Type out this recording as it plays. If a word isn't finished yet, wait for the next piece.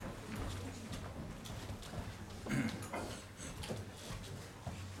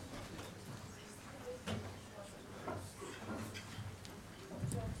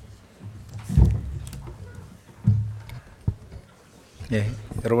예,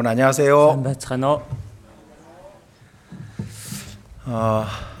 여러분 안녕하세요. 반갑습니다.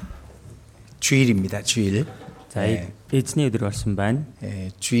 주일입니다. 주일. 자, эзний өдөр болсон байна.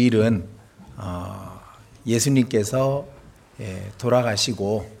 주일은 예수님께서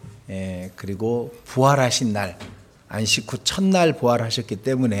돌아가시고 그리고 부활하신 날, 안식 후 첫날 부활하셨기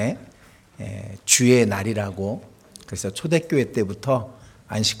때문에 주의 날이라고, 그래서 초대교회 때부터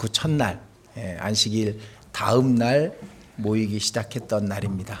안식 후 첫날, 안식일 다음 날 모이기 시작했던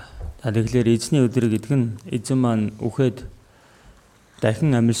날입니다. Тэгэхээр эзний өдөр гэдэг нь эзэн маань үхээд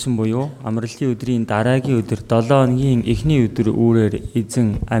дахин амьлсан буюу амралтын өдрийн дараагийн өдөр 7 хоногийн эхний өдөр үүрээр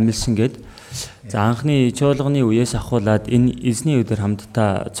эзэн амьлсан гэд за анхны чуулганы үеэс ахуулаад энэ эзний өдөр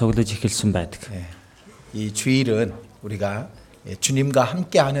хамтдаа цуглаж эхэлсэн байдаг. 이 주일은 우리가 주님과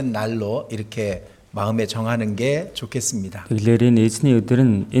함께하는 날로 이렇게 마음에 정하는 게 좋겠습니다. Тэгэхээр энэ эзний өдөр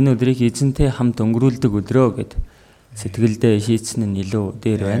нь энэ өдрийг эзэнтэй хамт өнгөрүүлдэг өдрөө гэд сэтгэлдээ шийдсэн нь илүү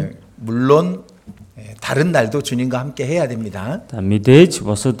дээр байна. 물론 다른 날도 주님과 함께 해야 됩니다. За мэдээж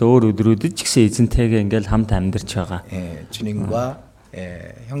босод өөр өдрүүдэд ч гэсэн эзэнтэйгээ ингээл хамт амьдарч байгаа. 주님과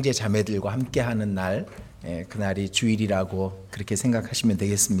형제 자매들과 함께하는 날, 그날이 주일이라고 그렇게 생각하시면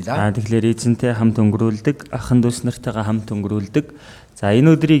되겠습니다. Тэгэхээр эзэнтэй хамт өнгөрүүлдэг, ахын дүүс нартайгаа хамт өнгөрүүлдэг. За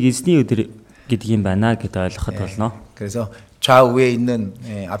энэ өдрийг эзний өдөр гэдгийг байна гэд ойлгоход болно. 그래서 좌우에 있는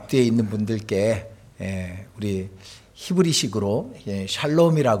앞뒤에 있는 분들께 우리 히브리식으로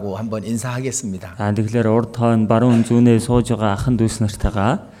샬롬이라고 한번 인사하겠습니다. Тэгэхээр урд хойно баруун зүүнээ сууж байгаа ахын дүүс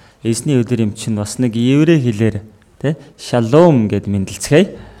нартайгаа эзний өдөр юм чинь бас нэг еврей хэлээр тий шалом гэд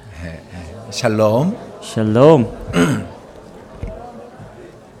мэндэлцгээе. 샬롬. 샬롬.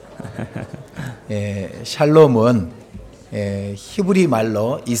 샬롬은 히브리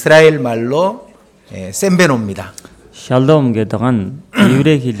말로 이스라엘 말로 셈베노입니다. 샬롬 гэдэг нь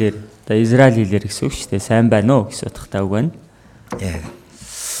еврей хэлээр Израиль хэлээр гэсэн үг шүү дээ. Сайн байна уу гэсэн утгатай үг байна.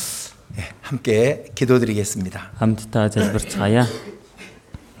 함께 기도드리겠습니다. хамтдаа залбирцгаая.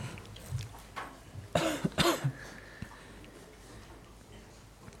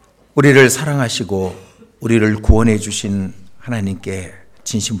 우리를 사랑하시고 우리를 구원해 주신 하나님께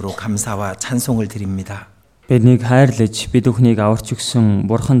진심으로 감사와 찬송을 드립니다. Биднийг хайрлаж бид бүхнийг аварч өгсөн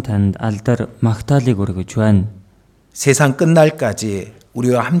Бурхан танд алдар магтаалыг өргөж байна. 세상 끝날까지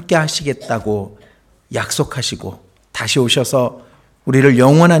우리와 함께 하시겠다고 약속하시고 다시 오셔서 우리를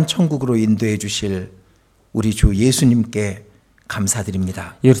영원한 천국으로 인도해 주실 우리 주 예수님께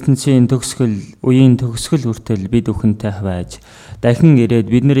감사드립니다. ертөнцийн төгсгөл, үеийн төгсгөл хүртэл бид бүхэнтэй хавааж дахин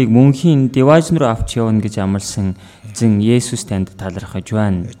ирээд бид нарыг мөнхийн дивааж руу авч явна гэж амласан эзэн Есүс танд талархаж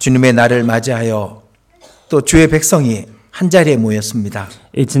байна. 주님의 날을 맞이하여 또 주의 백성이 한 자리에 모였습니다.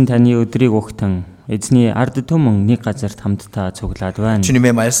 에зэн таны өдрийг өгтөн эзний ард түмэн нэг газарт хамтдаа цуглаад байна.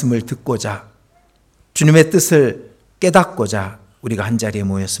 주님의 말씀을 듣고자 주님의 뜻을 깨닫고자 우리가 한 자리에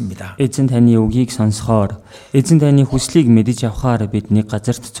모였습니다. 에зэн таны үгийг сонсохоор эзэн таны хүслийг мэдэж авахаар бид нэг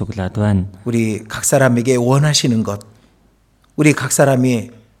газарт цуглаад байна. 우리 각 사람에게 원하시는 것, 우리 각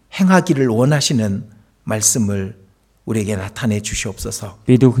사람이 행하기를 원하시는 말씀을 우리에게 나타내 주시옵소서.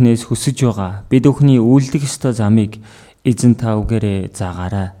 Бид бүхнээс хүсэж байгаа бид бүхний үйлдэх ёстой замыг эзэн та үгээрээ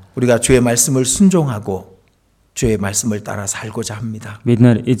заагаарай. 우리가 주의 말씀을 순종하고 주의 말씀을 따라 살고자 합니다. Бид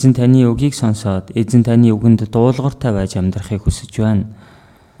нар эзэн таны үгийг сонсоод эзэн таны үгэнд дуулууртай байж амьдрахыг хүсэж байна.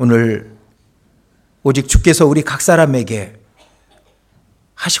 오늘 오직 주께서 우리 각 사람에게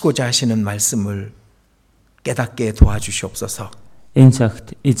하시고자 하시는 말씀을 깨닫게 도와주시옵소서. Энэ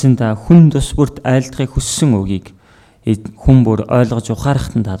цагт эзэн та хүн тус бүрт айлдахыг хүссэн үгийг хүн бүр ойлгож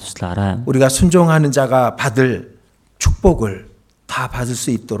ухаарахт нь та туслаарай. 우리가 순종하는 자가 받을 축복을 다 받을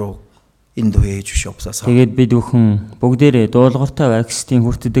수 있도록 인도해 주시옵소서. Тэгээд бид бүхэн бүгдээрээ дуулууртай вакцины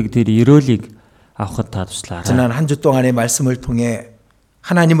хүртдэг тэр өрөөлийг авахд та туслаарай. 지난 한 주 동안의 말씀을 통해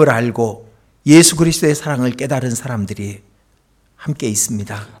하나님을 알고 예수 그리스도의 사랑을 깨달은 사람들이 함께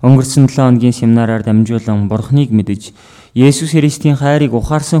있습니다. Өнгөрсөн 7 хоногийн семинараар дамжуулан Бурхныг мэдэж Есүс Христийн хайрыг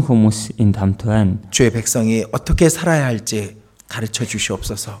ухаарсан хүмүүс энд хамт байна. 주의 백성이 어떻게 살아야 할지 가르쳐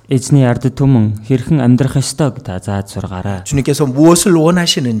주시옵소서. Эзний ард түмэн хэрхэн амьдрах ёстойг та зааж сургаарай. 주님께서 무엇을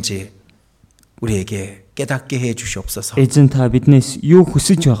원하시는지 우리에게 깨닫게 해 주시옵소서. Эзэн та биднээс юу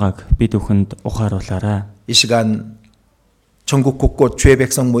хүсэж байгааг бид бүхэнд ухааруулаарай. 이 시간 전국 곳곳 주의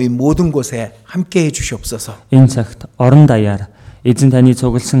백성 모인 모든 곳에 함께 해 주시옵소서. Энэ цагт орон даяар эзэн таны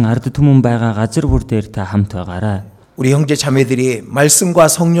цугласан ард түмэн байгаа газар бүр дээр та хамт байгаарай. 우리 형제 자매들이 말씀과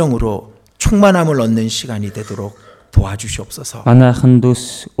성령으로 충만함을 얻는 시간이 되도록 도와주시옵소서. Манайхан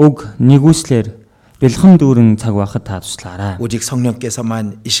дэс үг нэгүслэр бэлхэн дүүрэн цаг байхад та туслаарай. 오직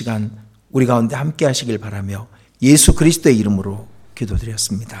성령께서만 이 시간 우리 가운데 함께 하시길 바라며 예수 그리스도의 이름으로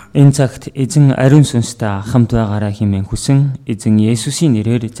기도드렸습니다. Энэ цагт эзэн ариун сүнстэй хамт байгаараа хэмээн хүсэн эзэн Есүсийн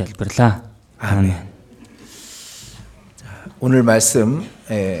нэрээр залбирлаа. 아멘. 오늘 말씀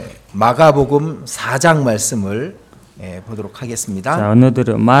마가복음 4장 말씀을 보도록 하겠습니다. За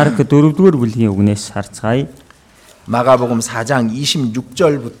өнөөдөр Марк 4-р бүлгийн үгнээс харцгаая. 마가복음 4장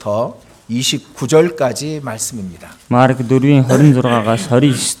 26절부터 29절까지 말씀입니다. Марк 4-ийн 26-аас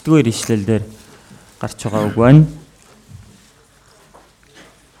 29-р ишлэлээр гарч байгаа үг байна.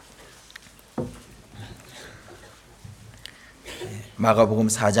 마가복음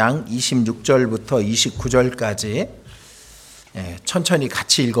 4장 26절부터 29절까지 천천히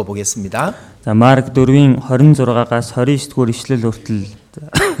같이 읽어보겠습니다. За Марк 4-ийн 26-аас 29-р ишлэл хүртэл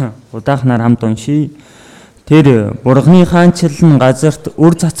удаахнаар хамт уншийе. Тэр Бурхны хаанчлал нь газарт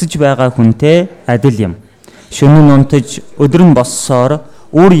үр цацж байгаа хүнтэй адил юм. Шөнө нь унтаж өдөр нь боссоор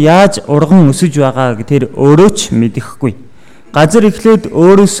үр яаж урган өсөж байгааг тэр өөрөө ч мэдэхгүй. Газар эхлээд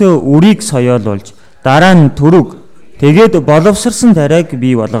өөрөөсөө үрийг соёолуулж дараа нь түрэг тэгээд боловсрсан тариаг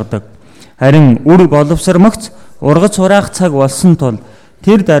бий болгодог. Харин үр боловсрмогц ургац хураах цаг болсон тул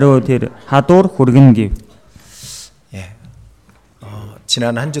тэр даруй тэр хадуур хүргэн гэв.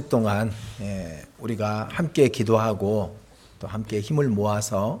 지난 한 주 동안 우리가 함께 기도하고 또 함께 힘을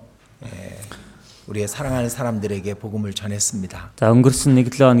모아서 우리의 사랑하는 사람들에게 복음을 전했습니다. За өнгөрсөн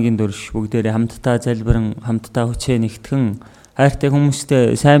 1-7 хоногийн турш бүгдээрээ хамтдаа залбирэн хамтдаа хүчээ нэгтгэн хайртай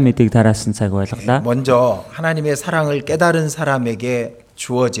хүмүүстээ сайн мэдээг тараасан цаг болголаа. 먼저 하나님의 사랑을 깨달은 사람에게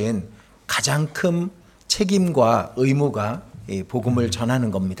주어진 가장 큰 책임과 의무가 이 복음을 전하는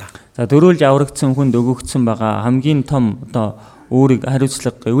겁니다. За дөрүүлж аврагдсан хүнд өгөгдсөн байгаа хамгийн том одоо өөрийг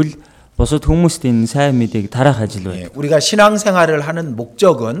хариуцлага гэвэл бусад хүмүүст энэ сайн мэдээг тараах ажил байна. 우리가 신앙생활을 하는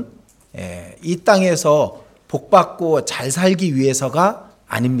목적은 이 땅에서 복받고 잘 살기 위해서가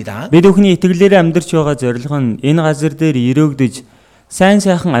아닙니다. Бид бүхний итгэлээрээ амьдарч байгаа зорилго нь энэ газар дээр өрөөгдөж сайн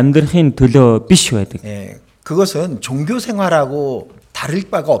сайхан амьдрахын төлөө биш байдаг. 그것은 종교 생활하고 다를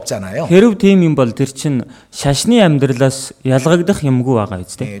바가 없잖아요. Хэрв тийм юм бол тэр чин шашны амьдралаас ялгагдах юмгүй байгаа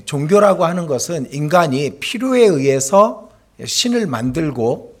үстэй. 종교라고 하는 것은 인간이 필요에 의해서 신을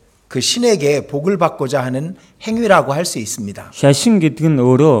만들고 그 신에게 복을 받고자 하는 행위라고 할 수 있습니다. Шашин гэдэг нь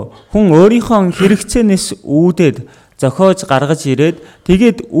өөрөө хүн өөрийнхөө хэрэгцээнээс үүдээд зохиож гаргаж ирээд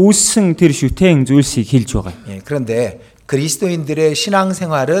тэгээд үүссэн тэр шүтээн зүйлсийг хэлж байгаа. 그런데 그리스도인들의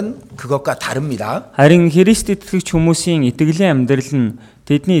신앙생활은 그것과 다릅니다. Харин Христ итгэгч хүмүүсийн итгэлийн амьдрал нь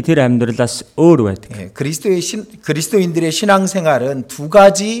тэдний тэр амьдралаас өөр байдаг. 그리스도인들의 신앙생활은 두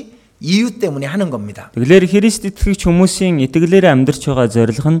가지 이유 때문에 하는 겁니다. Тэгэхээр Христ итгэгч хүмүүсийн итгэлээр амьдарч байгаа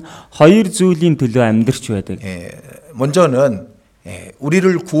зорилго нь хоёр зүйлийн төлөө амьдарч байдаг. 먼저는 우리를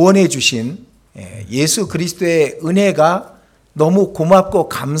구원해 주신 예수 그리스도의 은혜가 너무 고맙고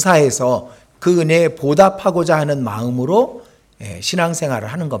감사해서 그 은혜에 보답하고자 하는 마음으로 신앙생활을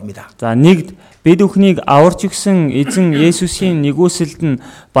하는 겁니다. За нэгд бид бүхнийг аварч өгсөн эзэн Есүсийн нэгүсэлд нь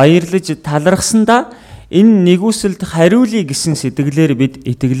баярлаж талархсандаа энэ нэгүсэлд хариулъя гэсэн сэтгэлээр бид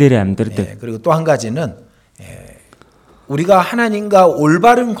итгэлээр амьдардаг. 그리고 또 한 가지는 우리가 하나님과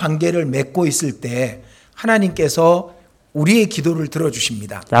올바른 관계를 맺고 있을 때 하나님께서 우리의 기도를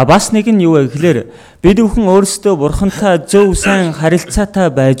들어주십니다. За бас нэг нь юу вэ гэхээр бид бүхэн өөрсдөө бурхантай зөв сайн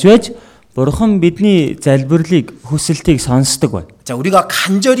харилцаатай байж бурхан бидний залбирлыг хүсэлтийг сонсдог байна. 자, 우리가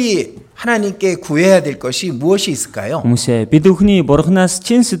간절히 하나님께 구해야 될 것이 무엇이 있을까요? Хүмүүсээ бид бүхний бурханаас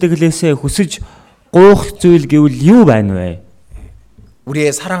чин сэтгэлээсээ хүсэж гуйх зүйл гэвэл юу байна вэ?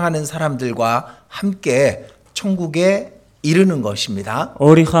 우리의 사랑하는 사람들과 함께 천국에 이르는 것입니다.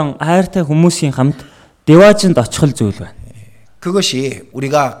 өөрийнхөө хайртай хүмүүсийн хамт деважинд очих зүйл байна. 그것이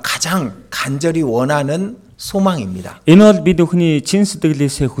우리가 가장 간절히 원하는 소망입니다. Энэ бол бид бүхний чин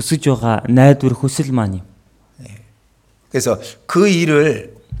сэтгэлээсээ хүсэж байгаа найдвар хүсэл маань юм. 그래서 그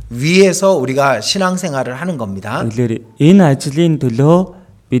일을 위해서 우리가 신앙생활을 하는 겁니다. Тэгэхээр энэ ажлын төлөө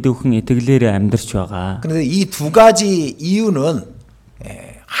бид бүхэн итгэлээр амьдарч байгаа. 그런데 이 두 가지 이유는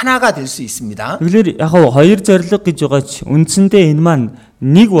하나가 될 수 있습니다. Тэгэхээр яг хоёр зорилго гэж байгаа ч үндсэндээ энэ маань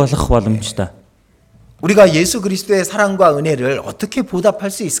нэг болох боломжтой. 우리가 예수 그리스도의 사랑과 은혜를 어떻게 보답할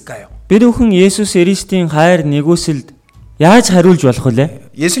수 있을까요? Бид бүхэн Есүс Христийн хайр нэгүсэлд яаж хариулж болох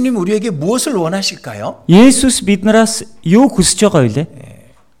вэ? 예수님 우리에게 무엇을 원하실까요? Есүс биднээс юу хүсэж байгаа вэ?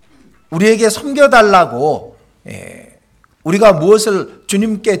 우리에게 섬겨달라고 우리가 무엇을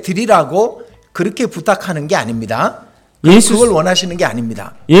주님께 드리라고 그렇게 부탁하는 게 아닙니다. 그걸 원하시는 게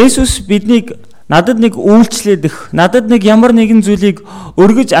아닙니다. Есүс биднийг надад нэг үйлчлээд их, надад нэг ямар нэгэн зүйлийг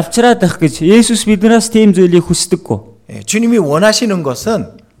өргөж авчираад их гэж Есүс биднээс тийм зүйлийг хүсдэггүй. 주님이 원하시는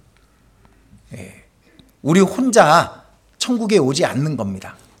것은 우리 혼자 천국에 오지 않는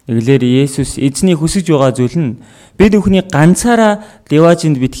겁니다. Эглэр Есүс эзний хүсэж байгаа зүйл нь бид бүхний ганцаараа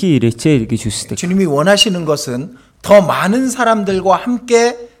деважинд битгий ирээч гэж хүсдэг. 주님이 원하시는 것은 더 많은 사람들과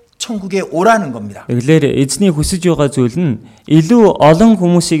함께 천국에 오라는 겁니다. Эглэр эзний хүсэж байгаа зүйл нь илүү олон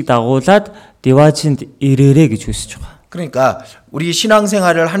хүмүүсийг дагуулад деважинд ирээрэ гэж хүсэж байгаа. 그러니까 우리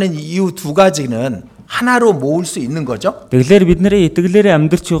신앙생활을 하는 이유 두 가지는 하나로 모을 수 있는 거죠. Тэгэлэр бидний итгэлээрээ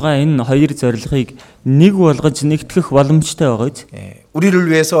амьдарч байгаа энэ хоёр зорилгыг нэг болгож нэгтгэх боломжтой байгааз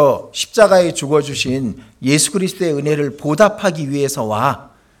우리를 위해서 십자가에 죽어주신 예수 그리스도의 은혜를 보답하기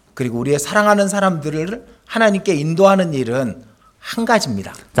위해서와 그리고 우리의 사랑하는 사람들을 하나님께 인도하는 일은 한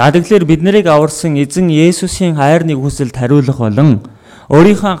가지입니다. За тэгэхээр бид нарыг аварсан эзэн Есүсийн хайрныг хүсэлд хариулах болон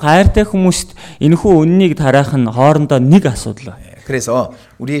өөрийнхөө хайртай хүмүүст энэхүү үннийг тараах нь хоорондоо нэг асуудал байна. 그래서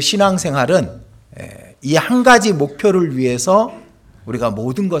우리의 신앙생활은 이 한 가지 목표를 위해서 우리가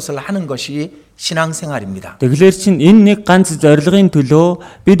모든 것을 하는 것이 신앙생활입니다. Тэгэхээр чинь энэ нэг ганц зорилгын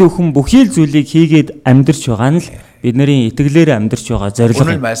төлөө бид бүхэн бүхий л зүйлийг хийгээд амьдарч байгаа нь л бидний итгэлээр амьдарч байгаа зорилго.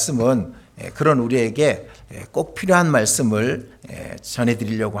 오늘 말씀은 그런 우리에게 꼭 필요한 말씀을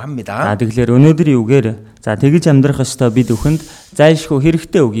전해드리려고 합니다. Тэгэхээр өнөөдрийн үгээр за тэгж амьдрах ёстой бид бүхэнд зайлшгүй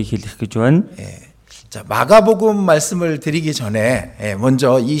хэрэгтэй үгийг хэлэх гэж байна. 자, 마가복음 말씀을 드리기 전에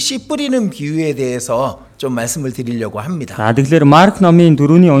먼저 이 씨 뿌리는 비유에 대해서 좀 말씀을 드리려고 합니다. За тэгэхээр Марк номын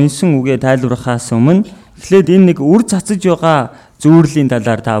 4-ний унсан үгээ тайлбарлахаас өмнө эхлээд энэ нэг үр цацж байгаа зөвөрлийн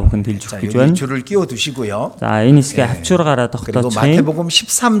талаар та бүхэнд хэлж 자, өгөх гэж 여기 байна. 줄을 끼워 두시고요. За энэ хэсгээ хавчуургаараа 그리고 тогтооцгоё. 마태복음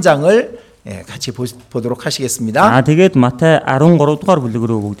 13장을 같이 보도록 하시겠습니다. Тэгээд Матай 13 дугаар бүлэг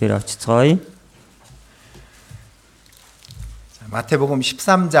рүү бүгдээрээ очицгоё. 마태복음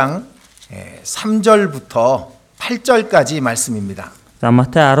 13장 3절부터 8절까지 말씀입니다. За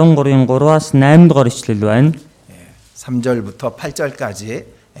Матай 13-ийн 3-аас 8 дугаар ишлэл байна. 3절부터 8절까지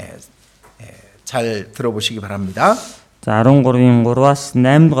잘 들어보시기 바랍니다. За 13-ийн 3-аас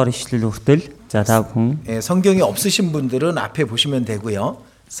 8 дугаар ишлэл хүртэл за та бүхэн 성경이 없으신 분들은 앞에 보시면 되고요.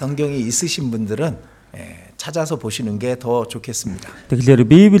 성경이 있으신 분들은 찾아서 보시는 게 더 좋겠습니다. тэгэхээр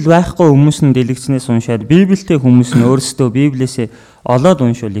Библи байхгүй хүмүүс нь дэлгэцнээс уншаад Библитэй хүмүүс нь өөрсдөө Библиэсээ олоод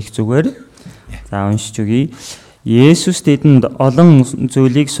уншвал их зүгээр. За уншиж өгье. Есүс тэдэнд олон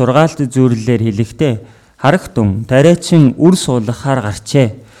зүйлийг сургаалт зөвлөлөөр хэлэхдээ харагтун тариачин үр суулгахаар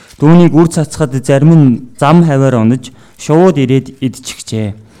гарчээ. Түүнийг үр цацхад зарим нь зам хаваар унаж шувууд ирээд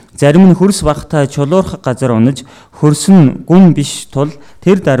идчихжээ. Зарим нь хөрс багтаа чулуурхаг газар унаж хөрс нь гүн биш тул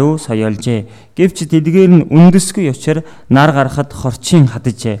тэр даруй соёолжээ. Гэвч тэдгээр нь үндэсгүй учраа нар гарахад хорчин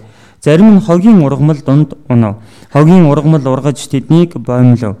хадажээ. Зарим нь хогийн ургамал дунд унав. Хогийн ургамал ургаж тэднийг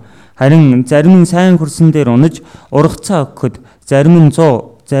боомлов. Харин зарим нь сайн хөрсөн дээр унаж ургацаа өгөхөд зарим нь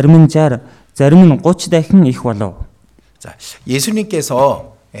 100, зарим нь 60, зарим нь 30 дахин их болов. 자,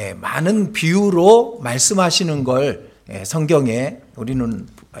 예수님께서 많은 비유로 말씀하시는 걸 성경에 우리는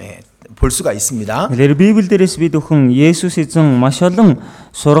볼 수가 있습니다. Тэгэхээр Библиэрээс бид бүхэн Есүс эзэн маш олон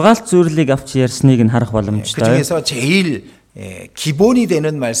сургаалт зүйлийг авч ярьсныг нь харах 그 боломжтой. 중에서 제일 기본이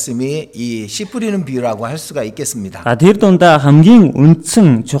되는 말씀이 이 씨 뿌리는 비유라고 할 수가 있겠습니다. Тэр дундаа хамгийн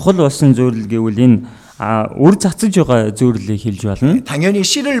үндсэн чухал болсон зүйл гэвэл энэ үр цацж байгаа зүйлийг хэлж байна. 당연히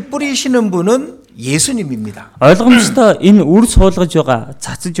씨를 뿌리시는 분은 예수님입니다. ойлгомжтой энэ үр суулгаж байгаа,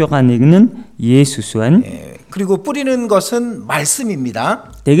 цацж байгаа нэг нь Есүс байна. 그리고 뿌리는 것은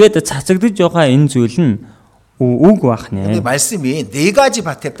말씀입니다. Тэгээд цацагдж байгаа энэ зүйл нь үг 근데 бахнэ. 말씀이 네 가지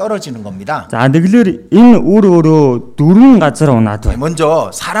밭에 떨어지는 겁니다. За тэгэлэр энэ үр өөрөө дөрвөн газар унаад байна. 먼저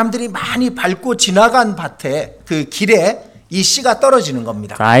사람들이 많이 밟고 지나간 밭에 그 길에 이 씨가 떨어지는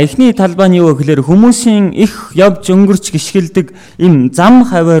겁니다. За эхний талбай нь юу гэхээр хүмүүсийн их явж өнгөрч гიშгэлдэг энэ зам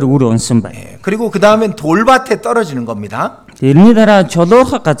хаваар үр унсан байна. 그리고 그 다음엔 돌밭에 떨어지는 겁니다. Тэрний дараа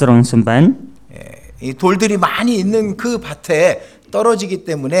чулуурхаг газар унсан байна. 이 돌들이 많이 있는 그 밭에 떨어지기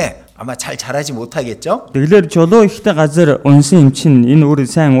때문에 아마 잘 자라지 못하겠죠. Тэгэлэр чулуу ихтэй газар унсан юм чинь энэ үрийг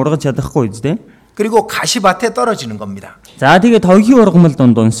сайн ургаж чадахгүй үстэй. 그리고 가시밭에 떨어지는 겁니다. За тэгээд хогийн ургамал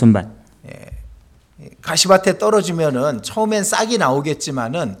дунд унсан байна. 가시밭에 떨어지면은 처음엔 싹이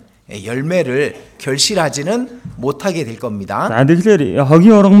나오겠지만은 열매를 결실하지는 못하게 될 겁니다. За тэгэхээр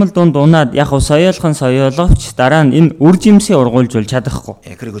хогийн ургамал дунд унаад яг соёолхон соёоловч дараа нь энэ үр жимсээ ургуулж бол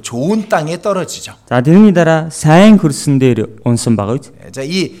чадахгүй. 그리고 좋은 땅에 떨어지죠. За тэрний дараа сайн хөрсөн дээр унсан байгаа үз. 자,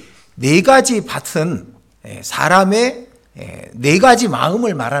 이 네 가지 밭은 사람의 네 가지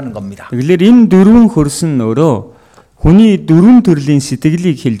마음을 말하는 겁니다. Тэгэхээр энэ дөрвөн хөрсөн өөрөө хүний дөрвөн төрлийн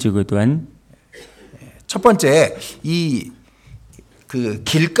сэтгэлийг хэлж өгöd байна. 첫 번째 이 그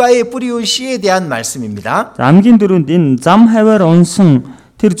길가에 뿌리운 씨에 대한 말씀입니다. За хамгийн дөрөнд энэ зам хаваар унсан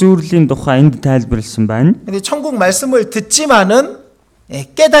тэр зүйлийн тухай энд тайлбарлсан байна. 근데 천국 말씀을 듣지만은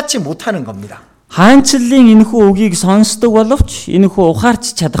깨닫지 못하는 겁니다. хаанчлалын энэхүү үгийг сонсдог боловч энэхүү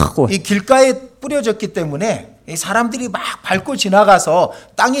ухаарч чадахгүй. 이 길가에 뿌려졌기 때문에 이 사람들이 막 밟고 지나가서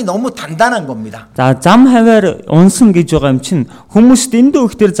땅이 너무 단단한 겁니다. За зам хаваар унсан гэж байгаа юм чинь хүмүүс дэндүү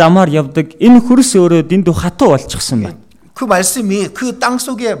ихтер замаар явдаг. Энэ хөрс өөрөө дэндүү хатуу болчихсон байна. 그 말씀이 그 땅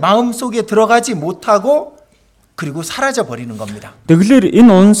속에 마음 속에 들어가지 못하고 그리고 사라져 버리는 겁니다. Тэгэлэр энэ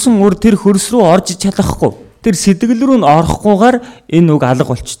унсан үр тэр хөрс рүү орж чадахгүй. Тэр сэтгэл рүү н орохгүйгээр энэ үг алга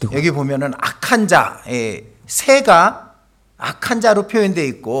болчдөг. 여기 보면은 악한 자, 새가 악한 자로 표현되어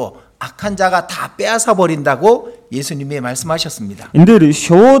있고 악한 자가 다 빼앗아 버린다고 예수님이 말씀하셨습니다. Энд дээр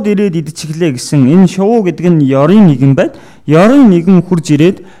шууд ирээд идчихлээ гэсэн энэ шуу гэдэг нь ёрын нэгэн байд. ёрын нэгэн хурж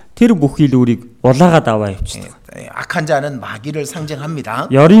ирээд тэр бүхий л үрийг улаагаад аваа явчихдаг. 악한 자는 마귀를 상징합니다.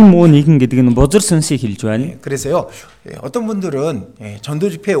 ёрын муу нэгэн гэдэг нь бузар сүнсийг хэлж байна. 그래서요, 어떤 분들은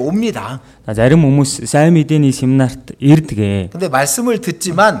전도 집회에 옵니다. Зарим хүмүүс сайн мэдээний семинарт ирдэг. 근데 말씀을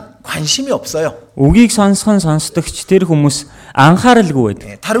듣지만 관심이 없어요. Үгийг сонсдогч тэр хүмүүс анхааралгүй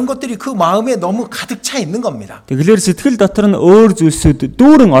байдаг. 다른 것들이 그 마음에 너무 가득 차 있는 겁니다. Тэгэлэр сэтгэл дотор нь өөр зүйлсүүд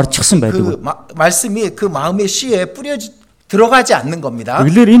дүүрэн орчихсон байдаг. 그 말씀이 그 마음의 씨에 들어가지 않는 겁니다.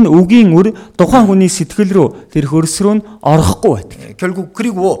 Тэгэлэр энэ үгийн үр тухайн хүний сэтгэл рүү тэр хөрс рүү н орохгүй байдаг. 결국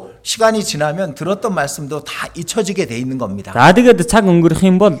그리고 시간이 지나면 들었던 말씀도 다 잊혀지게 돼 있는 겁니다. За тэгээд цаг өнгөрөх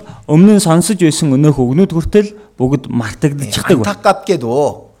юм бол өмнө нь сонсож байсан өнөөх өгнүүд хүртэл бүгд мартагдчихдаг.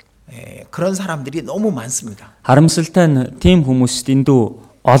 안타깝게도 그런 사람들이 너무 많습니다. 하람스럽다 нь тийм хүмүүс дэндүү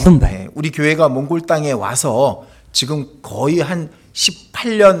олон байна. 우리 교회가 몽골 땅에 와서 지금 거의 한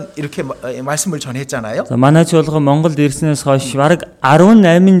 18년 이렇게 말씀을 전했잖아요. За манай чуулган Монголд ирснээс хойш бараг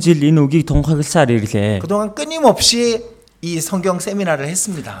 18 жил энэ үгийг тунхагласаар ирлээ. 그동안 끊임없이 이 성경 세미나를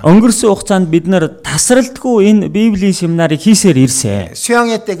했습니다. өнгөрсөн хугацаанд бид нэр тасралтгүй энэ Библийн семинарыг хийсээр ирсэн.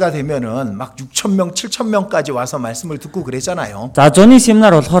 수양회 때가 되면은 막 6,000명, 7,000명까지 와서 말씀을 듣고 그랬잖아요. За зуны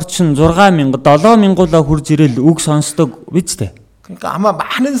семинар болохоор чин 6,000, 7,000-уулаа хурж ирэл үг сонсдог биз дээ. 그러니까 아마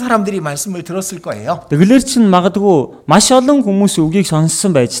많은 사람들이 말씀을 들었을 거예요. Тэгэлэр чин магадгүй маш олон хүмүүс үгийг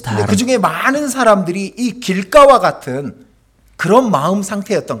сонссон байж 근데 таарна. 그 중에 많은 사람들이 이 길가와 같은 그런 마음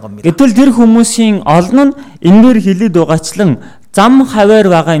상태였던 겁니다. Гэтэл тэр хүмүүсийн олон нь энээр хилээд байгаачлан зам хаваар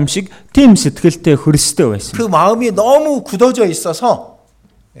байгаа юм шиг тийм сэтгэлтэй хөрстэй байсан. 그 마음이 너무 굳어져 있어서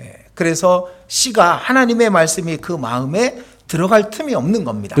그래서 씨가 하나님의 말씀이 그 마음에 들어갈 틈이 없는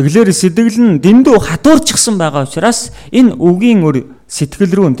겁니다. Тэгэлэр сэтгэл нь дэндүү хатуурчихсан байгаа учраас энэ үгийн өр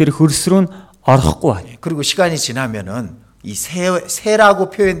сэтгэл рүү тэр хөрс рүү н орохгүй байна. 그리고 시간이 지나면은 이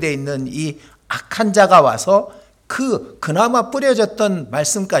새라고 표현되어 있는 이 악한 자가 와서 그나마 뿌려졌던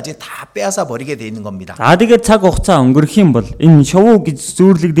말씀까지 다 빼앗아 버리게 돼 있는 겁니다. За тэгээд цаг хугацаа өнгөрөх юм бол энэ шувуу гэж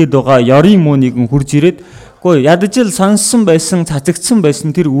зүүрлэгдээд байгаа ёрын муу нэгэн хурж ирээд үгүй ядаж л сонссон байсан, цацагдсан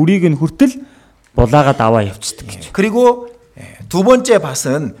байсан тэр үрийг нь хүртэл булаагаад аваа явцдаг гэж. 그리고 두 번째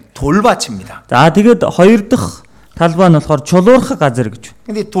밭은 돌밭입니다. За тэгээд хоёр дахь талбай нь болохоор чулуурхаг газар гэж.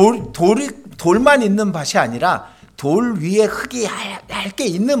 근데 돌만 있는 밭이 아니라 돌 위에 흙이 얇게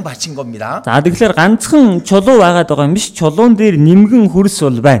있는 밭인 겁니다. За тэгэхээр ганцхан чулуу байгаад байгаа юм биш, чулуун дээр нимгэн хөрс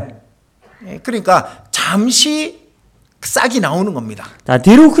бол байна. 그러니까 잠시 싹이 나오는 겁니다. За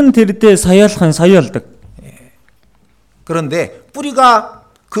тэрүүхэн тэрдээ соёолхон соёолдог. 그런데 뿌리가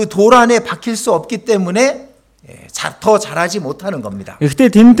그 돌 안에 박힐 수 없기 때문에 더 자라지 못하는 겁니다.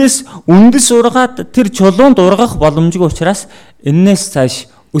 Гэхдээ тэндээс үндэс ургаад тэр чулуунд ургах боломжгүй учраас энээс цааш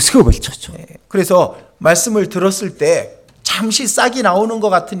өсгөө болчихж байгаа. 그래서 말씀을 들었을 때 잠시 싹이 나오는 것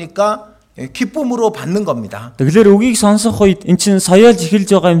같으니까 기쁨으로 받는 겁니다. Тэгэлэр үгийг сонсох үед эн чин соёолж эхэлж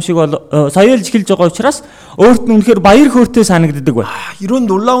байгаа юм шиг бол соёолж эхэлж байгаа учраас өөрт нь үнэхээр баяр хөөртэй санагддаг бай. 이런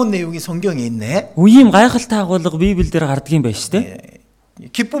놀라운 내용이 성경에 있네. Үеийн гайхалтай агуулга Библиэлд гардаг юм байна шүү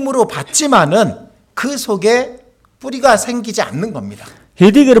дээ. 기쁨으로 받지만은 그 속에 뿌리가 생기지 않는 겁니다.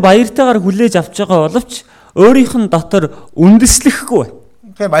 Хэдийгээр баяртайгаар хүлээж авч байгаа боловч өөрийнх нь дотор үндэслэхгүй бай.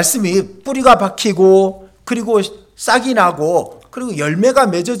 그 말씀이 뿌리가 박히고 그리고 싹이 나고 그리고 열매가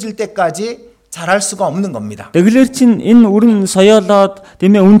맺어질 때까지 자랄 수가 없는 겁니다. Тэгэлэр чин энэ үрэн соёолоод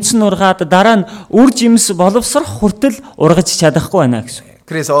тиймээ үндсэн ургаад дараа нь үр жимс боловсрох хүртэл ургаж чадахгүй байна гэсэн.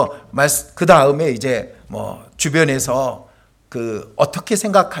 그래서 그 다음에 이제 뭐 주변에서 그 어떻게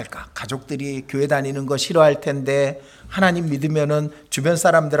생각할까? 가족들이 교회 다니는 거 싫어할 텐데 하나님 믿으면은 주변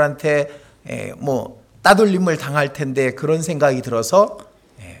사람들한테 뭐 따돌림을 당할 텐데 그런 생각이 들어서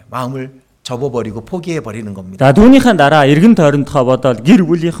마음을 접어버리고 포기해버리는 겁니다. За түүнийхэн дараа эргэн тойрондохоо бодоод гэр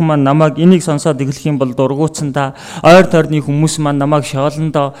бүлийнхэн маань намайг энийг сонсоод эхлэх юм бол дургуутсандаа ойр тойрны хүмүүс маань намайг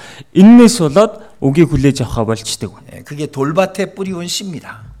шоолондоо энээс болоод үгийг хүлээж авахаа болчдөг. 그게 돌밭에 뿌리운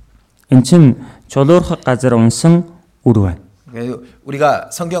씨입니다. Эн чин чулуурхаг газар унсан үр байна. 우리가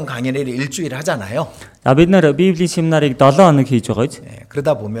성경 강연회를 일주일 하잖아요. За бид нар Библийн семинарыг 7 хоног хийж байгаа.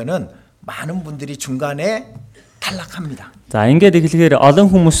 그러다 보면은 많은 분들이 중간에 탈락합니다. За ингээд эхлэхээр олон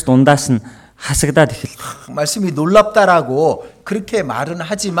хүмүүс дундаас нь хасагдаад эхэлдэг. 말씀이 놀랍다라고 그렇게 말은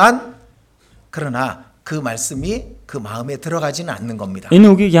하지만 그러나 그 말씀이 그 마음에 들어가지는 않는 겁니다. Энэ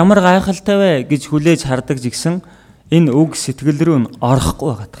үгийг ямар гайхалтай вэ гэж хүлээж хардаг жигсэн энэ үг сэтгэл рүү нь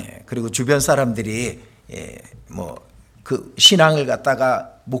орохгүй байгаа. 예, 그리고 주변 사람들이 뭐 그 신앙을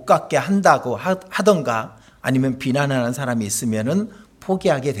갖다가 못 갖게 한다고 하던가 아니면 비난하는 사람이 있으면은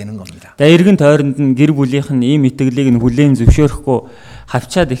포기하게 되는 겁니다. За эргэн тойронд нь гэр бүлийнх нь ийм итгэлийг нь хүлээн зөвшөөрөхгүй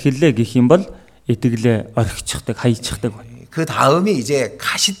хавчаад эхэллээ гэх юм бол итгэлээ орхичихдаг, хаячихдаг. 그 다음이 이제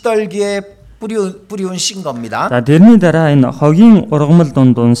가시떨기에 뿌리운 신 겁니다. За тэрний дараа энэ хогийн ургамал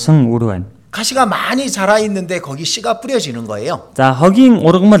дунд унсан үр байна. 가시가 많이 자라 있는데 거기 씨가 뿌려지는 거예요. За хогийн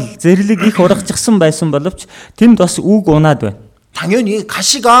ургамал зэрлэг их ургацсан байсан боловч тэнд бас үг унаад байна. 당연히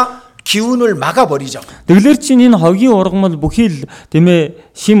가시가 기운을 막아버리죠. Тэгэлэр чинь энэ хогийн ургамал бүхий л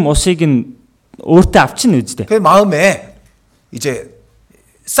тэмээ шим усыг нь өөртөө авчин үздэй. 그 마음에 이제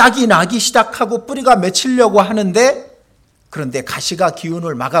싹이 나기 시작하고 뿌리가 맺히려고 하는데 그런데 가시가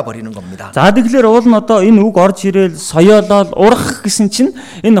기운을 막아버리는 겁니다. За тэгэхээр уул нь одоо энэ үг орж ирээл соёолол урах гэсэн чинь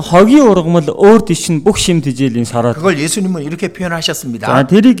энэ хогийн ургамал өөр тийш нь бүх шим тэжээлийн сороод. 그걸 예수님은 이렇게 표현하셨습니다. За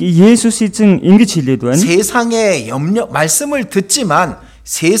тэрийг Есүс эзэн ингэж хэлээд байна. 세상의 염려 말씀을 듣지만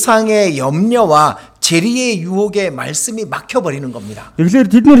세상의 염려와 재리의 유혹에 말씀이 막혀버리는 겁니다. Тэгэхээр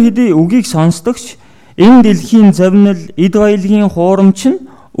тэд нар хэдий үгийг сонсдогч энэ дэлхийн завнал эд баялагын хуурамч нь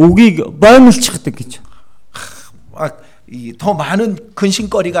үгийг боомлчихдаг гэж. 더 많은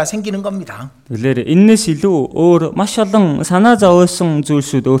근심거리가 생기는 겁니다. Тэгэхээр энэс илүү өөр маш олон санаа зовоосон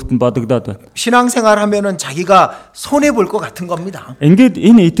зүйлсүүд өөрт нь бодогдоод байна. 신앙생활하면은 자기가 손해 볼 것 같은 겁니다. Ингээд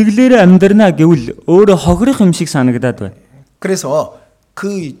энэ итгэлээрээ амьдрнаа гэвэл өөрөө хохирох юм шиг санагдаад байна. 그래서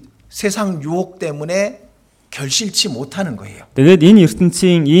그 세상 유혹 때문에 결실치 못하는 거예요. Тэгээд энэ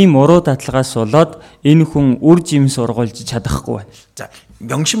ертөнцийн ийм уруу татлагаас болоод энэ хүн үр жимс ургуулж чадахгүй байна. 자,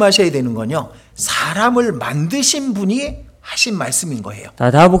 명심하셔야 되는 건요. 사람을 만드신 분이 하신 말씀인 거예요.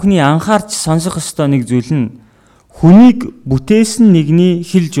 Та бүхний анхаарч сонсох ёстой нэг зүйл нь хүнийг бүтээсэн нэгний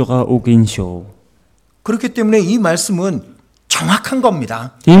хэлж байгаа үг энэ шүү. 그렇기 때문에 이 말씀은 정확한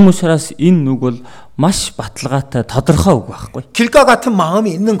겁니다. Тийм учраас энэ үг бол маш баталгаатай тодорхой үг байхгүй. 길가 같은 마음이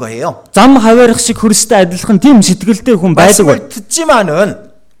있는 거예요. Зам хаваарах шиг хөрстэй адилхан тийм сэтгэлтэй хүн байдаг бай. 말씀을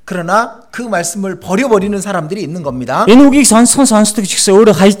듣지만은 그러나 그 말씀을 버려버리는 사람들이 있는 겁니다. Энэ үгийг сонсдог ч гэсэн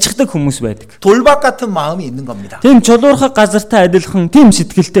өөрөө хайчихдаг хүмүүс байдаг. 돌박 같은 마음이 있는 겁니다. Тийм чулуурхаг газартай адилхан тийм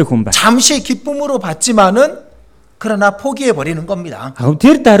сэтгэлтэй хүн байна. 잠시 기쁨으로 받지만은 그러나 포기해 버리는 겁니다.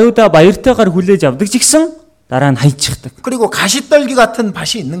 Тэр даруйда баяртайгаар хүлээж авдаг ч гэсэн дараа нь хайчихдаг. 그리고 가시떨기 같은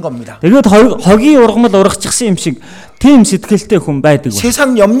밭이 있는 겁니다. Тэгээд хогийн ургамал ургачихсан юм шиг тийм сэтгэлтэй хүн байдаг.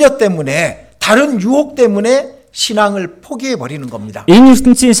 세상 염려 때문에 다른 유혹 때문에 신앙을 포기해 버리는 겁니다. Энэ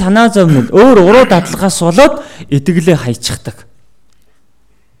ертөнцийн санаа зовнил өөр уруу дадлагаас болоод итгэлээ хайчихдаг.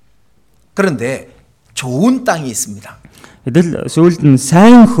 그런데 좋은 땅이 있습니다. Эдэл сүүлд нь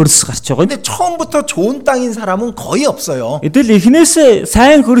сайн хөрс гарч байгаа. 근데 처음부터 좋은 땅인 사람은 거의 없어요. Эдэл эхнээсээ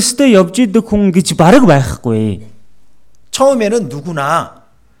сайн хөрстэй явж идэг хүн гэж бараг байхгүй. 처음에는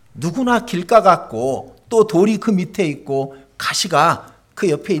누구나 길가 같고 또 돌이 그 밑에 있고 가시가 그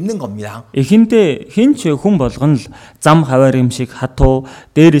옆에 있는 겁니다. Эхэндээ хинч хүн болгоно л зам хаваар юм шиг хатуу,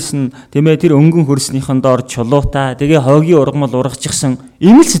 дээрэс нь тэмээ тэр өнгөн хөрснийхэн доор чулуутай, тэгээ хоогийн ургамал ургачихсан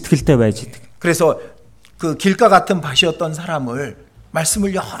ийм л сэтгэлтэй байж идэг. 그래서 그 길가 같은 밭이었던 사람을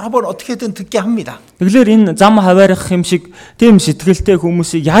말씀을 여러 번 어떻게든 듣게 합니다. Тэгэхээр энэ зам хаваарах юм шиг тийм сэтгэлтэй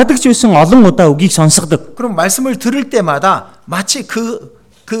хүмүүсийг яадаг ч байсан олон удаа үгийг сонсгодог. 그럼 말씀을 들을 때마다 마치 그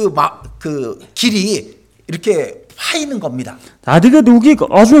길이 이렇게 파이는 겁니다. За тэгээд үгийг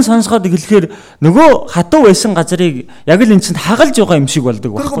олон сонсгоод эхлэхээр нөгөө хатуу байсан газрыг яг л энэ чинь хагалж байгаа юм шиг болдог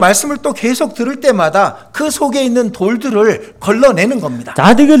그리고 байна. 말씀을 또 계속 들을 때마다 그 속에 있는 돌들을 걸러내는 겁니다.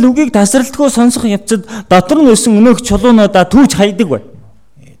 За тэгээд үгийг тасралтгүй сонсох явцад дотор нь өсөн өнөөх чулуунуудаа түүж хайдаг бай.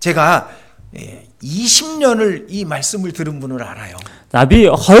 제가 20년을 이 말씀을 들은 분을 알아요. За би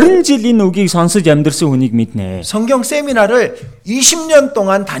 20 жил энэ үгийг сонсож амьдэрсэн хүнийг мэднэ. 성경 세미나를 20년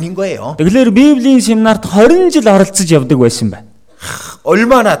동안 다닌 거예요. Тэгэхээр Библийн семинарт 20 жил оролцож явдаг байсан байна.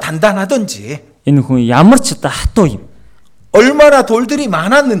 얼마나 단단하던지, Энэ хүн ямар ч хатуу юм. 얼마나 돌들이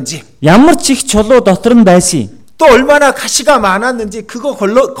많았는지, Ямар ч их чулуу дотор нь байсан юм. 또 얼마나 가시가 많았는지 그거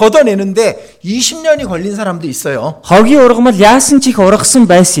걷어내는데 20년이 걸린 사람도 있어요. Хогийн ургамал яасан ч их ургасан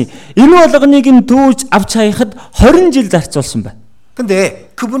байсан. Энэ болгоныг нь түүж авч хаяхад 20 жил зарцуулсан байна. 근데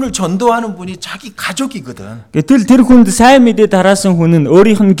그분을 전도하는 분이 자기 가족이거든. Гэтэл тэр хүнд сайн мэдээ тараасан хүн нь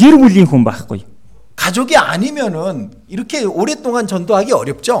өөрийнх нь гэр бүлийн хүн байхгүй. 가족이 아니면은 이렇게 오랫동안 전도하기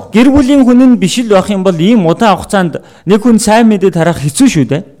어렵죠. Гэр бүлийн хүн нь биш л байх юм бол ийм удаан хугацаанд нэг хүн сайн мэдээ тарах хэцүү шүү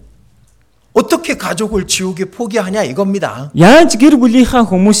дээ. 어떻게 가족을 지옥에 포기하냐 이겁니다. Яаж гэр бүлийнхаа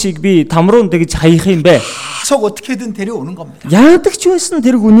хүмүүсийг би тамруун дэгж хаях юм бэ? 계속 어떻게든 데려오는 겁니다. Яадаг ч байсан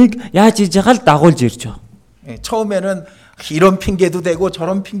тэр хүнийг яаж хийж байгаа л дагуулж ирж байгаа. 처음에는 이런 핑계도 대고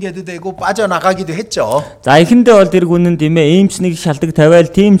저런 핑계도 대고 빠져나가기도 했죠. За эхэндээ бол тэр хүн нь тийм ээ иймч нэг шалдаг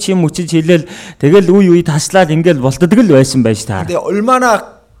тавиал тийм ч юм өчиж хэлээл тэгэл үе таслаад ингээл болтдог л байсан байж таа. 근데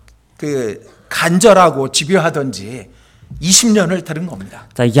얼마나 그 간절하고 집요하던지 20년을 들은 겁니다.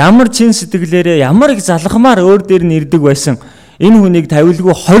 За ямар чин сэтгэлээрээ ямар их залхамаар өөр дээр нь ирдэг байсан энэ хүнийг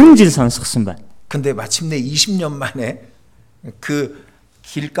тавилгүй 20 жил сонсгосон байна. 근데 마침내 20년 만에 그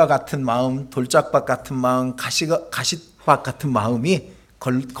길가 같은 마음, 돌짝밭 같은 마음, 가시밭 같은 마음이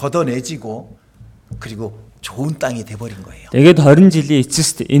걷어내지고 그리고 좋은 땅이 돼버린 거예요. Тэгээд 20 жилийн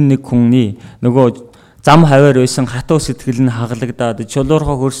эцэст энэ нэг хүний нөгөө зам хаваар байсан хатуу сэтгэл нь хаглагдаад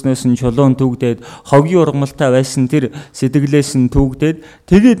чулуурхаа хөрснөөс нь чулуун түгдээд хогийн ургамалтай байсан тэр сэтгэлээс нь түгдээд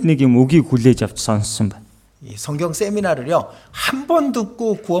тэгээд нэг юм үгийг хүлээж авч сонссон байна. 이 성경 세미나를요 한 번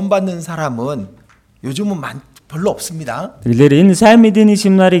듣고 구원받는 사람은 요즘은 별로 없습니다. Тэгэхээр энэ сайн мэдээний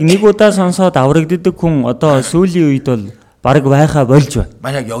семинарыг нэг удаа сонсоод аврагддаг хүн одоо сүүлийн үед бол бараг байхаа болж байна.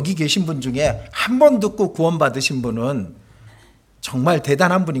 만약 여기 계신 분 중에 한 번 듣고 구원받으신 분은 정말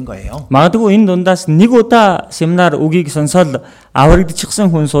대단한 분인 거예요. Магадгүй энэ дундаас нэг удаа семинар үгийг сонсоод аврагдчихсан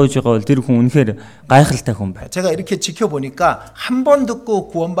хүн сууж байгаа бол тэр хүн үнэхээр гайхалтай хүн байна. 제가 이렇게 지켜보니까 한 번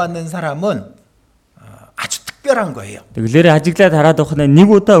듣고 구원받는 사람은 아주 특별한 거예요. Тэгэхээр ажиглаад хараад байхад нэг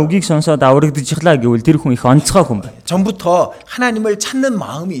удаа үгийг сонсоод аврагдчихлаа гэвэл тэр хүн их онцгой хүн байна. 전부터 하나님을 찾는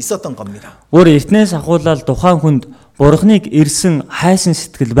마음이 있었던 겁니다. Өөр эртнээс ахуулаад тухайн хүнд Бурхныг ирсэн хайсан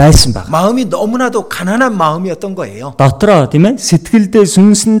сэтгэл байсан баг. 마음이 너무나도 가난한 마음이었던 거예요. Дотроо тийм ээ сэтгэлдээ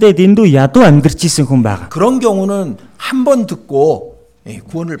сүнсэндээ дэндүү ядуу амьдарч исэн хүн байгаа. 그런 경우는 한 번 듣고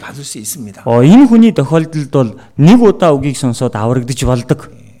구원을 받을 수 있습니다. Энэ хүний тохиолдолд бол нэг удаа үгийг сонсоод аврагдаж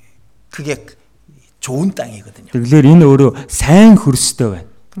болдог. 그게 좋은 땅이거든요. Тэгэхээр энэ өөрөө сайн хөрстэй байна.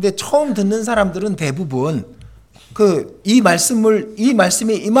 근데 처음 듣는 사람들은 대부분 이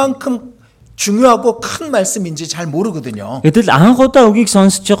말씀이 이만큼 중요하고 큰 말씀인지 잘 모르거든요. Гэтэл анх удаа үгийг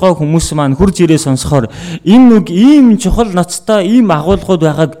сонсож байгаа хүмүүс маань хурж ирээ сонсохоор энэ үг ийм чухал ноцтой ийм агуулгууд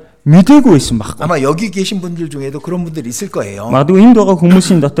байгааг мэдээгүй байсан байхгүй. 아마 여기 계신 분들 중에도 그런 분들 있을 거예요. Магадгүй энд байгаа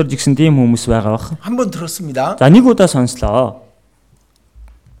хүмүүсийн дотор ч гэсэн тийм хүмүүс байгаа бах. 한 번 들었습니다. За нэг удаа сонслоо.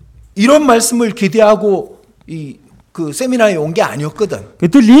 이런 말씀을 기대하고 그 세미나에 온 게 아니었거든.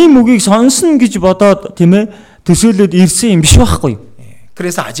 Гэтэл ийм үгийг сонсно гэж бодоод тийм ээ төсөөлөд ирсэн юм биш байхгүй.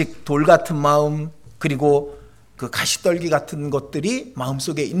 그래서 아직 돌 같은 마음 그리고 그 가시떨기 같은 것들이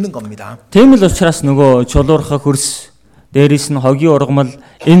마음속에 있는 겁니다. Тийм л учраас нөгөө чулуурхаа хөрс дээрээс нь хогийн ургамал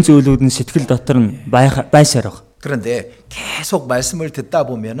энэ зүйлүүд нь сэтгэл дотор нь байсаар баг. 그런데 계속 말씀을 듣다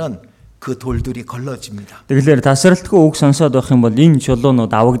보면은 그 돌들이 걸러집니다. Тэгэхээр тасралтгүй үг сонсоод байх юм бол энэ чулуунууд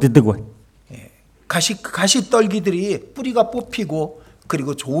авагддаг байна. 가시떨기들이 뿌리가 뽑히고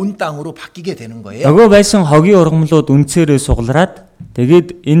그리고 좋은 땅으로 바뀌게 되는 거예요. Нөгөө байсан хогийн ургамлууд үнцээрээ сугалраад тэгээд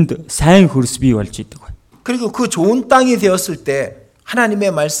энд сайн хөрс бий болж идэг байна. 그리고 그 좋은 땅이 되었을 때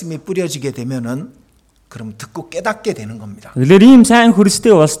하나님의 말씀이 뿌려지게 되면은 그럼 듣고 깨닫게 되는 겁니다. Тэгэхээр ийм сайн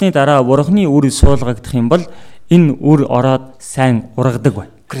хөрстэй болсны дараа Бурхны үр суулгагдах юм бол энэ үр ороод сайн ургадаг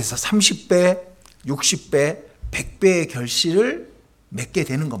байна. 그래서 30배, 60배, 100배의 결실을 맺게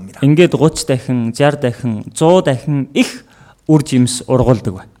되는 겁니다. Ингээд 30 дахин, 60 дахин, 100 дахин их үр жимс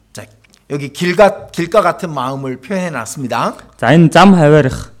ургуулдаг байна. 자, 여기 길가 같은 마음을 표현해 놨습니다. За энэ зам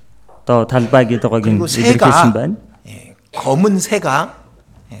хаваарх одоо талбай гэдэг нэг 그리고 илэрхийлсэн байна. 검은 새가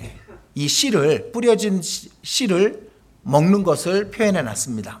이 씨를 뿌려진 씨를 먹는 것을 표현해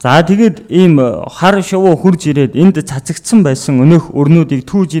놨습니다. За тэгээд ийм хар шувуу хурж ирээд энд цацагдсан байсан өнөөх өрнүүдийг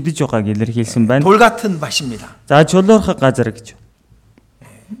түүж идэж байгааг илэрхийлсэн байна. 돌 같은 밭입니다. За чулуурхаг газар гэж.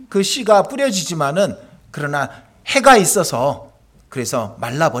 그 씨가 뿌려지지만은 그러나 해가 있어서 그래서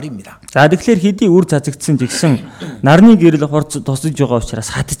말라버립니다. За тэгэхээр хэдий үр цацагдсан жигсэн нарны гэрэл хурц тусаж байгаа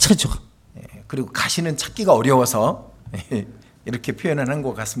учраас хатчихж байгаа. 그리고 가시는 찾기가 어려워서 이렇게 표현한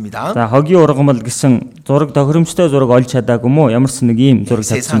것 같습니다. За хогийн ургамал гэсэн зураг тохиромжтой зураг олж чадаагүй мó ямарс нэг ийм зураг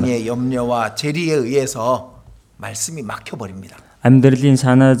татсан байна. 세상의 염려와 재리에 의해서 말씀이 막혀버립니다. Амьдралын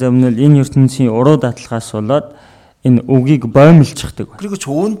санаа зовнил энэ ертөнцийн уруу даатлагаас болоод энэ үгийг боомлчихдаг байна. 그리고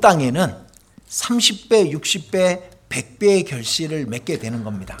좋은 땅에는 30배, 60배, 100배의 결실을 맺게 되는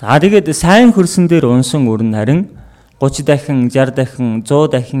겁니다. За тэгээд сайн хөрсөн дээр унсан өрн харин 30 дахин, 60 дахин,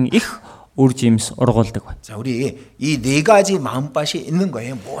 100 дахин их үр жимс ургуулдаг байна. 자, 우리 이 네 가지 마음밭이 있는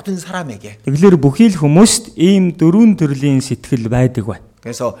거예요. 모든 사람에게. Тэгэхээр бүхий л хүмүүст ийм дөрвөн төрлийн сэтгэл байдаг байна.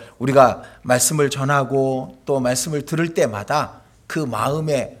 그래서 우리가 말씀을 전하고 또 말씀을 들을 때마다 그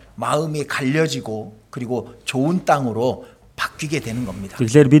마음이 갈려지고 그리고 좋은 땅으로 바뀌게 되는 겁니다.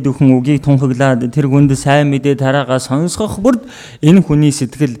 Тэгэхээр бид бүхэн үгийг тунхаглаад тэр хүнд сайн мэдээ тараагаа сонсгох бүрд энэ хүний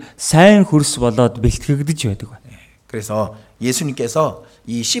сэтгэл сайн хөрс болоод бэлтгэгдэж байдаг байна. 그래서 예수님께서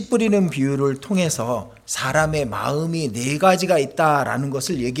이 씨 뿌리는 비유를 통해서 사람의 마음이 네 가지가 있다라는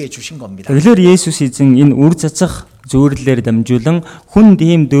것을 얘기해 주신 겁니다. Тэгэхээр Есүс эзэн энэ үр цацах зөвөрлөлөөр дамжуулан хүн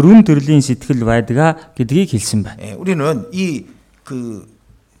ийм дөрвөн төрлийн сэтгэл байдаг гэдгийг хэлсэн байна. 우리는 이 그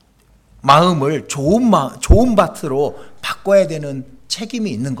마음을 좋은 밭으로 바꿔야 되는 책임이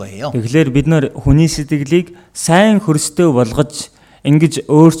있는 거예요. Тэгэхээр бид нар хүний сэтгэлийг сайн хөрстэй болгож ингэж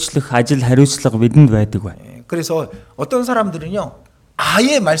өөрчлөх ажил хариуцлага бидэнд байдаг байна. 그래서 어떤 사람들은요.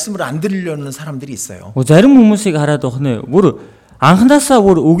 아예 말씀을 안 들으려는 사람들이 있어요. Зарим хүмүүсийг хараад байна. Бүр анханасаа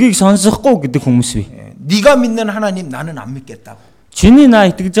бүр үгийг сонсохгүй гэдэг хүмүүс бий. 네가 믿는 하나님 나는 안 믿겠다고. Чиний наа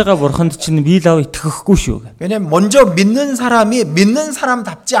итгэж байгаа бурханд чинь би лав итгэхгүй шүү. 왜냐면 먼저 믿는 사람이 믿는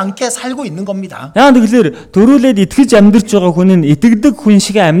사람답지 않게 살고 있는 겁니다. Яа тэгэхээр төрүүлээд итгэж амьдарч байгаа хүн нь итгэдэг хүн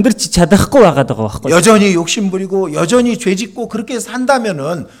шиг амьдарч чадахгүй байгаад байгаа байхгүй. 여전히 욕심 부리고 여전히 죄짓고 그렇게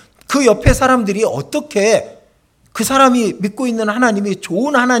산다면은 그 옆에 사람들이 어떻게 그 사람이 믿고 있는 하나님이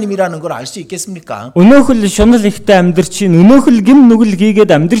좋은 하나님이라는 걸 알 수 있겠습니까? Өнөөхөл шунал ихтэй амьдарч, өнөөхөл гим нүгэл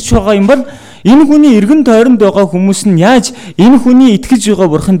хийгээд амьдарч байгаа юм бол энэ хүний эргэн тойронд байгаа хүмүүс нь яаж энэ хүний итгэж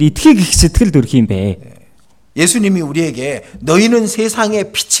байгаа бурханд итгэх их сэтгэл төрөх юм бэ? 예수님이 우리에게 너희는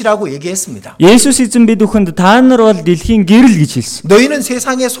세상의 빛이라고 얘기했습니다. Есүс эзэн бид бүхэнд та нар бол дэлхийн гэрэл гэж хэлсэн. 너희는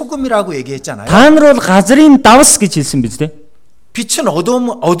세상의 소금이라고 얘기했잖아요. Та нар бол газрын давс гэж хэлсэн биз дээ. 빛은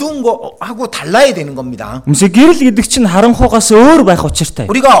어두운 거하고 달라야 되는 겁니다. Өмнө гэрэл гэдэг чинь харанхуугаас өөр байх учиртай.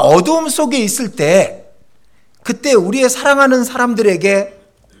 우리가 어두움 속에 있을 때 그때 우리의 사랑하는 사람들에게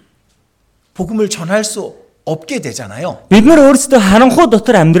복음을 전할 수 없게 되잖아요. Бид нар өөрсдөө харанхуу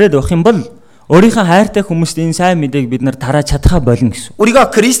дотор амьдраад байх юм бол өөрийнхөө хайртай хүмүүст энэ сайн мэдээг бид нар тарааж чадхаа болно гэсэн.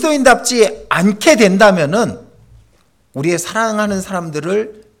 우리가 그리스도인답지 않게 된다면은 우리의 사랑하는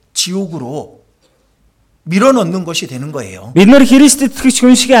사람들을 지옥으로 밀어넣는 것이 되는 거예요. Бид нар Христэд итгэж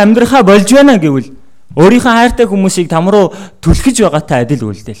хүн шиг амьдрахаа болж байна гэвэл өөрийнхөө хайртай хүмүүсийг там руу түлхэж байгаатай адил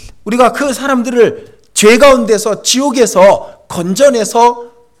үйлдэл. 우리가 그 사람들을 죄 가운데서 지옥에서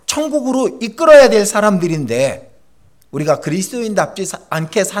건져내서 천국으로 이끌어야 될 사람들인데 우리가 그리스도인답지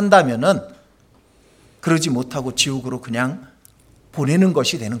않게 산다면은 그러지 못하고 지옥으로 그냥 보내는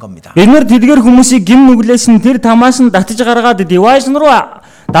것이 되는 겁니다. Бид нар тэдгээр хүмүүсийг гим нүглээс нь тэр тамаас нь татж гаргаад дивайс руу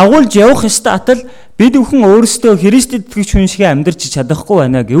дагуулж явах ёстой атал бид бүхэн өөрсдөө Христэд итгэж хүн шиг амьдарч чадахгүй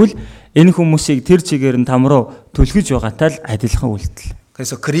байна гэвэл энэ хүмүүсийг тэр чигээр нь там руу түлхэж байгаатай л адилхан үйлдэл.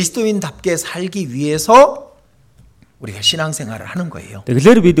 그래서 그리스도인답게 살기 위해서 우리가 신앙생활을 하는 거예요.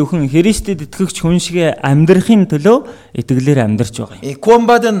 Тэгэхээр бид бүхэн Христэд итгэж хүн шиг амьдрахын төлөө итгэлээр амьдарч байгаа юм. 이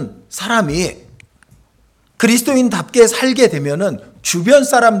구원받은 사람이 그리스도인답게 살게 되면은 주변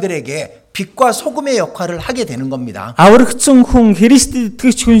사람들에게 빛과 소금의 역할을 하게 되는 겁니다. Аврагдсан хүн Христэд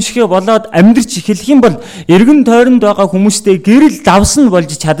итгэж хүн шиг болоод амьдрч эхлэх юм бол эргэн тойронд байгаа хүмүүстэй гэрэл давс нь болж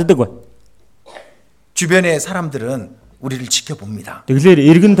чаддаг бай. 주변의 사람들은 우리를 지켜봅니다. Тэгэхээр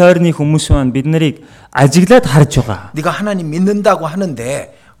эргэн тойрны хүмүүс маань бид нарыг ажиглаад харж байгаа. 네가 하나님 믿는다고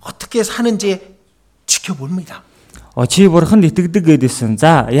하는데 어떻게 사는지 지켜봅니다. Чи бурханд итгэдэг гэдээсэн.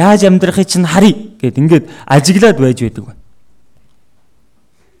 За, яаж амьдрахыг чинь харъя гэд ингээд ажиглаад байж байдаг байна.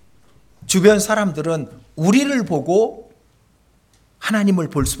 주변 사람들은 우리를 보고 하나님을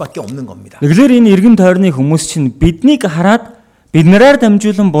볼 수밖에 없는 겁니다. Тэгэхээр энэ эргэн тойрны хүмүүс чинь биднийг хараад бид нараар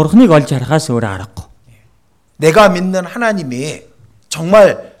дамжуулан бурхныг олж харахаас өөр аргагүй. 내가 믿는 하나님이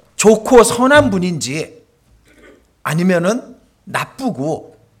정말 좋고 선한 분인지 아니면은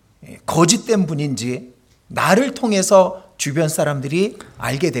나쁘고 거짓된 분인지 나를 통해서 주변 사람들이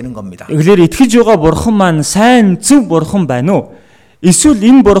알게 되는 겁니다. Тэгэхээр итгэж байгаа бурхан маань сайн зөв бурхан байна уу? Эсвэл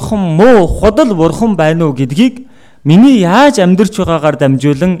энэ бурхан муу худал бурхан байна уу гэдгийг миний яаж амьдрч байгаагаар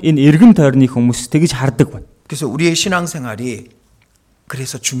дамжуулан энэ эргэн тойрны хүмүүс тэгж хардаг байна. 그래서 우리의 신앙생활이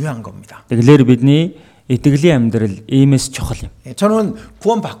그래서 중요한 겁니다. Тэгэхээр бидний итгэлийн амьдрал иймээс чухал юм. 저는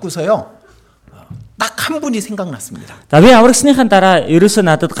구원 받고서요. 딱 한 분이 생각났습니다. За би аврагсныхаа дараа ерөөсөө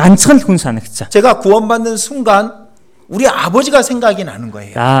надад ганцхан л хүн санагдсан. 제가 구원받는 순간 우리 아버지가 생각이 나는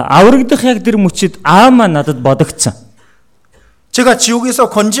거예요. За аврагдах яг тэр мөчид аав маань надад бодогдсон. 제가 지옥에서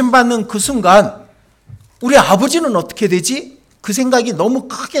건진받는 그 순간 우리 아버지는 어떻게 되지? 그 생각이 너무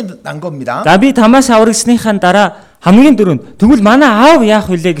크게 난 겁니다. За би тамаас аврагсныхаа дараа хамгийн дөрөнд тэгвэл манай аав яах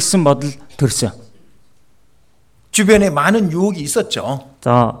вүлээ гэсэн бодол төрсөн. 주변에 많은 유혹이 있었죠.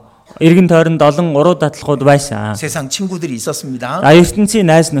 За эргэн тойронд олон уруу дадлахууд байсан. 세상 친구들이 있었습니다. ертөнцийн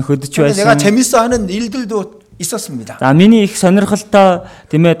найз нөхөдч 내가 байсан. 재밌어하는 일들도 있었습니다. За миний их сонирхолтой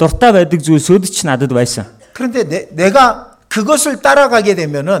тиймээ дуртай байдаг зүйлсүүд ч надад байсан. 그런데 내가 그것을 따라가게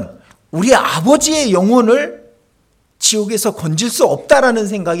되면은 우리 아버지의 영혼을 지옥에서 건질 수 없다라는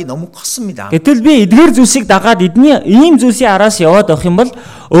생각이 너무 컸습니다. Гэтэл би эдгээр зүйлсийг дагаад эдний ийм зүйлсийн араас яваад авах юм бол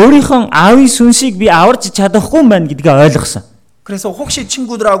өөрийнхөө аавын сүнсийг би аварч чадахгүй юм байна гэдгийг ойлгосон. 그래서 혹시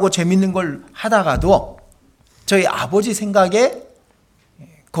친구들하고 재밌는 걸 하다가도 저희 아버지 생각에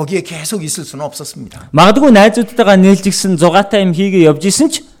거기에 계속 있을 수는 없었습니다. Магадгүй найзуудтайгаа нийлжсэн зугаатай юм хийгээ явж исэн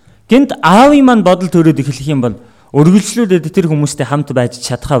ч гэнт аавын маань бодол төрөөд эхлэх юм бол өргөлжлүүлээд тэр хүмүүстэй хамт байж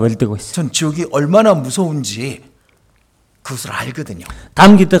чадхаа болдог байсан. 전 지옥이 얼마나 무서운지 그것을 알거든요.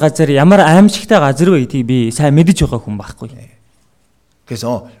 Гам гэдэг газар ямар аимшигтай газар вэ гэдгийг би сайн мэдэж байгаа хүн байхгүй.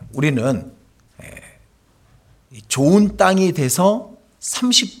 그래서 우리는 좋은 땅이 돼서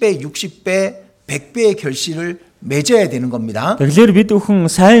 30배, 60배, 100배의 결실을 맺어야 되는 겁니다. Тэгэхээр бид бүхэн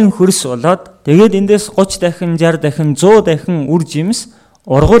сайн хөрс болоод тэгээд эндээс 30 дахин, 60 дахин, 100 дахин үр жимс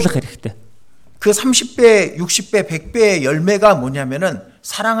ургуулах хэрэгтэй. 그 30배, 60배, 100배의 열매가 뭐냐면은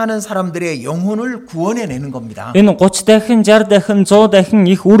사랑하는 사람들의 영혼을 구원해내는 겁니다. Энэ 30 дахин, 60 дахин, 100 дахин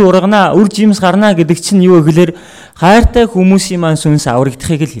их үр ургана, үр жимс гарна гэдэг чинь юу гэхээр хайртай хүмүүсийн маань сүнс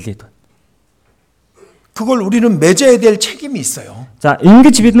аврагдахыг л хэлээд байна. 그걸 우리는 맺어야 될 책임이 있어요. За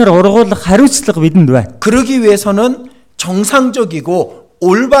ингэж бид нар ургуулах хариуцлага бидэнд байна. 그러기 위해서는 정상적이고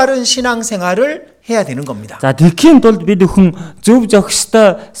올바른 신앙생활을 해야 되는 겁니다. За тэгхийн тулд бид бүхэн зөв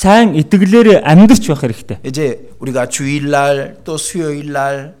зохистой сайн итгэлээр амьдрч байх хэрэгтэй. 이제 우리가 주일날 또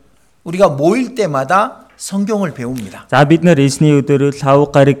수요일날 우리가 모일 때마다 성경을 배웁니다. За бид нар эзний өдөр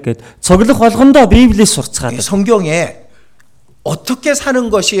лав гариг гэд цуглах болгондоо Библийг сурцгаадаг. 성경에 어떻게 사는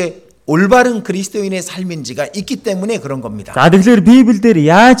것이 올바른 그리스도인의 삶인지가 있기 때문에 그런 겁니다. За тэгэхээр Библиэлд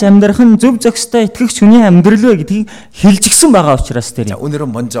яаж амьдрах нь зөв зохистой итгэгч хүний амьдрал вэ гэдгийг хэлчихсэн байгаа учраас тэр. 자,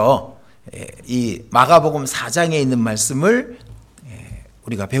 오늘은 먼저 이 마가복음 4장에 있는 말씀을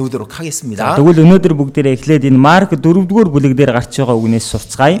우리가 배우도록 하겠습니다. Тэгвэл өнөөдөр бүгдээрээ эхлээд энэ Марк 4-р бүлэг дээр гарч байгаа үгнээс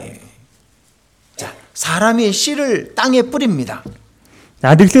сурцгаая. 자, 사람이 씨를 땅에 뿌립니다.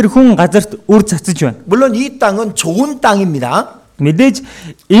 За тэгэхээр хүн газарт үр цацж байна. 물론 이 땅은 좋은 땅입니다. Мэдээж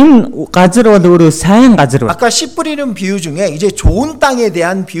энэ газар бол өөрөө сайн газар байна. 아까 씨 뿌리는 비유 중에 이제 좋은 땅에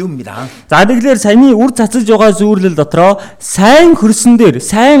대한 비유입니다. За тэгэхээр саяны үр цацж байгаа зүйлэл дотроо сайн хөрсөн дээр,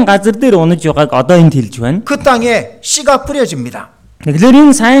 сайн газар дээр унаж байгааг одоо энд хэлж байна. 그 땅에 씨가 뿌려집니다. Тэгэхээр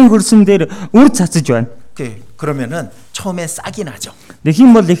энэ сайн хөрсөн дээр үр цацж байна. 그러면은 처음에 싹이 나죠.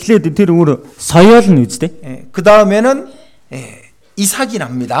 Тэгхийн бол эхлээд тэр үр соёолно үстэй. 그 다음에는 이삭이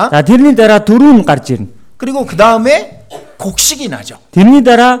납니다. За тэрний дараа дөрөв нь гарч ирнэ. 그리고 그 다음에 곡식이 나죠. тэрний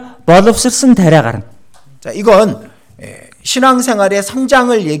дараа боловсрсан тариа гарна. 자, 이건 신앙생활의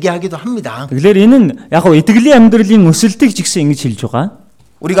성장을 얘기하기도 합니다. Тэгэхээр энэ нь яг гоо итгэлийн амьдралын өсөлтийг ч гэсэн ингэж хэлж байгаа.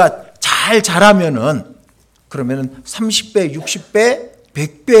 우리가 잘 자라면은 그러면은 30배, 60배,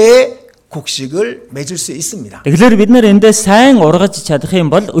 100배의 곡식을 맺을 수 있습니다. Тэгэхээр бид нар эндээ сайн ургаж чадах юм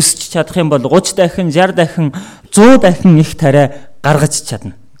бол, өсч чадах юм бол 30 дахин, 60 дахин, 100 дахин их тариа гаргаж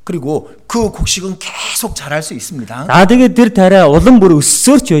чадна. 그리고 그 곡식은 계속 자랄 수 있습니다. За тэгээд тэр тариа улам бүр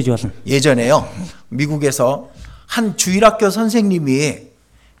өссөөрч байж болно. 예전에요. 미국에서 한 주일학교 선생님이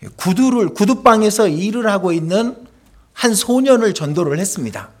구두방에서 일을 하고 있는 한 소년을 전도를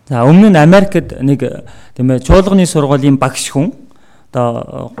했습니다. За өмнө нь Америкт нэг тийм ээ чуулганы сургуулийн багш хүн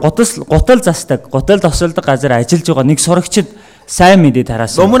одоо гутал засдаг, гутал тосолдог газар ажиллаж байгаа нэг сурагчид сайн мэдээ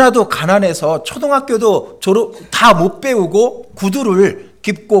тараасан. 너무나도 가난해서 초등학교도 졸업 다 못 배우고 구두를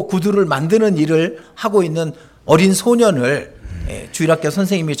깁고 구두를 만드는 일을 하고 있는 어린 소년을 주일학교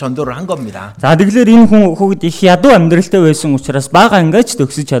선생님이 전도를 한 겁니다. За тэгэхээр энэ хүн хүүхэд их ядуу амьдралтай байсан учраас бага ангаач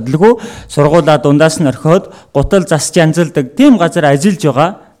төгсөж чадлагүй сургуулаа дундаас нь орхиод гутал засч янзалдаг тийм газар ажиллаж байгаа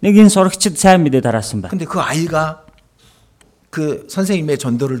нэг энэ сурагчид сайн мэдээ тараасан байна. 근데 그 아이가 그 선생님의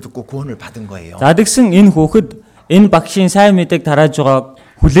전도를 듣고 구원을 받은 거예요. За тэгсэн энэ хүүхэд энэ багшийн сайн мэдээг тарааж байгааг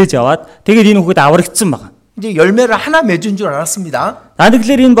хүлээж аваад тэгээд энэ хүүхэд аврагдсан байна. 이제 열매를 하나 맺은 줄 알았습니다. За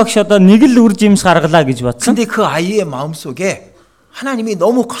тэгэхээр энэ багш одоо нэг л үр жимс гаргалаа гэж бодсон. 근데 그 아이의 마음속에 하나님이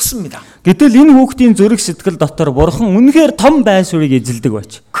너무 컸습니다. Гэтэл энэ хүүхдийн зүрх сэтгэл дотор бурхан үнэхээр том байсүрыг эзэлдэг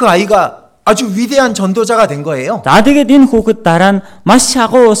байж. 그 아이가 아주 위대한 전도자가 된 거예요. За тэгээд энэ хүүхэд дараа нь маш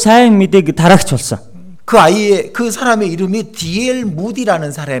агуу сайн мэдээг тараагч болсон. 그 사람의 이름이 D.L.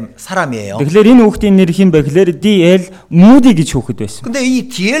 무디라는 사람이에요. Тэгэхээр энэ хүүхдийн нэр хэн бэ гэхээр D.L. Moody гэж хүүхэд байсан. 근데 이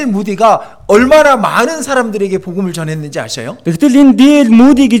D.L. 무디가 얼마나 많은 사람들에게 복음을 전했는지 아셔요? Тэгтэл энэ D.L.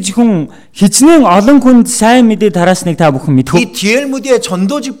 Moody гэж хүн хичнээн олон хүнд сайн мэдээ тараасныг та бүхэн мэдв. 이 D.L. 무디의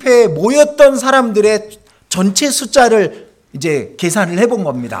전도 집회에 모였던 사람들의 전체 숫자를 이제 계산을 해본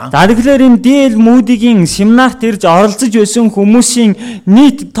겁니다. За тэгэхээр энэ DL Moody-гийн семинарт ирж оролцож байсан хүмүүсийн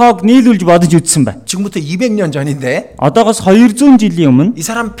нийт тоог нийлүүлж бодож үзсэн байна. 지금부터 200년 전인데 Одоогоос 200 жилийн өмнө 이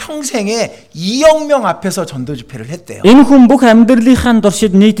사람 평생에 2억 명 앞에서 전도 집회를 했대요. энэ хүн бүх амьдралынхаа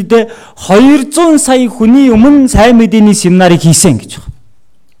туршид нийтдээ 200 сая хүний өмнө сайн мэдээний семинарыг хийсэн гэж байна.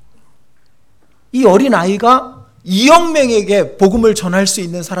 이 어린 아이가 2억 명에게 복음을 전할 수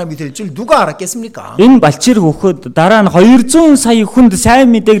있는 사람이 될 줄 누가 알았겠습니까? Энэ балчир хөхөд дараа нь 200 сая хүнд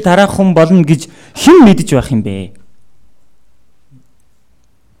сайн мэдээг тараах хүн болно гэж хэн мэдэж байх юм бэ?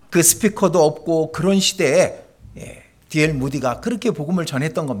 그 스피커도 없고 그런 시대에 D.L. 무디가 그렇게 복음을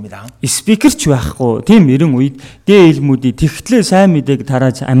전했던 겁니다. Спикерч байхгүй. Тийм эрен үед DL Moody тэгтлээ сайн мэдээг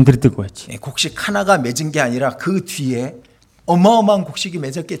тарааж амьдрдаг байж. 곡식 하나가 맺은 게 아니라 그 뒤에 어마어마한 곡식이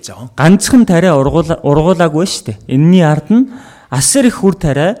맺었겠죠. Ганцхан тариа ургуулаагүй шүү дээ. Энэний ард нь асар их хүр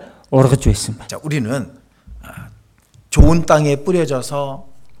тариа ургаж байсан байна. 자, 우리는 좋은 땅에 뿌려져서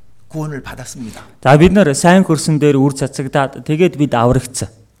구원을 받았습니다. За бид нар сайн хөрсөн дээр үр цацагдаад тэгээд бид аврагдсан.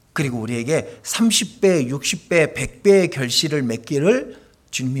 그리고 우리에게 30배, 60배, 100배의 결실을 맺기를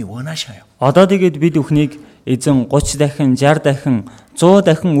주님이 원하셔요. Одоо тэгээд бид бүхнийг эзэн 30 дахин, 60 дахин, 100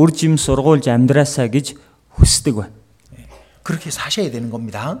 дахин үр жим сургуулж амьдраасаа гэж хүсдэг байна. 그렇게 사셔야 되는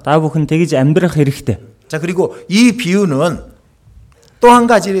겁니다. Та бүхэн тэгж амьдрах хэрэгтэй. 자, 그리고 이 비유는 또 한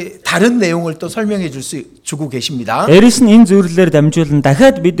가지 다른 내용을 또 설명해 주고 계십니다. Эрэс нь энэ зөвлөлөөр дамжуулан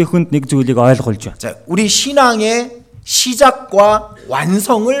дахиад бид бүхэнд нэг зүйлийг ойлгуулж байна. 자, 우리 신앙의 시작과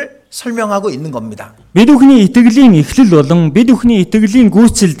완성을 설명하고 있는 겁니다. Бид бүхний итгэлийн эхлэл болон бид бүхний итгэлийн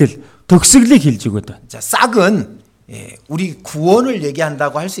гүйцэлдэл төгсгөлийг хэлж өгöd байна. 자, 싹은 우리 구원을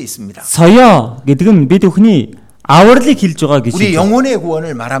얘기한다고 할 수 있습니다. Соёо гэдэг нь бид бүхний авралыг хэлж байгаа гэж. 우리 영혼의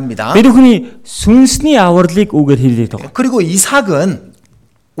구원을 말합니다. Бид бүхний сүнсний авралыг үгээр хэлээд байгаа. 그리고 이삭은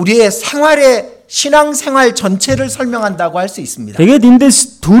우리의 생활의 신앙생활 전체를 설명한다고 할 수 있습니다. Тэгээд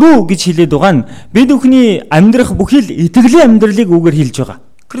эндээс түрүү гэж хэлээд байгаа нь бид бүхний амьдрах бүхэл итгэлийн амьдралыг үгээр хэлж байгаа.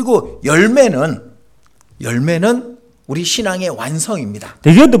 그리고 열매는 우리 신앙의 완성입니다.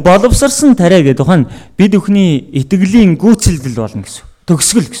 Тэгээд боловсрсан тариа гэдэг байгаа нь бид бүхний итгэлийн гүйцэлдэл болно гэсэн.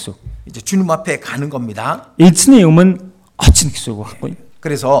 Төгсгөл гэсэн. 이제 주님 앞에 가는 겁니다. Эзний өмнө очно гэсэн үг байхгүй.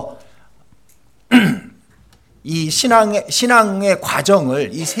 그래서 이 신앙의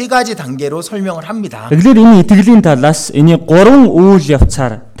과정을 이 세 가지 단계로 설명을 합니다. Тэгэхээр энэ итгэлийн талаас энэ 3 үйл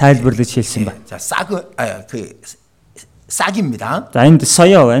явцаар тайлбарлаж хэлсэн байна. 자, 싹입니다. За энд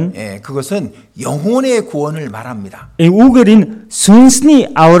соёо байна. 그것은 영혼의 구원을 말합니다. Үүгээр энэ сүнсний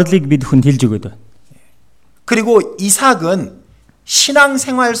авралыг бид хүнд хэлж өгöd байна. 그리고 이삭은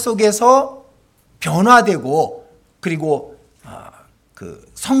신앙생활 속에서 변화되고 그리고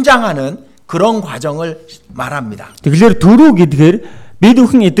성장하는 그런 과정을 말합니다. Тэгэхээр түрүү гэдгээр бид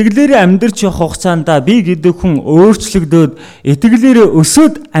бүхэн итгэлээрээ амьдрч явах хугацаанд би гэдэг хүн өөрчлөгдөөд итгэлээрээ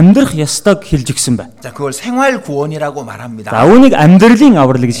өсөд амьдрах ёстойг хэлж өгсөн байна. 자, 그걸 생활 구원이라고 말합니다. За үүнийг амьдралын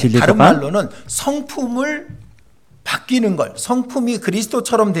аврал гэж хэлээд 다른 байгаа. 말로는 성품을 바뀌는 걸, 성품이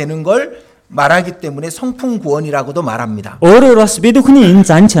그리스도처럼 되는 걸 말하기 때문에 성품 구원이라고도 말합니다. Өөрөөр бас бид бүхний энэ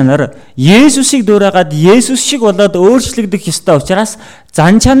зан чанар Есүсийг дуурайгаад Есүс шиг болоод өөрчлөгдөх ёстой учраас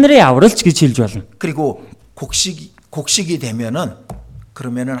зан чанарын авралч гэж хэлж болно. 그리고 곡식이 되면은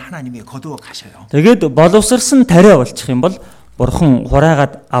그러면은 하나님이 거두어 가셔요. Тэгээд боловсрсан тариа болчих юм бол бурхан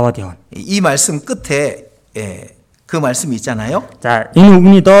хураагаад аваад явна. 이 말씀 끝에 그 말씀이 있잖아요. За энэ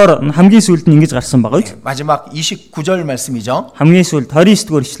үгний доор хамгийн сүүлд нь ингэж гарсан байгаа үү? 마지막 29절 말씀이죠. хамгийн сүүлд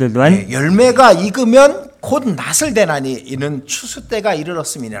 29-р ишлэл байна. 열매가 익으면 곧 낫을 대나니 이는 추수 때가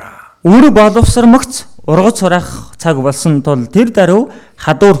이르렀음이니라. Үр боловсромогц ургац сурах цаг болсон тул тэр даруй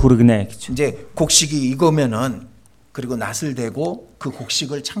хадуур хүргэнэ гэж. 이제 곡식이 익으면은 그리고 낫을 대고 그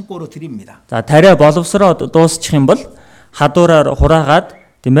곡식을 창고로 드립니다. За тариа боловсроод дуусчих юм бол хадуураар хураагаад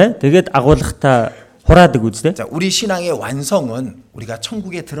тийм ээ тэгээд агуулгатаа хураадаг үстэй. 자, 우리 신앙의 완성은 우리가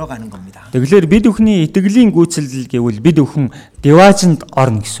천국에 들어가는 겁니다. Тэгэхээр бид бүхний итгэлийн гүйцэлдэл гэвэл бид бүхэн деваажинд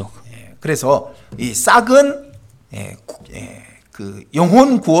орно гэсэн үг. 그래서 이 싹은 그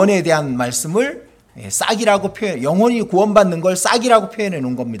영혼 구원에 대한 말씀을 싹이라고 영혼이 구원받는 걸 싹이라고 표현해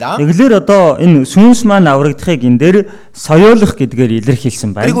놓은 겁니다. Тэгэхээр одоо энэ сүнс маань аврагдахыг энэ дээр соёолох гэдгээр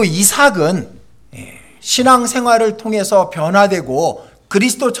илэрхийлсэн байна. 그리고 이삭은 신앙 생활을 통해서 변화되고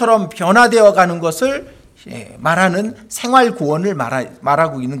그리스도처럼 변화되어 가는 것을 말하는 생활 구원을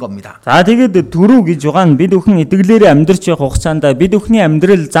말하고 있는 겁니다. За тэгээд түрүү гэж байгаа нь бид бүхэн итгэлээрээ амьдрч явах хугацаанд бид бүхний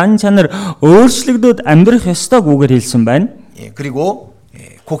амьдрал зан чанар өөрчлөгдөд амьдрах ёстойг үгээр хэлсэн байна. 그리고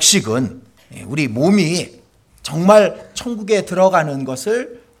곡식은 우리 몸이 정말 천국에 들어가는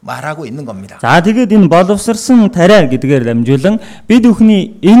것을 말하고 있는 겁니다. За тэгээд энэ боловсрсан тариа гэдгээр дамжуулан бид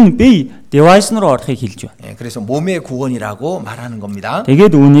бүхний энэ бие девайс руу орохыг хэлж байна. 예, 그래서 몸의 구원이라고 말하는 겁니다.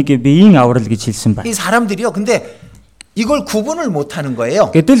 Тэгээд үүнийг биеийн аврал гэж хэлсэн байна. 이 사람들이요, 근데 이걸 구분을 못하는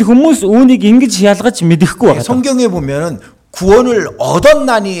거예요. Гэтэл хүмүүс үүнийг ингэж ялгаж мэдэхгүй 예, байна. 성경에 보면은 구원을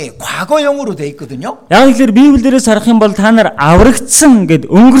얻었나니 과거형으로 돼 있거든요. Яг л Библиэрээс харах юм бол та нар аврагдсан гэд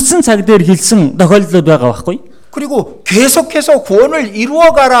өнгөрсөн цаг дээр хэлсэн тохиолдлууд байгаа байхгүй? 그리고 계속해서 구원을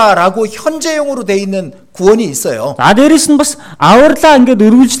이루어가라라고 현재형으로 돼 있는 구원이 있어요. За дээрэс нь бас авралаа ингээд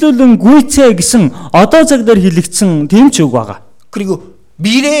үргэлжлүүлэн гүйцээ гэсэн одоо цаг дээр хэлэгдсэн тийм ч үг байгаа. 그리고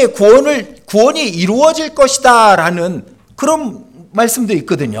미래의 구원이 이루어질 것이다라는 그런 말씀도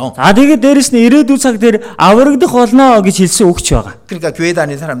있거든요. За тэгээд дээрэс нь ирээдүйн цаг дээр аврагдах болно гэж хэлсэн үгч байгаа. 그러니까 교회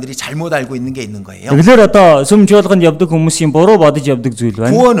다니는 사람들이 잘못 알고 있는 게 있는 거예요. Тэгэхээр одоо сүм жуулганд явдаг хүмүүсийн буруу бодож явдаг зүйл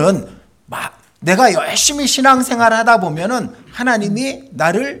байна. 구원은 내가 열심히 신앙생활을 하다 보면은 하나님이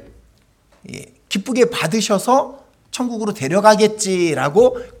나를 기쁘게 받으셔서 천국으로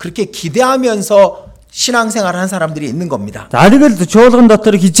데려가겠지라고 그렇게 기대하면서 신앙생활을 한 사람들이 있는 겁니다. За тэгэл чуулган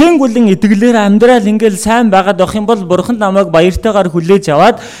дотор хижээнгүлэн итгэлээр амьдрал ингээл сайн байгаад авах юм бол бурхан намайг баяртайгаар хүлээж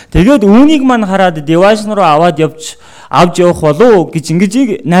аваад тэгээд үүнийг мань хараад девайс руу аваад авч явах болов гэж ингэж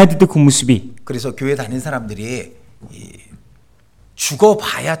найддаг хүмүүс бий. 그래서 교회 다니는 사람들이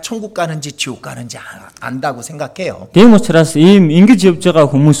죽어봐야 천국 가는지 지옥 가는지 안다고 생각해요. Тийм учраас ийм ингэж явж байгаа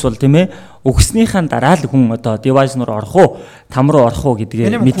хүмүүс бол тийм ээ өгснийхаа дараа л хүн одоо девайс руу орох уу, там руу орох уу гэдгээ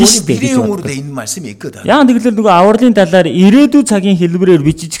왜냐면 мэдэн шүү 구원이 дээ гэж 미래형으로 боддог. 돼 있는 말씀이 있거든. Яг тэгэлэр нөгөө авралын талаар ирээдүйн цагийн хэлбэрээр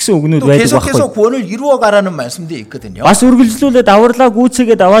бичигдсэн үгнүүд 또 байдаг 계속해서 байхгүй. 구원을 이루어가라는 말씀도 있거든요. Бас үргэлжлүүлээд авралаа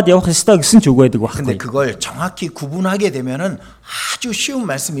гүйцээгээд аваад явах ёстой гэсэн ч үг байдаг 근데 байхгүй. 그걸 정확히 구분하게 되면은 아주 쉬운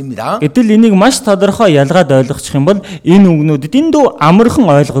말씀입니다. Гэтэл энийг маш тодорхой ялгаад ойлгочих юм бол энэ үгнүүд дэндүү амархан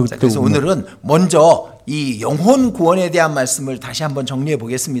ойлгогддог. 그래서 오늘은 먼저 이 영혼 구원에 대한 말씀을 다시 한번 정리해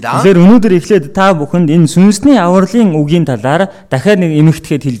보겠습니다. Тэгэхээр өнөөдөр эхлээд та бүхэнд энэ сүнсний авралын үгийн талаар дахиад нэг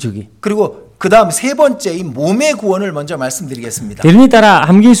эмэгтэйд хэлж өгье. 그리고 그다음 세 번째 이 몸의 구원을 먼저 말씀드리겠습니다. тэрний дараа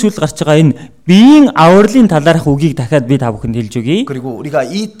хамгийн сүүлд гарч байгаа энэ биеийн авралын талаарх үгийг дахиад би та бүхэнд хэлж өгье. 그리고 우리가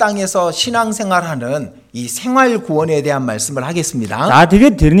이 땅에서 신앙생활하는 이 생활 구원에 대한 말씀을 하겠습니다. За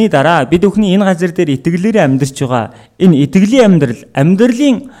тэгээд тэрний дараа бид бүхний энэ газар дээр итгэлээр амьдарч байгаа энэ итгэлийн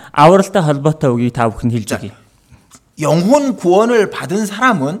амьдралын авралтай холбоотой үгийг та бүхэнд хэлж өгье. 영혼 구원을 받은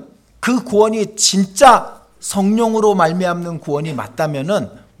사람은 그 구원이 진짜 성령으로 말미암는 구원이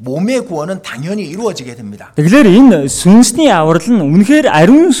맞다면은 몸의 구원은 당연히 이루어지게 됩니다. Тэгэхээр энэ сүнсний аврал нь үнэхээр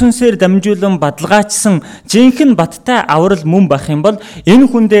ариун сүнсээр дамжуулан бадалгаачсан жинхэнэ баттай аврал мөн байх юм бол энэ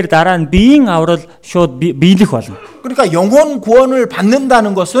хүн дээр дараа нь биеийн аврал шууд биелэх болно. 그러니까 영혼 구원을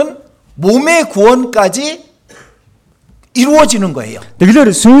받는다는 것은 몸의 구원까지 이루어지는 거예요. Тэгэхээр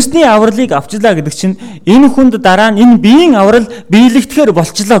сүнсний авралыг авчлаа гэдэг чинь энэ хүнд дараа нь энэ биеийн аврал биелэгдэхээр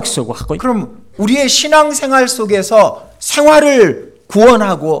болчлоо гэсэн үг байхгүй. 그럼 우리의 신앙생활 속에서 생활을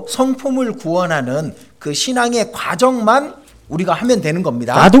구원하고 성품을 구원하는 그 신앙의 과정만 우리가 하면 되는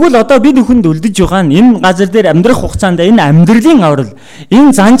겁니다. За тэгвэл одоо бид хүнд үлдэж байгаа нь энэ газар дээр амьдрах хугацаанд энэ амьдралын аврал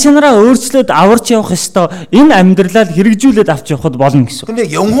энэ зан чанараа өөрчлөөд аварч явах ёстой энэ амьдралаа хэрэгжүүлээд авч явахд болно гэсэн. 근데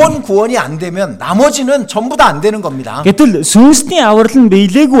영혼 구원이 안 되면 나머지는 전부 다 안 되는 겁니다. Гэтэл сүнсний аврал нь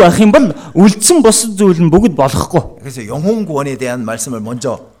биелээгүй байх юм бол үлдсэн бусад зүйл нь бүгд болохгүй. 그래서 영혼 구원에 대한 말씀을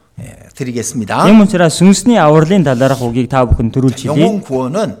먼저 드리겠습니다. Тийм учраас сүнсний авралын талаарх үгийг та бүхэн төрүүлж хэлье. 영혼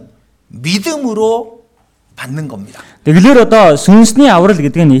구원은 믿음으로 받는 겁니다. Тэгэлэр одоо сүнсний аврал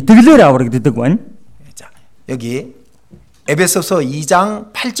гэдэг нь итгэлээр аврагддаг байна. 자, 여기 에베소서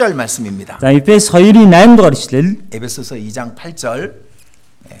 2장 8절 말씀입니다. За Эфес 2-ын 8 дугаар ишлэл. 에베소서 2장 8절.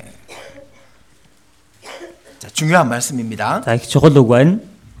 자, 중요한 말씀입니다. За их чухал үг байна.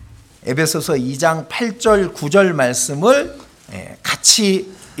 에베소서 2장 8절 9절 말씀을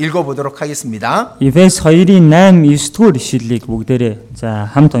같이 읽어보도록 하겠습니다. Эфес 2-ын 8, 9 дугаар ишлэлийг бүгдээрээ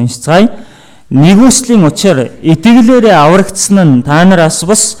за хамт уншицгаая. Нэгүслийн учир итгэлээрээ аврагдсан нь та нараас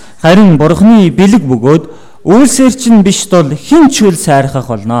бас харин Бурхны бэлэг бөгөөд үйлсээр чинь биш тул хэн ч үл сайрхах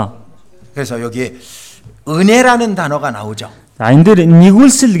болно. 그래서 여기 은혜라는 단어가 나오죠. За энэ дээр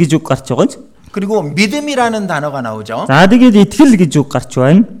нэгүүлсэл гэж үг гарч байгаа. 그리고 믿음이라는 단어가 나오죠. За тэгээд итгэл гэж үг гарч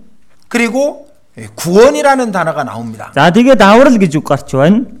байна. 그리고 구원이라는 단어가 나옵니다. За тэгээд аврал гэж үг гарч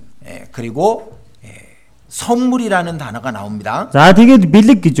байна. 그리고 선물이라는 단어가 나옵니다. За тэгээд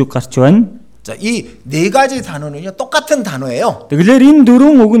бэлэг гэж үг гарч байна. 자, 이 네 가지 단어는요 똑같은 단어예요. Тэгэхээр энэ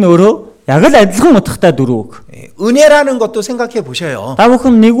дөрвөн үг нь өөрөө яг л адилхан утгатай дөрвөн үг. 은혜라는 것도 생각해 보셔요. Та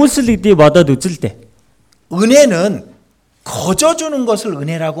бүхэн нэгүүлсэл гэдгийг бодоод үзэлтэй. 은혜는 거저주는 것을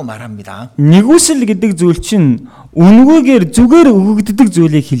은혜라고 말합니다. Нэгүүлсэл гэдэг зүйл чинь үнгүйгээр зүгээр өгөгддөг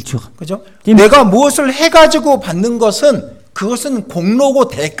зүйлийг хэлж байгаа. 그죠? 내가 무엇을 해가지고 받는 것은 그것은 공로고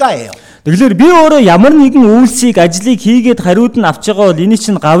대가예요. Тэгэхээр би өөрөө ямар нэгэн үйлсийг ажлыг хийгээд хариуд нь авч байгаа бол энэ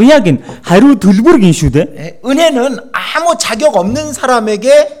чинь гавьяа гин хариу төлбөр гин шүү дээ. 은혜는 아무 자격 없는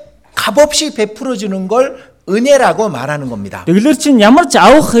사람에게 값없이 베풀어 주는 걸 은혜라고 말하는 겁니다. Тэгэхээр чинь ямар ч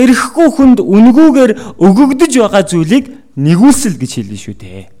авах эрхгүй хүнд үнгүүгээр өгөгдөж байгаа зүйлийг нэгүүлсэл гэж хэлнэ шүү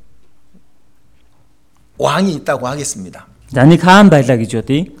дээ. 왕이 있다고 하겠습니다. За нэг хаан байлаа гэж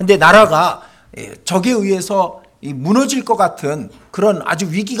бодъё. 근데 나라가 적에 의해서 무너질 것 같은 그런 아주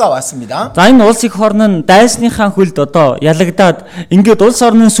위기가 왔습니다. За энэ улс их орн нь дайсныхаа хөлд одоо ялагдаад ингээд улс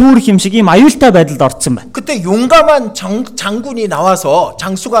орн нь сүрэх юм шиг ийм аюултай байдалд орсон байна. 그때 용감한 장군이 나와서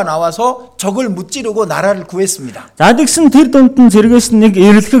장수가 나와서 적을 무찌르고 나라를 구했습니다. За тэгсэн тэр дунд нь зэрэгээс нэг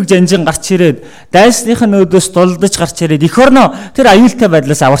эрэлхэг жанжин гарч ирээд дайсных нь өдөөс дулдаж гарч ирээд их орноо тэр аюултай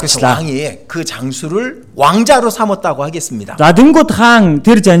байдлаас 그래서 аварчлаа. 왕이 그 장수를 왕자로 삼았다고 하겠습니다. За тэнгууд хаан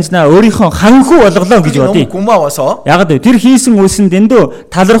тэр жанжнаа өөрийнхөө ханхүү болголоо гэж 그게 너무 бодъё. 고마워서 Яг л тэр хийсэн үйлс нь дэндүү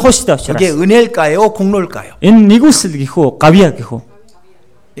талархуу штэ 그게 учраас. 은혜일까요? 공로일까요? Энэ нэгүсэл гэх үү, гавья гэх үү?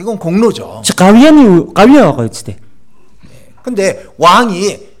 이건 공로죠. Чи гавьяны гавья байгаа үстэй. 근데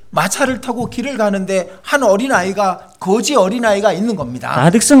왕이 마차를 타고 길을 가는데 한 어린아이가 거지 어린아이가 있는 겁니다. За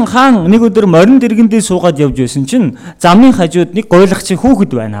тэгсэн хаан нэг өдөр морин дэргэндээ суугаад явж байсан чинь замын хажууд нэг гойлгоч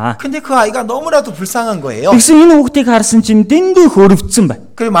хүүхэд байна. 근데 그 아이가 너무나도 불쌍한 거예요. Тэгсэн энэ хүүхдийг харсан чинь дэндүү хөөрөвцсөн байна.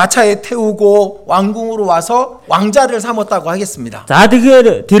 그 마차에 태우고 왕궁으로 와서 왕자를 삼았다고 하겠습니다. За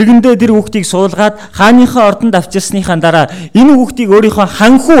тэгэхээр тэргэндээ тэр хүүхдийг суулгаад хааныхаа ордонд авчирсныхаа дараа энэ хүүхдийг өөрийнхөө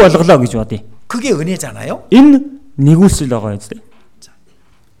ханхүү болголоо гэж бодъё. 그게 은혜잖아요. Энэ нэгүсэл байгаа үстэй.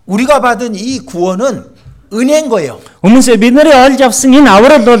 우리가 받은 이 구원은 은혜인 거예요. Хүмүүсээ бид нарын олж авсан энэ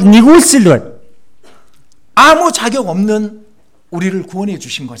аврал бол нэгүсэл байна. 아무 자격 없는 우리를 구원해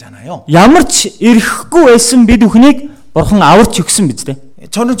주신 거잖아요. Ямар ч эрхэхгүй байсан бид бүхнийг Бурхан аварч өгсөн биз дээ.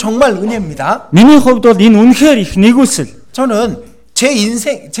 저는 정말 은혜입니다. Миний хувьд бол энэ үнэхээр их нэгүсэл. 저는 제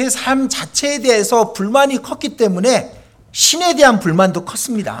인생, 제 삶 자체에 대해서 불만이 컸기 때문에 신에 대한 불만도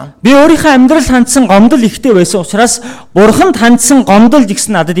컸습니다. Би өөрийнхөө амьдрал хандсан гомдол ихтэй байсан учраас Бурханд хандсан гомдол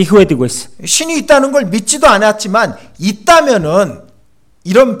ихс надад их байдаг байсан. 신이 있다는 걸 믿지도 않았지만 있다면은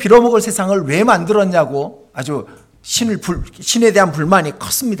이런 빌어먹을 세상을 왜 만들었냐고 아주 신에 대한 불만이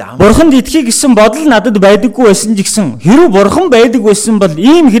컸습니다. Бурханд итгэхийг гэсэн бодол надад байдаггүй байсан ч гэсэн хэрэв Бурхан байдаг байсан бол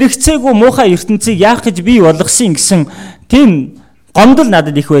ийм хэрэгцээгүй муухай ертөнцийг яах гэж бий болгосон гэсэн тийм гомдол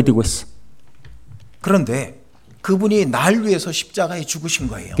надад их байдаг байсан. 그런데 그분이 날 위해서 십자가에 죽으신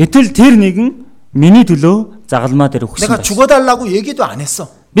거예요. Гэтэл тэр нэгэн миний төлөө загалмаа дээр өгсөн 내가 байсан. 죽어달라고 얘기도 안 했어.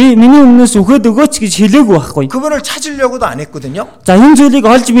 Би миний өмнөөс өгөөд өгөөч гэж хэлээгүй байхгүй. 그분을 찾으려고도 안 했거든요. За энэ зүйлийг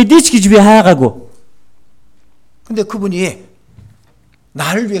олж мэдээч гэж би хайгаагүй. 근데 그분이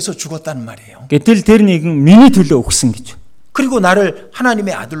나를 위해서 죽었다는 말이에요. Гэтэл тэр нэгэн миний төлөө өгсөн гэж. 그리고 나를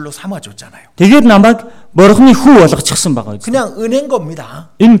하나님의 아들로 삼아줬잖아요. Тэгээд намайг Бурханы хүү болгочихсон байгаа үст. 그냥 은혜인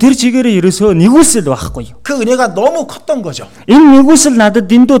겁니다. Энэ тэр чигээрээ ерөөсөө нэгүсэл байхгүй. 그 은혜가 너무 컸던 거죠. Энэ нэгүсэл надад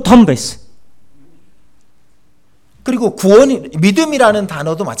дэндүү том байсан. 그리고 구원이 믿음이라는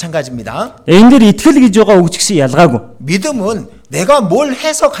단어도 마찬가지입니다. Энэ дэр итгэл гэж байгаа үг ч гэсэн ялгаагүй. 믿음은 내가 뭘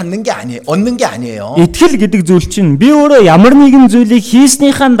해서 갖는 게 아니에요. 얻는 게 아니에요. Итгэл гэдэг зүйл чинь би өөрөө ямар нэгэн зүйлийг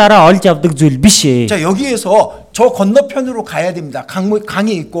хийснийхаа дараа олж авдаг зүйл биш ээ. 자, 여기에서 저 건너편으로 가야 됩니다.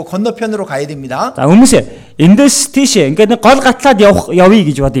 강이 있고 건너편으로 가야 됩니다. За хүмүүсээ эндээс тийшээ ингээд нэг гол гатлаад явъя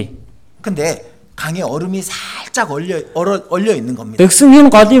гэж бодъё. 근데 강에 얼음이 살짝 얼려 있는 겁니다. Тэгсэн энэ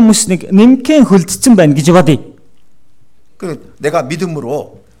голын мөс нэг нэмхэн хөлдсөн байна гэж бодъё. 그 내가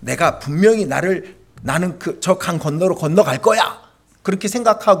믿음으로 내가 분명히 나는 저 강 건너로 건너갈 거야. 그렇게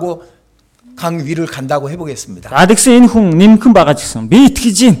생각하고 강 위를 간다고 해보겠습니다. За тэгсэн энэ хүн нэмхэн байгаа ч гэсэн би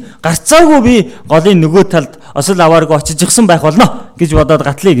итгэж гин гарцаагүй би голын нөгөө талд осол авааргүй очиж гисэн байх болно гэж бодоод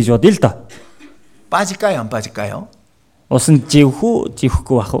гатлаа гэж бодъё л доо. 빠질까요? 안 빠질까요? Усан живхүү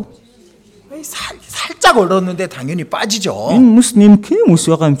живхгүй бах уу? 살짝 얼었는데 당연히 빠지죠. Энэ мөс нэмхэн мөс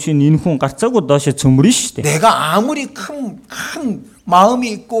байгаа юм чинь энэ хүн гарцаагүй доошо цөмөрнө шүү дээ. 내가 아무리 큰 마음이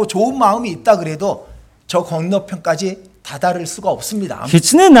있고 좋은 마음이 있다 그래도 저 건너편까지 다다를 수가 없습니다.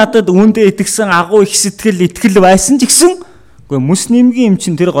 Хичнээн надад үүндээ итгэсэн агуу их сэтгэл итгэл байсан ч гэсэн үгүй мөс нэмгийн юм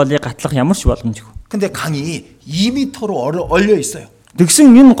чинь тэр голыг гатлах ямар ч боломжгүй. 근데 강이 2m로 얼려 있어요.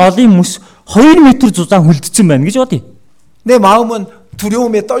 Тэгсэн энэ голын мөс 2 м зузаан хөлдсөн байна гэж бодъё. 내 마음은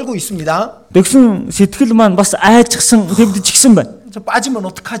두려움에 떨고 있습니다. Тэгсэн сэтгэл маань бас айжчихсан хэвдчихсэн байна. 저 빠지면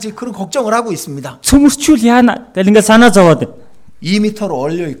어떡하지? 그런 걱정을 하고 있습니다. Цөмөрчүүл яана гэл ингээ санаа зовоод 2m로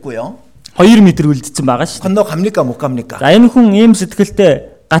얼려 있고요. 2 м үлдсэн байгаа шүү. 건너갑니까 못 갑니까? За энэ хүн ийм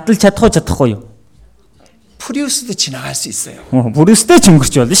сэтгэлтэй гатал чадахгүй юу? 프리우스도 지나갈 수 있어요. Бүрээстэй ч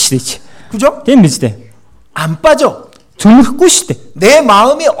өнгөрч болно шүү дээ. 그죠? Тийм биз дээ. 안 빠져. Цөмөрөхгүй шүү дээ. 내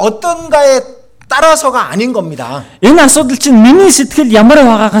마음이 어떤가에 따라서가 아닌 겁니다. Энэ асуудал чинь миний сэтгэл ямар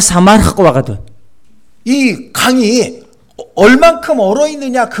байгаагаас хамаарахгүй байгаа дөө. 이 강이 얼만큼 얼어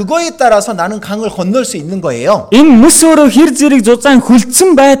있느냐 그거에 따라서 나는 강을 건널 수 있는 거예요. Энэ мөс өөрөө хэр зэрэг зузаан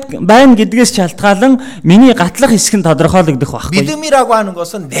хүлцэн байна гэдгээс шалтгаалan миний гатлах хэсэг нь тодорхойлогдох байхгүй. 믿음이라고 하는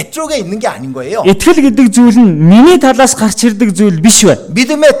것은 내 쪽에 있는 게 아닌 거예요. Итгэл гэдэг зүйл нь миний талаас гарч ирдэг зүйл биш бай.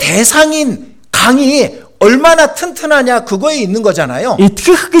 믿음의 대상인 강이 얼마나 튼튼하냐 그거에 있는 거잖아요.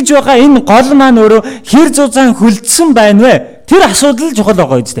 Итгэх гэж байгаа энэ гол маань өөрөө хэр зузаан хүлцэн байна вэ? Тэр асуудал чухал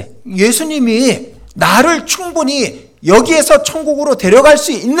байгаа үстэй. 예수님이 나를 충분히 여기에서 천국으로 데려갈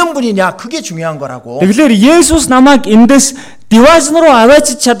수 있는 분이냐 그게 중요한 거라고. Тэгэхээр Есүс намайг эндээс диважн руу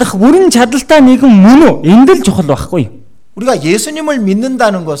аваачиж чадах бүрэн чадaltaй нэгэн мөн үү? Энд л чухал байхгүй. 우리가 예수님을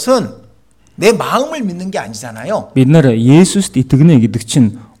믿는다는 것은 내 마음을 믿는 게 아니잖아요. Бид нар Есүст итгэнэ гэдэг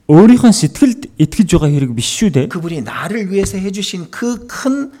чинь өөрийнхөө сэтгэлд итгэж байгаа хэрэг биш шүү дээ. 그분이 나를 위해서 해주신 그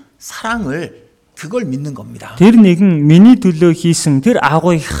큰 사랑을 그걸 믿는 겁니다. Тэр нэгэн миний төлөө хийсэн тэр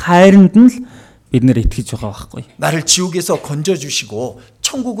агуй хайранд нь л бид нар итгэж байгаа байхгүй. 나를 지옥에서 건져주시고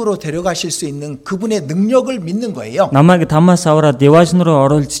천국으로 데려가실 수 있는 그분의 능력을 믿는 거예요. Намайг тамаас аваад диважн руу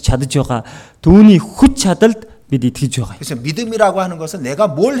оруулж чадж байгаа түүний хүч чадалд бид итгэж байгаа. 그래서 믿음이라고 하는 것은 내가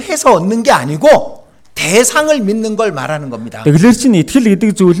뭘 해서 얻는 게 아니고 대상을 믿는 걸 말하는 겁니다. Тэгэлэр чинь итгэл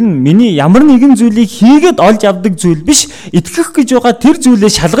гэдэг зүйл нь миний ямар нэгэн зүйлийг хийгээд олж авдаг зүйл биш. Итгэх гэж байгаа тэр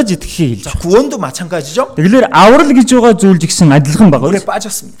зүйлээ шалгаж итгэхийг хэлж 자, 구원도 마찬가지죠. Тэгэлэр аврал гэж байгаа зүйл жигсэн адилхан байгаа. 물에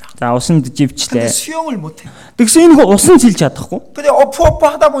빠졌습니다. За усанд 근데 живчлээ. 수영을 못해. Тэгсэн энэ усан зилж чадахгүй. 근데 어프어프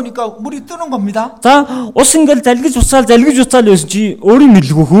하다 보니까 물이 뜨는 겁니다. За ус ингээл залгиж уцаал байсан чи өөрийн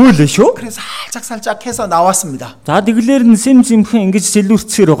мэдлгүй хөөлөө шүү. 그래서 살짝 해서 나왔습니다. За тэгэлэр нь сэмхэн ингэж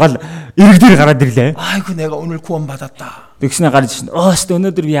сэлүүрцээр угаал ирэг дээр гараад ирлээ. 아이고 내가 오늘 구원받았다. Тэгснэ гарч өөст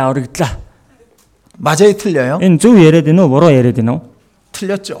өнөөдөр би аврагдлаа. 맞아요, 틀려요? Энэ зөв яриад байна уу? Буруу яриад байна уу?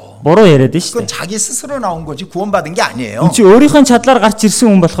 틀렸죠. Буруу яриад байна шүү 그건 дээ. 자기 스스로 나온 거지 구원받은 게 아니에요. Энд чи өөрийнхөө чадлаар гарч ирсэн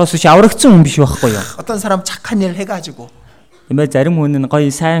хүн болохоос биш аврагдсан хүн биш байхгүй юу? 어떤 사람 착한 일 해가지고 Эмээ зарим хүн нь гоё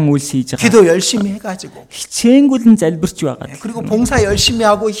сайн үйлс хийж байгаа. 기도 열심히 해가지고 Хичээнгүлэн залбирч байгаа. 그리고 봉사 열심히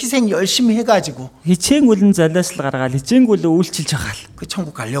하고 희생 열심히 해가지고 Хичээнгүлэн залаасал гаргаад хичээнгүлээ үйлчилж байгаа л. 그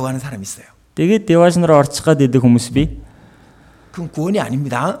천국 가려고 하는 사람이 있어요. Тэгээд диважн руу орчих гад идэг хүмүүс би. 그건 구원이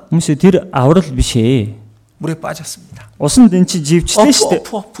아닙니다. Хүмүүсээ тэр аврал биш ээ. 물에 빠졌습니다. Усанд эн чи живчлээ шүү дээ.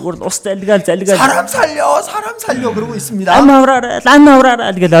 어프. Зүгээр ус залгаал 사람 살려 그러고 있습니다. ам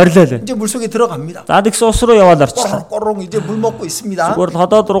авраараа гэж орилоо. 이제 물 속에 들어갑니다. За тэгс ус руу яваад орчлоо. 꼬롱 이제 물 먹고 있습니다. Зүгээр л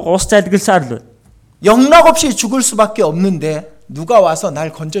ходоод руу ус залгалсаар л. 영락 없이 죽을 수밖에 없는데 누가 와서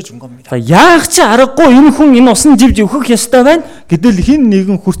날 건져준 겁니다. За яах чи аргагүй энэ хүн энэ усан живж өгөх ёстой байна гэдэл хин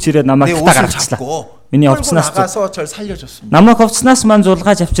нэгэн хурц ирээ 내 намайг 옷을 гаргачлаа. 잡고 Миний 끌고 овцнаас 나가서 절 살려줬습니다. намайг овцнаас маань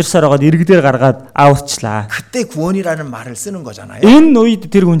зулгааж авчирсаар байгаад ирэг дээр гаргаад аварчлаа. 그때 구원이라는 말을 쓰는 거잖아요. Энэ үед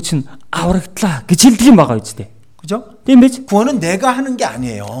тэр хүн чинь аврагдлаа гэж хэлдэг юм байгаа үстэй. 그죠? Тийм биз? 구원은 내가 하는 게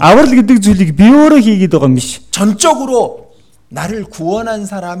아니에요. Аврал гэдэг зүйлийг би өөрөө хийгээд байгаа юм биш. 전적으로 나를 구원한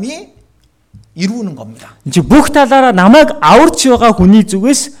사람이 이루는 겁니다. Энд чи бүх талаараа намайг аварч байгаа хүний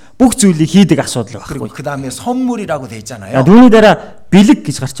зүгээс бүх зүйлийг хийдэг асуудал 그리고 байхгүй. 그 다음에 선물이라고 돼 За 있잖아요. түүний дараа бэлэг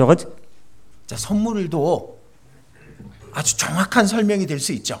гэж гарч байгааз. 자, 선물도 아주 정확한 설명이 될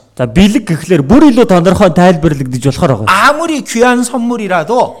수 있죠. За бэлэг гэхлээр бүр илүү тодорхой тайлбарлагдаж болохоор байгаа. 아무리 귀한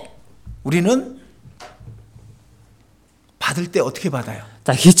선물이라도 우리는 받을 때 어떻게 받아요?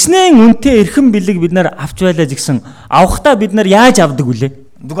 За хичнээн үнэтэй эрхэм бэлэг бид нар авч байлаа гэсэн авахтаа бид нар яаж авдаг вүлээ?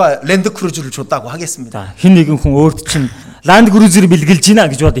 누가 랜드크루즈를 줬다고 하겠습니다. За хин нэгэн хүн өөрт чинь ланд крузер бэлгэлж гинэ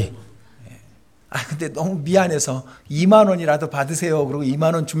гэж бодъё. 아 근데 너무 미안해서 2만 원이라도 받으세요. 그리고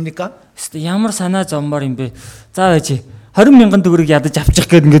 2만 원 줍니까? Ямар санаа зомбоор юм бэ? За байж 20 мянган төгрөг ядаж авчих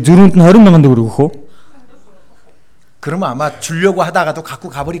гээд ингээд зүрүүнд нь 20 мянган төгрөг өгөх үү? 그러면 아마 주려고 하다가도 갖고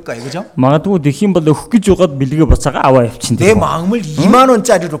가버릴 거예요. 그죠? Магадгүй дэх юм бол өгөх гэж байгаад бэлгээ буцаага аваа явчихна. 내 마음을 2만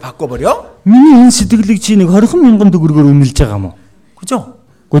원짜리로 바꿔버려? Миний энэ сэтгэлийг чи нэг 20 мянган төгрөгөөр үнэлж байгаа юм уу? 그죠?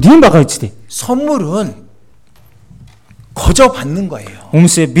 Гэхдээ тийм байгаа үстэй. 선물은 거저 받는 거예요.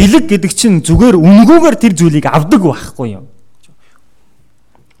 Хүмүүсээ бэлэг гэдэг чинь зүгээр үнгүүгээр тэр зүйлийг авдаг байхгүй юу?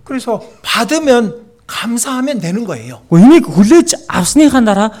 그래서 받으면 감사하면 되는 거예요. Энийг хүлээж авсныхаа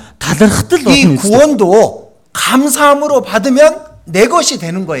дараа талархтал 이 болно үстэй. 구원도 감사함으로 받으면 내 것이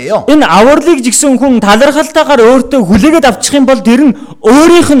되는 거예요. Энэ авралыг жигсэн хүн талархалтайгаар өөртөө хүлээгээд авчих юм бол тэр нь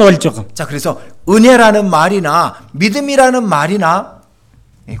өөрийнх нь болж байгаа. 자, 그래서 은혜라는 말이나 믿음이라는 말이나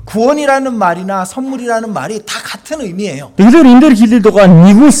구원이라는 말이나 선물이라는 말이 다 같은 의미예요. Тэгэхээр энэ дээр хэлээд байгаа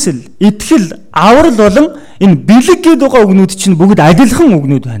нэгүсэл, итгэл, аврал болон энэ бэлэг гэдэг байгаа үгнүүд чинь бүгд адилхан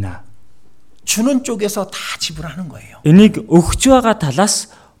үгнүүд байна. 주는 쪽에서 다 지불하는 거예요. Энийг өгч байгаа талаас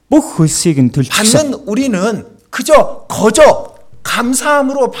бүх хөлсийг нь төлчихсөн. 받는 우리는 그저 거저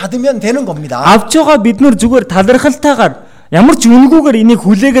감사함으로 받으면 되는 겁니다. Авч байгаа бид нар зүгээр талархалтайгаар ямар ч үнгүйгээр энийг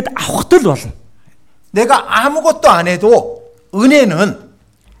хүлээгээд авахт л болно. 내가 아무것도 안 해도 은혜는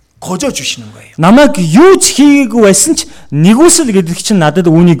거저 주시는 거예요. Намайг юу ч хийгээгүй байсан ч нэгүсэл гэдэг чинь надад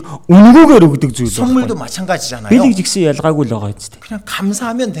үүнийг үнгүүгээр өгдөг зүйл 선물도 байна. 마찬가지잖아요. Бэлэг жигсэн ялгаагүй л байгаа юм. 그냥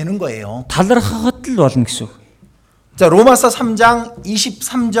감사하면 되는 거예요. Талархахад л болно гэсэн үг. 자, 로마서 3장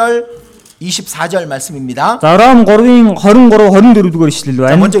 23절 24절 말씀입니다. За Ром 3-ын 23 24 дугаар ишлэл 자,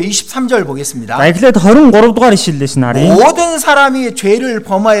 байна. 먼저 23절 보겠습니다. За эхлээд 23 дугаар ишлэлээс нарыг. 모든 사람이 죄를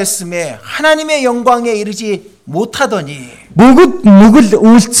범하였음에 하나님의 영광에 이르지 못하더니 Бүгд нүгэл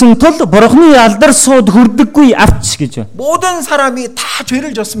үйлцэн тул бурхны алдар сууд хүрдэггүй авч гэж байна. 모든 사람이 다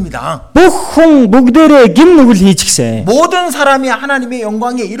죄를 졌습니다. Бүх хүн бүгдээрээ гин нүгэл хийж гисэн. 모든 사람이 하나님의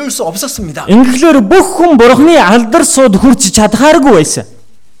영광에 이를 수 없었습니다. Ингэлээр бүх хүн бурхны алдар сууд хүрч чадхааргүй байсан.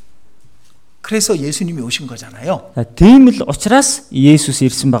 그래서 예수님이 오신 거잖아요. Тийм л учраас Есүс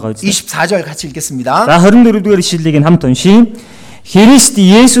ирсэн байгаа үстэй. 24절 같이 읽겠습니다. За 24 дугаар ишлэлийг нь хамт уншийе. Христ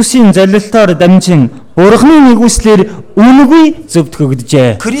Есүсийн залилтаар дамжин Бурхны нэгүслэр үнгүй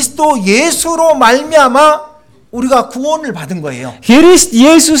зөвтгөгдөжээ. 그리스도 예수로 말미암아 우리가 구원을 받은 거예요. Христ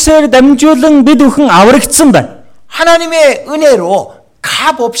Есүсээр дамжуулан бид бүхэн аврагдсан байна. 하나님의 은혜로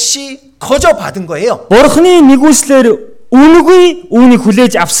값 없이 거저 받은 거예요. Бурхны нэгүслэр үнгүй үүнийг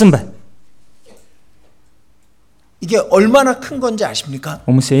хүлээж авсан байна. 이게 얼마나 큰 건지 아십니까?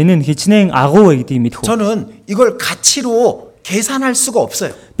 Хүмүүс энэ нь хичнээн агуу вэ гэдгийг мэдэх үү? 저는 이걸 가치로 계산할 수가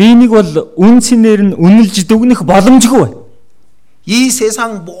없어요. Би энийг бол үн цэнээр нь үнэлж дүгнэх боломжгүй байна. 이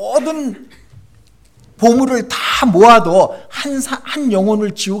세상 모든 보물을 다 모아도 한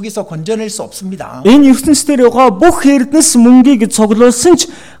영혼을 지옥에서 건져낼 수 없습니다. Энэ ертөнцийн байгаа бүх эрдэнэс мөнгийг цуглуулсан ч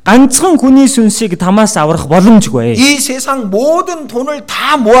ганцхан хүний сүнсийг тамаас аврах боломжгүй. 이 세상 모든 돈을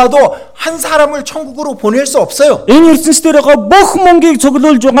다 모아도 한 사람을 천국으로 보낼 수 없어요. Энэ ертөнцийн байгаа бүх мөнгийг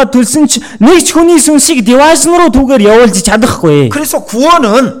цуглуулж байгаа төлсөн ч нэг ч хүний сүнсийг диваасан руу түгээр явуулж чадахгүй. 그래서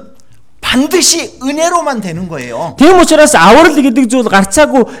구원은 반드시 은혜로만 되는 거예요. Тийм учраас аврал гэдэг зүйл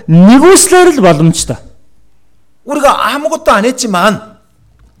гарцаагүй нэгүслэр л боломжтой. 우리가 아무것도 안 했지만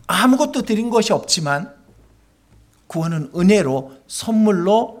아무것도 드린 것이 없지만 구원은 은혜로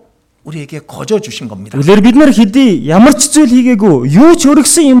선물로 우리에게 거저 주신 겁니다. Үлээр бид нар хэдий ямар ч зүйл хийгээгүй юу ч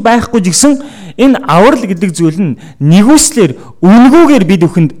өргөсөн юм байхгүй жигсэн энэ аврал гэдэг зүйл нь нэгүслэр үнгүүгээр бид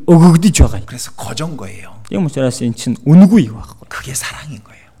бүхэнд өгөгдөж байгаа юм. 그래서 거저인 거예요. Тийм учраас энэ чинь үнгүй юу байхгүй. 그게 사랑인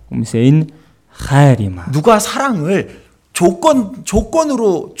거예요. Хүмүүсээ энэ хайр юм аа. 누가 사랑을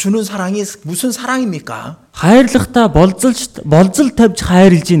조건으로 주는 사랑이 무슨 사랑입니까? Хайрлахтаа болзол тавьж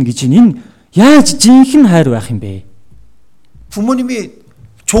хайрлж гин гэж энэ яаж жинхэнэ хайр байх юм бэ? 부모님이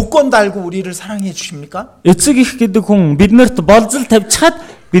조건 달고 우리를 사랑해 주십니까? Эцэг их гэдэг хүн биднэрт болзол тавьчихад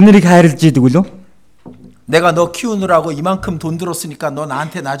бид нарыг хайрлж идэг үлээ. 내가 너 키우느라고 이만큼 돈 들었으니까 너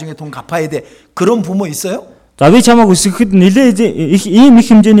나한테 나중에 돈 갚아야 돼. 그런 부모 있어요? За би чамайг өсгөхөд нэлээд ийм их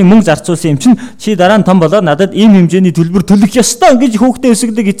хэмжээний мөнгө зарцуулсан юм чинь чи дараа нь том болоод надад ийм хэмжээний төлбөр төлөх ёстой гэж хүүхдээ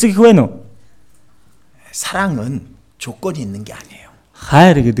өсгөдөг эцэг их байна уу? 사랑은 조건이 있는 게 아니에요.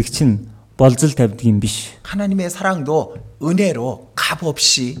 Хайр гэдэг чинь болзол тавьдаг юм биш. 하나님의 사랑도 은혜로 값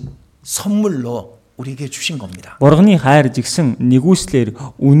없이 선물로 우리에게 주신 겁니다. Бурхны хайр жигсэн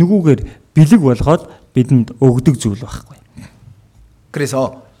нэгүслэр үнгүүгээр бэлэг болгоод бидэнд өгдөг зүйл байхгүй.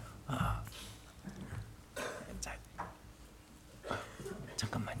 그래서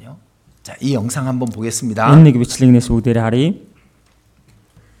잠깐만요. 자, 이 영상 한번 보겠습니다. Энэ нэг бичлэгнээс бүгдээрээ харъя.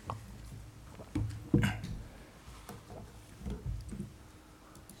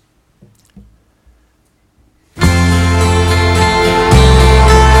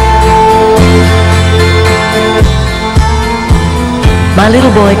 My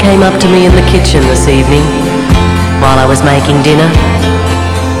little boy came up to me in the kitchen this evening while I was making dinner,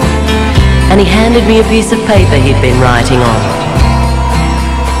 and he handed me a piece of paper he'd been writing on.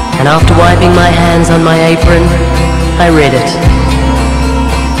 And after wiping my hands on my apron, I read it.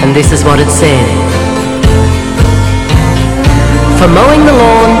 And this is what it said. For mowing the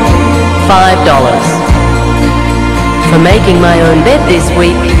lawn, $5. For making my own bed this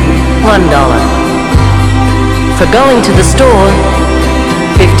week, $1. For going to the store,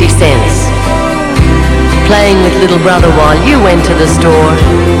 50 cents. Playing with little brother while you went to the store,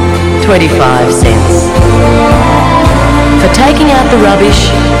 25 cents. For taking out the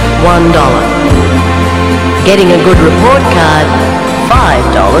rubbish, $1. Getting a good report card,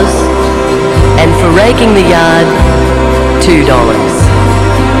 $5. And for raking the yard, $2.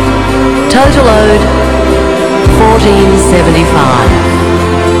 Total owed, $14.75.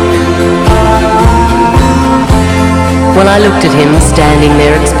 Well, I looked at him standing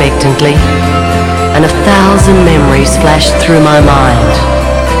there expectantly, and a 1,000 memories flashed through my mind.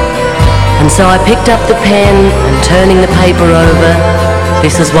 And so I picked up the pen and turning the paper over,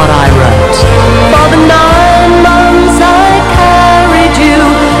 this is what I wrote. For the 9 months I carried you,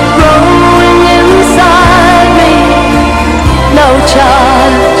 growing inside me, no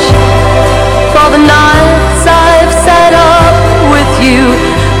charge. For the nights I've sat up with you,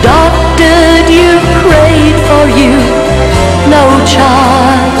 doctored you, prayed for you, no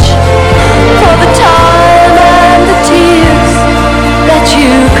charge. For the time and the tears that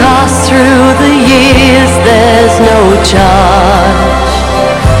you cost through the years, there's no charge.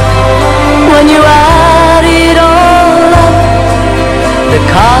 When you add it all up, the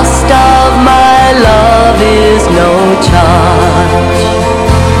cost of my love is no charge.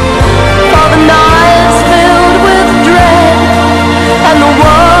 For the nights filled with dread and the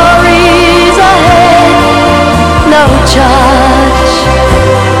worries ahead, no charge.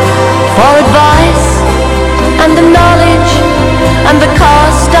 For advice and the knowledge and the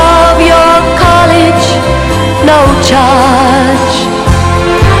cost of your college, no charge.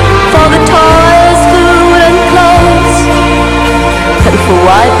 For the toys, food and clothes, and for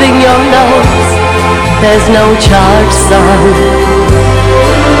wiping your nose, there's no charge, son.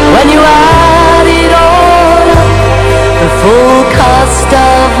 When you add it all up, the full cost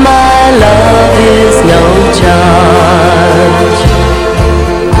of my love is no charge.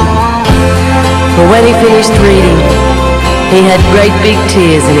 But when he finished reading, he had great big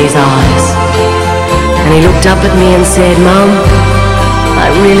tears in his eyes. And he looked up at me and said, Mum, I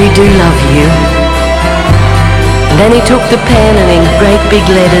really do love you. And then he took the pen and in great big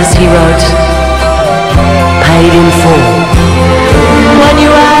letters he wrote, paid in full. When you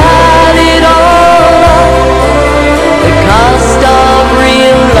add it all up, the cost of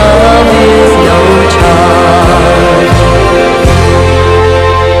real love is no charge.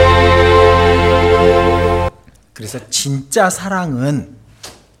 그래서 진짜 사랑은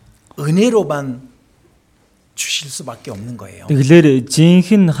은혜로만 주실 수밖에 없는 거예요. Тэгэхээр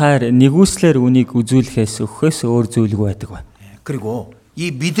жинхэнэ хайр нэгүслэр үнийг үзүүлэхээс өгөхөөс өөр зүйлгүй байдаг байна. 그리고 이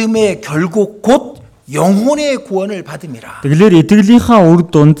믿음의 결국 곧 영혼의 구원을 받음이라. Тэгэхээр итгэлийнхаа үр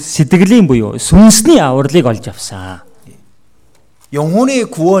дүнд сэтгэлийн буюу сүнсний авралыг олж авсан. 영혼의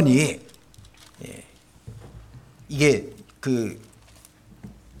구원이 이게 그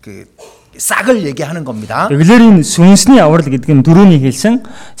싹을 얘기하는 겁니다. Тэгэхээр энэ сүнсний аврал гэдэг нь дөрөвний хэлсэн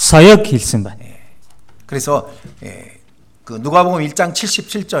соёг хэлсэн байна. 그래서 그 누가복음 1장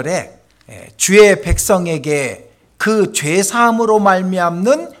 77절에 주의 백성에게 그 죄 사함으로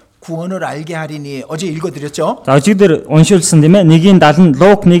말미암는 구원을 알게 하리니 어제 읽어드렸죠. За өчигдөр уншуулсан тийм ээ. 1:70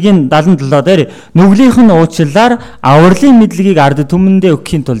 Лук 1:77 дээр нүглийнх нь уучлалаар авралын мэдлэгийг ард түмэндээ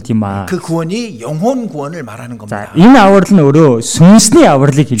өгөхийн тулд юм аа. 그 구원이 영혼 구원을 말하는 За 겁니다. энэ аврал нь өөрөө сүнсний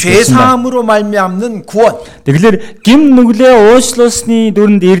авралыг 죄 хэлж байна. 사함으로 말미암는 구원. Тэгэхээр гим нүглээ уучлуулсны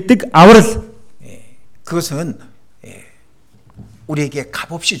дүрэнд ирдэг аврал. 그것은 우리에게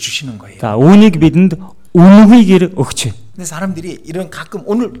값없이 주시는 거예요. За үүнийг бидэнд үнэгээр өгч. 근데 사람들이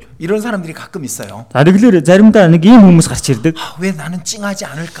오늘 이런 사람들이 가끔 있어요. За тэгэхээр заримдаа нэг ийм хүмүүс гарч ирдэг. 왜 나는 찡하지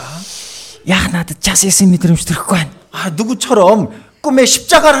않을까? Яа надад час исэн мэдрэмж төрөхгүй байна. 누구처럼 꿈에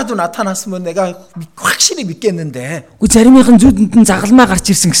십자가라도 나타났으면 내가 확실히 믿겠는데. Үгүй заримийнхэн зүудэнд нь загалмаа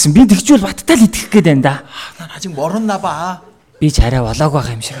гарч ирсэн гэсэн би тэгжүүл баттай л итгэх гээд байна да. 난 아직 멀었나 봐. Би ч арай болоог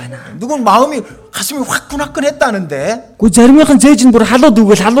байгаа юм шиг байна. 누군 마음이 가슴이 화끈화끈했다는데. Үгүй заримийнхэн зээж нь бүр халууд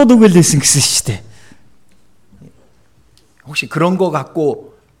үгээл лээсэн гэсэн шүү дээ. 혹시 그런 거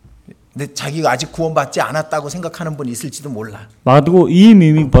갖고 근데 자기가 아직 구원받지 않았다고 생각하는 분 있을지도 몰라. Магадгүй ийм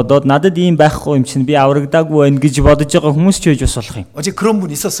юмыг бодоод надад ийм байхгүй юм чинь би аврагдаагүй байна гэж бодож байгаа хүмүүс ч байж бас болох юм. 어제 그런 분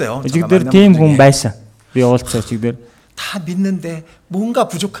있었어요. Өчигдөр тийм хүн байсан. Би уулзсан өчигдөр. 다 믿는데 뭔가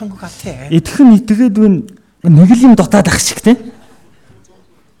부족한 것 같아. Итгэх нь итгээд нэг л юм дутаад ах шиг тийм.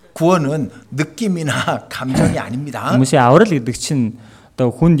 구원은 느낌이나 감정이 아닙니다. Хүмүүсийн аврал гэдэг чинь одоо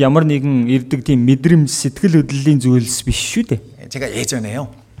хүнд ямар нэгэн ирдэг тийм мэдрэмж сэтгэл хөдлөлийн зүйлс биш шүү дээ. 제가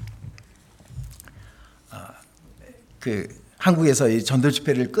예전에요. 그 한국에서 이 전도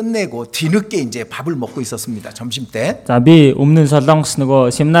집회를 끝내고 뒤늦게 이제 밥을 먹고 있었습니다. 점심 때. За би өмнө нь Солонгос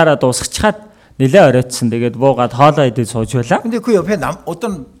нөгөө семинараа дуусчихад нэлээ оройтсан. Тэгээд буугаад хоолоо идэж сууж байлаа. 근데 그 옆에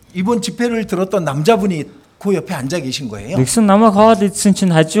어떤 이번 집회를 들었던 남자분이 그 옆에 앉아 계신 거예요. Тэгсэн намайг хоол идсэн чинь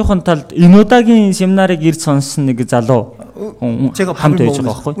хажуухан талд энэ удаагийн семинарыг ирж сонссон нэг залуу 제가 хамт 밥을 байж байгаа 먹으면서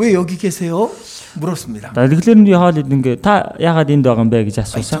байхгүй. 왜 여기 계세요? 물었습니다. Тэгэхээр нь хоол идэнгээ та яагаад энд байгаа юм бэ гэж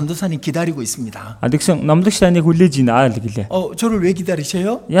아니, асуусан. 전도사님 기다리고 있습니다. Тэгсэн номлогч таныг хүлээж ийн аа л гэлээ. 저를 왜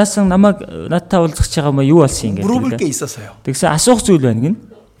기다리셔요? Яасан намайг надтай уулзах гэж байгаа юм юу болсон юм 물어볼 гэдэг. 게 있어서요. Тэгсэн асуух зүйл байна гин.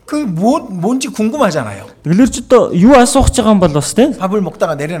 뭔지 궁금하잖아요. Тэгэлэр ч одоо юу асуух гэж байгаа юм бол бас те. 밥을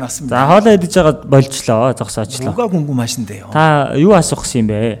먹다가 내려놨습니다. За хоолоо идэж байгаа болчлоо, зогсоочлоо. 뭐가 궁금하신데요? Та юу асуух гэсэн юм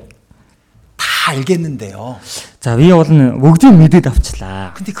бэ? 다 알겠는데요. За би бол бүгдийг мэдээд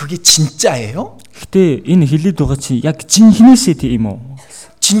авчлаа. 근데 그게 진짜예요? Гэтэ энэ хэлээд байгаа чи яг жинхнээсээ тийм үү?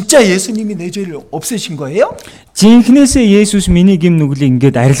 진짜 예수님이 내 죄를 없애신 거예요? Жинхнээсээ Есүс миний гэм нүглийг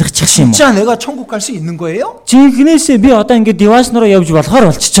ингээд арилгачих юм уу? 진짜 내가 천국 갈 수 있는 거예요? Жинхнээсээ би одоо ингээд девас руу явж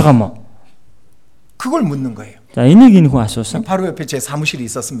болохоор болчихж байгаа юм уу? 그걸 묻는 거예요. За энийг энэ хүн асуусан. 바로 옆에 제 사무실이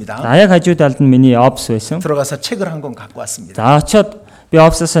있었습니다. За яг хажуу талд нь миний офс байсан. 들어가서 책을 한 권 갖고 왔습니다. За очиод би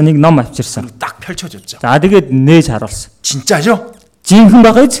офсоосоо нэг ном авчирсан. 그리고 딱 펼쳐줬죠. За тэгээд нээж харуулсан. 진짜죠? Жинхэн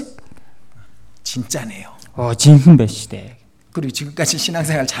байгаа биз? 진짜네요. Жинхэн байж штэ. 그리고 지금까지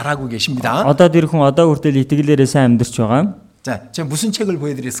신앙생활 잘하고 계십니다. Одоо тэр хүн одоо хүртэл итгэлээрээ сайн амьдарч байгаа. 자, 제가 무슨 책을 За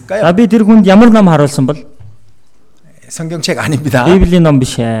보여드렸을까요? би тэр хүнд ямар ном харуулсан бол? 성경책 아닙니다. Библийн ном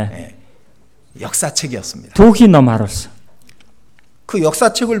биш ээ. 역사책이었습니다. Түүхийн ном харуулсан. 그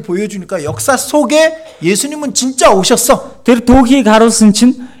역사책을 보여주니까 역사 속에 예수님은 진짜 오셨어. Тэр түүхийг харуулсан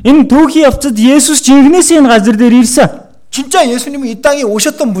чинь энэ түүхийн явцад Есүс жинхнээсээ энэ газар дээр ирсэн. 진짜 예수님은 이 땅에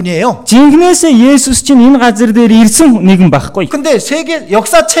오셨던 분이에요. Жинхнээсээ Есүс чинь энэ газар дээр ирсэн нэгэн байхгүй. 근데 세계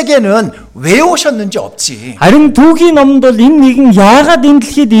역사책에는 왜 오셨는지 없지. Харин түүхийн номонд бол энэ нэгэн яагаад энэ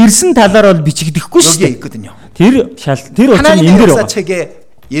дэлхийд ирсэн талаар бол бичигдэхгүй шүү 여기에 дээ. 있거든요. Тэр учир нь 하나님의 энэ дээр байгаа. 역사책에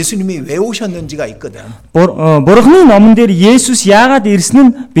예수님이 왜 오셨는지가 있거든. Бурхны номон дээр Есүс яагаад ирсэн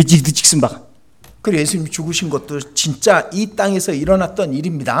нь бичигдчихсэн баг. 그리고 예수님이 죽으신 것도 진짜 이 땅에서 일어났던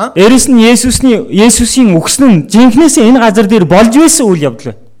일입니다. Эрэс нь Есүсийн үгсэн нь жинхнээсээ энэ газар дээр болж байсан үйл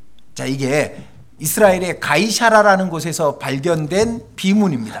явдал. 자, 이게 이스라엘의 가이샤라라는 곳에서 발견된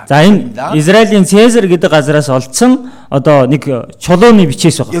비문입니다. За энэ Израилийн Цезар гэдэг газараас олдсон одоо нэг чулууны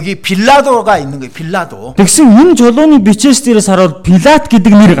бичээс байгаа. 여기 빌라도가 있는 거예요. 빌라도. Тэгсэн энэ чулууны бичээс дээрээс хараад Пилат гэдэг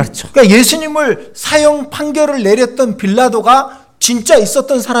нэр гарч байгаа. 그러니까 예수님을 사형 판결을 내렸던 빌라도가 진짜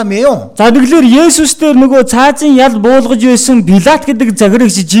있었던 사람이에요. За тэгэхээр Есүс дээр нөгөө цаазын ял буулгаж байсан Пилат гэдэг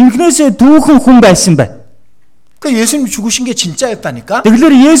заграгч жинхнээсээ түүхэн хүн байсан бай. 그 예수님 죽으신 게 진짜였다니까.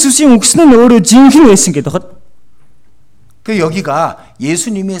 Тэгэхээр Есүсийн үгсэн нь өөрөө жинхэн байсан гэдэг хад. 그 여기가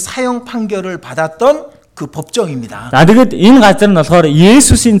예수님이 사형 판결을 받았던 그 법정입니다. За тэгээд энэ газар нь болохоор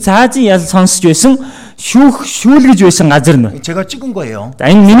Есүсийн цаазын ял сонсож байсан шүүлгэж байсан газар нь. 제가 찍은 거예요. За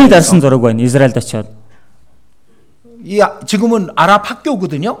энэ миний дарсан зураг байна. Израильд очиод. 지금은 아랍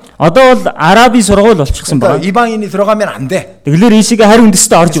학교거든요. Одоо бол Араби сургууль болчихсон 그러니까 байна. 이방인이 들어가면 안 돼. Тэгэхээр ийшээгээ харин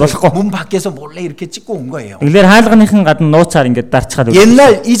үндэстэ орж болохгүй. 문 밖에서 몰래 이렇게 찍고 온 거예요. Тэгэхээр хаалганыхын гадна нууцаар ингээд дарчгаад өгсөн.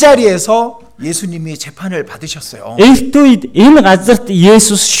 옛날 이 자리에서 예수님이 재판을 받으셨어요. Эрт үед энэ газарт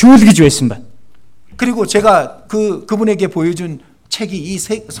Есүс шүүлгэж байсан байна. 그리고 제가 그분에게 보여준 책이 이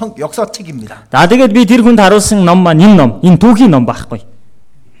역사책입니다. За тэгээд би тэр хүнд 하руулсан ном маань энэ түүхийн ном байхгүй.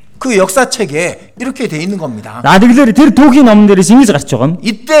 그 역사책에 이렇게 돼 있는 겁니다. За тэгэхээр тэр түүхийн номон дээрээс ингэж гарч байгаа юм.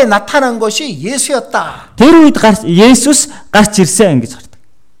 이때 나타난 것이 예수였다. Тэр үед Есүс гарч ирсэн гэж гардаг.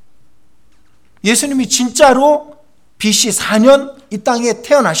 예수님이 진짜로 BC 4년 이 땅에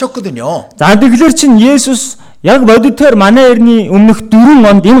태어나셨거든요. За тэгэхээр чин Есүс яг бодитоор манай эртний өмнөх 4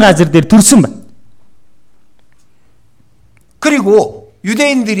 онд энэ газар дээр төрсөн байна. 그리고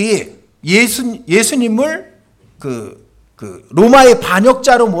유대인들이 예수님을 그 로마의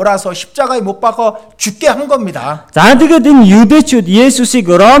반역자로 몰아서 십자가에 못 박아 죽게 한 겁니다. За тэгээд энэ юудэчүүд Есүсийг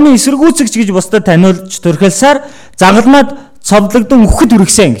Ромын эсэргүүцэгч гэж бусдад таниулж төрхөлсаар загалмаад цовдлогдсон үхэд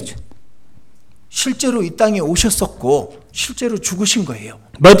үргэсэн гэж. 실제로 이 땅에 오셨었고 실제로 죽으신 거예요.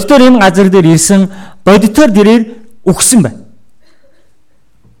 Бодитоор энэ газар дээр ирсэн, бодитоор дээрээр үхсэн байна.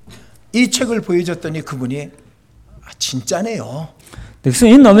 이 책을 보여줬더니 그분이 진짜네요.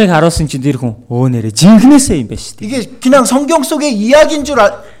 Тэгсэн энэ номыг харуулсан чинь тэр хүн нэрэ жинхнээсээ юм байна шүү дээ. 이게 그냥 성경 속의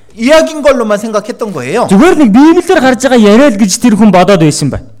이야기인 걸로만 생각했던 거예요. Зүгээр нэг Библиэр гарч байгаа яриа л гэж тэр хүн бодоод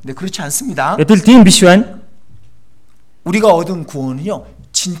байсан байна. 네, 그렇지 않습니다. Гэтэл тийм биш байна. 우리가 얻은 구원은요,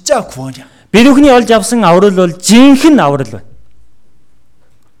 진짜 구원이야. Бид бүхний олж авсан аврал бол жинхэнэ аврал байна.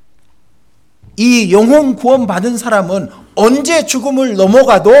 이 영혼 구원 받은 사람은 언제 죽음을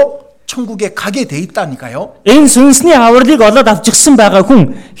넘어가도 천국에 가게 돼 있다니까요. Энэ сүнсний авралыг олоод авчихсан байгаа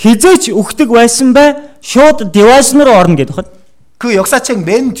хүн хизээч үхдэг байсан бай шууд девайс руу орно гэдэг хэд. 그 역사책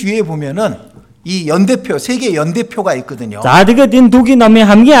맨 뒤에 보면은 이 연대표, 세계 연대표가 있거든요. За тэгээд энэ түүхийн номын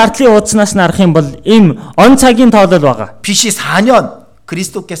хамгийн ардлын уудснаас нь харах юм бол ийм он цагийн тоолол байгаа. BC 4년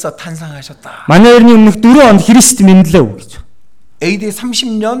그리스도께서 탄생하셨다. Манай эртний өмнөх 4 онд Христ мэндэлээ гэж. AD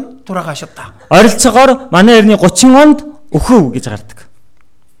 30년 돌아가셨다. Ойролцоогоор манай эртний 30 онд өхөв гэж гардаг.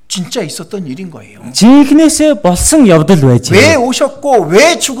 진짜 있었던 일인 거예요. Жинхнээсээ болсон явдал байж. 왜 오셨고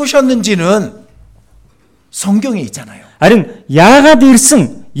왜 죽으셨는지는 성경에 있잖아요. Харин яагаад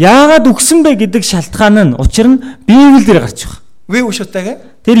ирсэн, яагаад өгсөн бэ гэдэг шалтгаан нь учир нь Библиэлд гарч байгаа. 왜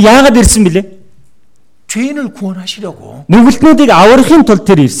오셨다게? Тэр яагаад ирсэн бэлээ? 죄인을 구원하시려고. Нүгэлтнүүдийг аврахын тулд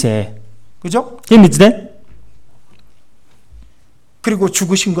тэр ирсэн. 그죠? Тийм биз дээ? 그리고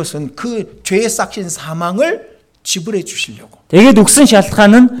죽으신 것은 그 죄에 싹신 사망을 지불해 주시려고. Тэгээд өгсөн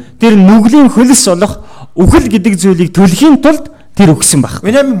шалтгаан нь тэр нүглийн хөлс болох үхэл гэдэг зүйлийг төлөхийн тулд тэр өгсөн баг.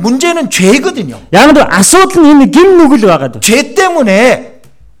 왜냐하면 문제는 죄거든요. Яг нь асуудал нь энэ гим нүгэл байгаад. 죄 때문에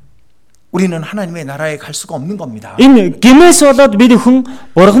우리는 하나님의 나라에 갈 수가 없는 겁니다. Энэ гимээс болоод бид хүн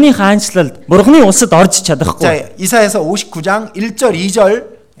Бурхны хаанчлалд, Бурхны улсад орж чадахгүй. 자, 이사야서 59장 1절 2절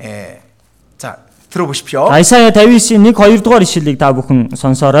자, 들어보십시오. Исая 59-ийн 1-2 дугаар ишлэлийг та бүхэн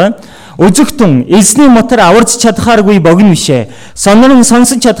сонсоорой. Үзэгтэн эзний мотор аварч чадхааргүй богино бишээ. Сонор нь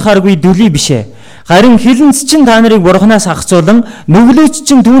сонсож чадхааргүй дүлий бишээ. Харин хилэнц чин та нарыг Бурханаас хахацуулан нүглөөч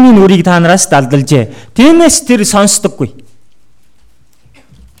чин түүний нүрийг та нараас далдалжээ. Тиймээс тэр сонсдоггүй.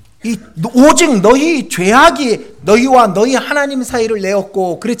 이 오직 너희 죄악이 너희와 너희 하나님 사이를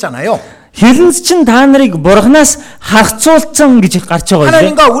내었고 그랬잖아요. Хилэнц чин та нарыг Бурханаас хахацуулсан гэж гарч байгаа юм.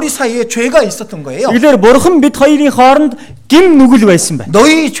 하나님과 우리 사이에 죄가 있었던 거예요. Тэгэхээр Бурхан бид хоёрын хооронд гим нүгэл байсан байна.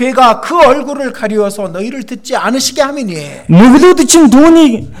 너희 죄가 그 얼굴을 가리워서 너희를 듣지 않으시게 함이니. Нүглүүд чин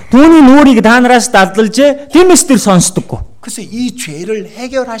түүний нүрийг та нараас далдалжээ. Тиймээс тэр сонсдоггүй. 그래서 이 죄를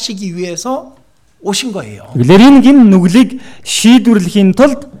해결하시기 위해서 오신 거예요. Тэгэхээр энэ гим нүглийг шийдвэрлэхийн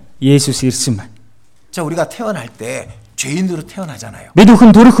тулд Есүс ирсэн байна. 자, 우리가 태어날 때 죄인으로 태어나잖아요. Бид бүхэн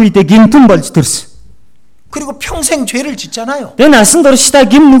төрөх үедээ гимтэн болж төрсөн. 그리고 평생 죄를 짓잖아요. Тэгээ насан туршдаа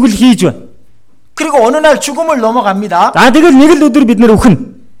гим нүгэл хийж байна. 그리고 어느 날 죽음을 넘어갑니다. Тэгэл нэг л өдөр бид нэр үхнэ.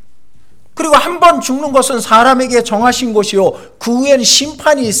 그리고 한 번 죽는 것은 사람에게 정하신 것이요 그 후에는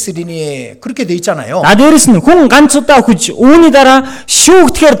심판이 있으리니 그렇게 돼 있잖아요. Дээрэс нь хүн ганц удаа хүч үүний дараа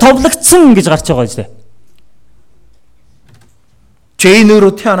шүүгдэхээр товлогдсон гэж гарч байгаа юм.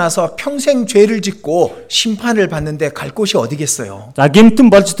 죄인으로 태어나서 평생 죄를 짓고 심판을 받는데 갈 곳이 어디겠어요? За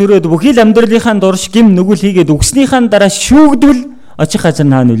гимтэн болж төрөөд бүхий л амьдралынхаа дурш гим нүгэл хийгээд өгснийхаа дараа шүүгдвэл очих газар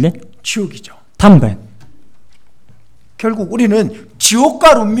наан үлээ. 지옥이죠. Там байна. 결국 우리는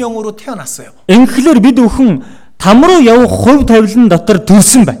지옥갈 운명으로 태어났어요. Ингэхлээр бид бүхэн там руу явах хувь тавилан дотор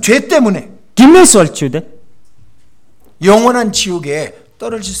төрсөн байна. 죄 때문에 Гимээс болж үү дээ. 영원한 지옥에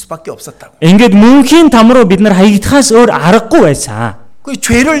떨어질 수밖에 없었다고. Ингээд мөнхийн там руу бид нар хаягдахаас өөр аргагүй байсан. 그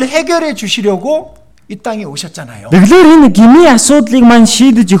죄를 해결해 주시려고 이 땅에 오셨잖아요. Тэгэхээр энэ гмийн асуудлыг маань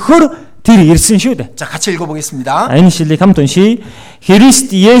шийдэж өгөхөөр тэр ирсэн шүү дээ. 자, 같이 읽어보겠습니다. Энэ шилийг хамт уншийе.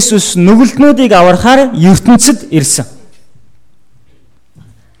 Христ Есүс нүгэлтнүүдийг аврахаар ертөнцид ирсэн.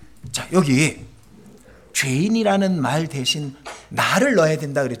 자, 여기 죄인이라는 말 대신 나를 넣어야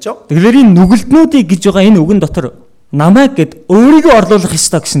된다 그랬죠? Тэгэхээр энэ нүгэлтнүүдийг гэж байгаа энэ үгэн дотор намайг гэд өөрийгөө орлуулах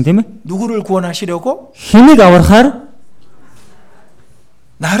ёстой гэсэн тийм ээ. 누구를 구원하시려고? Хэнийг аврахаар?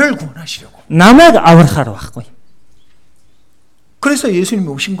 나를 구원하시려고. Намайг аврахаар байхгүй. 그래서 예수님이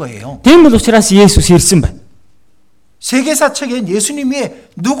오신 거예요. Тийм бол учраас Есүс ирсэн байна. 세계사책엔 예수님이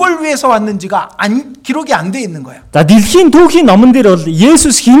누굴 위해서 왔는지가 기록이 안 돼 있는 거야. За дэлхийн түүхийн номон дээр бол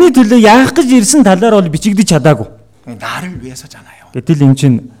Есүс хэний төлөө яах гэж ирсэн талаар бол бичигдэж чадаагүй. 나를 위해서잖아요. Гэтэл энэ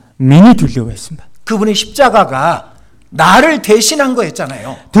чинь миний төлөө байсан байна. 그분의 십자가가 나를 대신한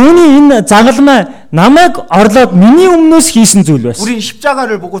거였잖아요. Түүний энэ загалмай намайг орлоод миний өмнөөс хийсэн зүйл байсан. 우린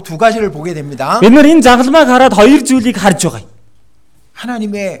십자가를 보고 두 가지를 보게 됩니다. Бид нар энэ загалмайг хараад хоёр зүйлийг харж байгаа.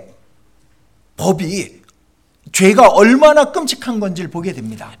 하나님의 법이 죄가 얼마나 끔찍한 건지를 보게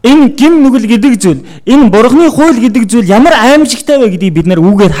됩니다. Энэ гим нүгэл гэдэг зүйл, энэ Бурхны хууль гэдэг зүйл ямар аимшигтай вэ гэдгийг бид нар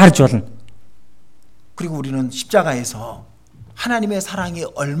үүгээр харж болно. 그리고 우리는 십자가에서 하나님의 사랑이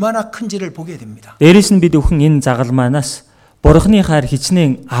얼마나 큰지를 보게 됩니다. Дээрээс нь бид өхөн энэ загалмаанаас Бурхны хайр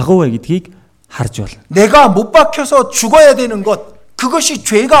хичнээн агуу вэ гэдгийг харж болно. 내가 못 박혀서 죽어야 되는 것, 그것이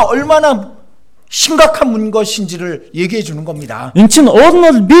죄가 얼마나 심각한 것인지를 얘기해 주는 겁니다. Эн чин уул нь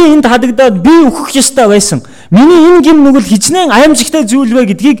бол би энд хадагдаад би өөхөх ёстой байсан. Миний энэ гим нүгэл хичнээн аимшигтай зүйл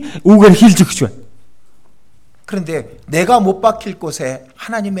вэ гэдгийг үүгээр хэлж өгч байна. 그런데 내가 못 박힐 곳에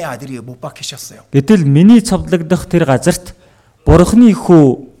하나님의 아들이 못 박히셨어요. Гэтэл миний цовдлогдох тэр газарт Бурхны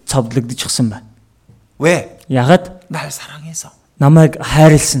хүү цовдлогдчихсан байна. 왜? Ягаад? 날 사랑해서. Намайг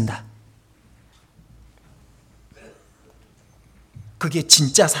хайрлсан да. 그게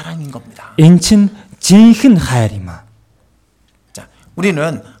진짜 사랑인 겁니다. Энэ чин жинхэнэ хайр юм аа. 자,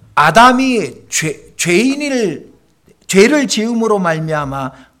 우리는 아담이 죄를 지음으로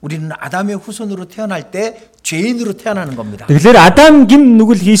말미암아 우리는 아담의 후손으로 태어날 때 죄인으로 태어나는 겁니다. Тэгэхээр Адам гим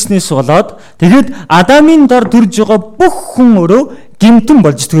нүгэл хийснээс болоод тэгэд Адамын дор төрж байгаа бүх хүн өөрөө гимтэн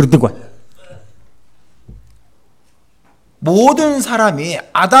болж төрдөг байна. 모든 사람이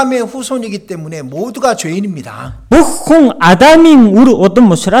아담의 후손이기 때문에 모두가 죄인입니다. Бүх хүн Адамын үр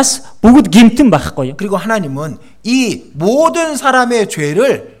удам учраас бүгд гэмтэн байхгүй юу? 그리고 하나님은 이 모든 사람의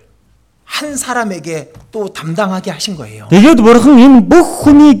죄를 한 사람에게 또 담당하게 하신 거예요. Тэгээд бурхан энэ бүх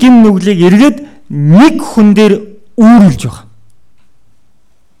хүний гэм нүглийг эргээд нэг хүн дээр үүрүүлж байгаа.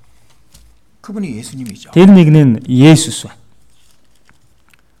 그분이 예수님이죠. Тэр нэг нь Есүс байна.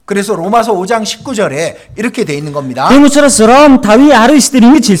 그래서 로마서 5장 19절에 이렇게 돼 있는 겁니다. Тийм учраас Ром 5:19 дээр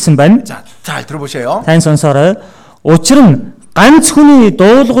ингэж хэлсэн байна. 자, 잘 들어보세요. Тань сонсоорой. Учир нь ганц хүний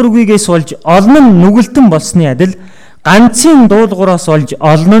дуулуургүйгээс болж олон нь нүгэлтэн болсны адил ганцын дуулуураас болж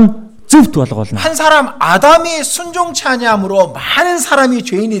олон нь зөвхт болгоолно. 한 사람 아담이 순종치 아니함으로 많은 사람이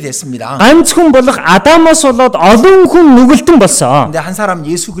죄인이 됐습니다. Ганц хүн болох Адамаас болоод олон хүн нүгэлтэн болсон. 근데 한 사람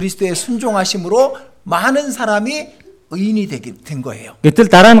예수 그리스도의 순종하심으로 많은 사람이 의인이 된 거예요.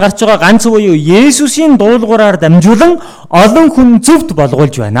 Гэтэл дараа нь гарч байгаа ганц буюу Есүсийн дуулуураар дамжуулан олон хүн зөвхт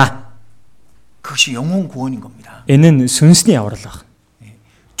болгоулж байна. 그것이 영혼 구원인 겁니다. Энэ нь сүнсний аврал баг.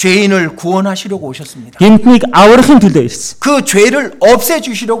 죄인을 구원하시려고 오셨습니다. Гэмтнийг аврахын төлөө ирсэн. 그 죄를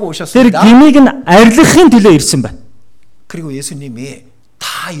없애주시려고 Тэр 오셨습니다. гмийг нь арилгахын төлөө ирсэн байна. 그리고 예수님이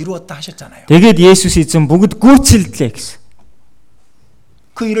다 이루었다 하셨잖아요. Тэгээд Есүс эзэн бүгд гүйцэлдлээ гэсэн.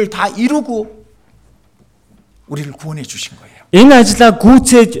 그 일을 다 이루고 우리를 구원해 주신 거예요. Энэ ажлаа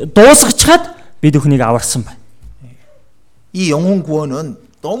гүйцээж дуусгачаад бид өхнийг аварсан байна. 이 영혼 구원은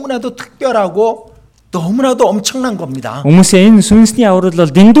너무나도 특별하고 너무나도 엄청난 겁니다. Хүмүүсээ энэ сүнсний аврал бол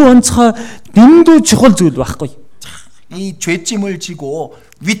дэндүү онцгой, дэндүү чухал зүйл байхгүй. 이 죄짐을 지고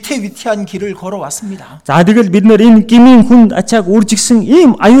위태위태한 길을 걸어왔습니다. За тэгэл бид нэр энэ гмийн хүнд ачааг үржигсэн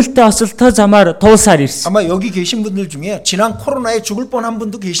ийм аюултай осолтой замаар туулсаар ирсэн. 아마 여기 계신 분들 중에 지난 코로나에 죽을 뻔한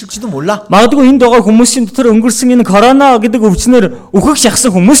분도 계실지도 몰라. Магадгүй энд байгаа хүмүүсийн дотор өнгөрсөн энэ корона гэдэг өвчнөр өөхөх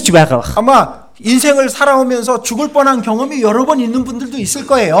шахсан хүмүүс ч байгаа бах. 아마 인생을 살아오면서 죽을 뻔한 경험이 여러 번 있는 분들도 있을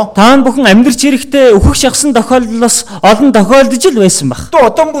거예요. Таан бүхэн амьдрч ирэхдээ өөхөх шахсан тохиолдлоос олон тохиолдож л байсан бах. 또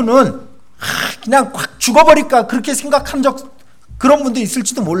어떤 분은 그냥 확 죽어버릴까 그렇게 생각한 적 그런 분도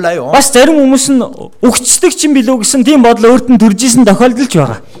있을지도 몰라요. Бас зарим хүмүүс нь өгчдөг ч юм билүү гэсэн тийм бодол өөрт нь төржсэн тохиолдолж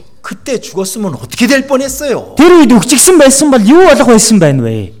байгаа. 그때 죽었으면 어떻게 될 뻔했어요. Тэр үед өгчгсэн байсан бол юу болох байсан байна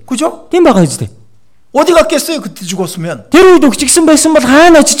вэ? 그죠? Тийм байгаа үстэй. 어디 갔겠어요 그때 죽었으면. Тэр үед өгчгсэн байсан бол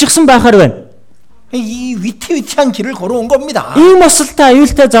хаана очижсэн байхаар байна? 이 위태위태한 길을 걸어온 겁니다. Ийм осолтой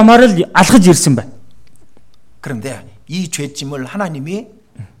аюултай замаар л алхаж ирсэн байна. 그런데 이 죄짐을 하나님이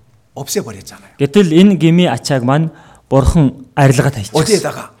없애버렸잖아요. Гэтэл энэ гмийн ачааг маань бурхан арилгаад хайчихсан.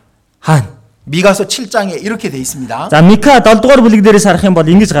 어디에다가? Хаана? 미가서 7장에 이렇게 돼 있습니다. За Мика 7 дугаар бүлэг дээрээс харах юм бол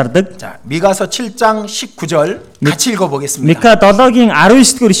ингэж гардаг. 자, 미가서 7장 19절 같이 읽어보겠습니다. Мика 7-гийн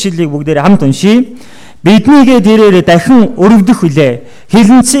 19-р ишлэлийг бүгдээрээ хамт уншийе. Биднийгээ дээрээ дахин өрөвдөх үлээ.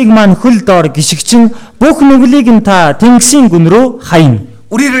 Хилэнцгийг маань хөл доор гიშгчин бүх нүглийг нь та тэнгисийн гүн рүү хаяна.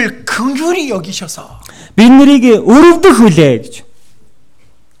 우리를 긍휼히 여기셔서 Бид нарыг өрөвдөх үлээ гэж.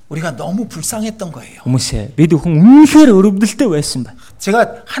 우리가 너무 불쌍했던 거예요. Хүмүүсээ бид бүхэн үнэхээр өрөвдөлтөй байсан байна.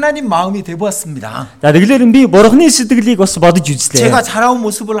 제가 하나님 마음이 돼보았습니다. За тэгэлэр би бурхны сэтгэлийг бас бодож үзлээ. 제가 자라온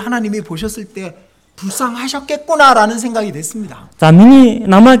모습을 하나님이 보셨을 때 불쌍하셨겠구나라는 생각이 됐습니다. За миний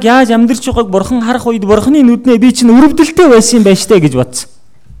намайг яаж амьдрч байгааг бурхан харах үед бурхны нүднээ би чинь өрөвдөлтөй байсан юм байна штэ гэж бодсон.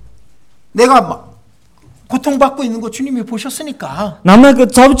 내가 막 고통받고 있는 거 주님이 보셨으니까 Намайг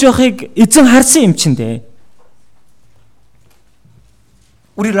зовж байхыг эзэн харсан юм чинь дээ.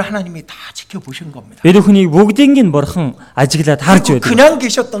 우리를 하나님이 다 지켜보신 겁니다. Бид бүхнийг бүгдийг нь бурхан ажиглаад харж байдаг. 그냥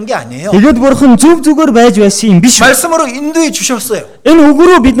계셨던 게 아니에요. Тэгээд бурхан зөв зүгээр байж байсан юм биш. 말씀으로 인도해 주셨어요. Энэ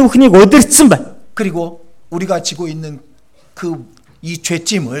үгрөө бид бүхнийг удирдсан байна. 그리고 우리가 지고 있는 이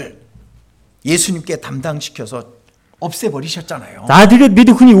죄짐을 예수님께 담당시켜서 없애버리셨잖아요. За тэгээд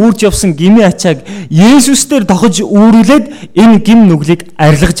бид бүхний үүрж явсан гмийн ачааг Есүс дээр тохиж үүрүүлээд энэ гм нүглийг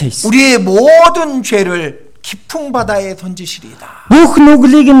арилгаж хайсан. 우리의 모든 죄를 깊은 바다에 던지시리이다. Бүх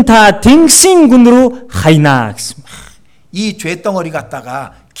нүглийг нь та тэнгисийн гүн рүү хайнаа гэсэн. 이 죄덩어리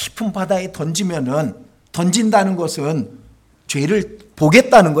갖다가 깊은 바다에 던진다는 것은 죄를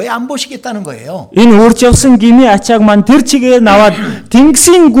보겠다는 거예요? 안 보시겠다는 거예요? Энэ өөрч явсан гмийн ачааг маань тэр чигээр наваад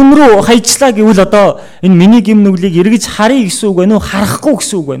тэнгисийн гүн рүү хайчлаа гэвэл одоо энэ миний гм нүглийг эргэж харъя гэсэн үг байна уу? Харахгүй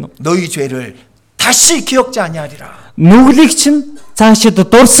гэсэн үг байна уу? 너희 죄를 다시 기억지 아니하리라. Нүглийг чинь цаашид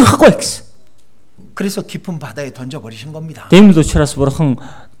дурсахгүй гэсэн. 그래서 깊은 바다에 던져버리신 겁니다. Дэмэл учраас бурхан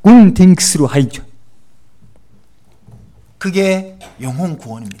гүн тэнгис рүү хайж. 그게 영혼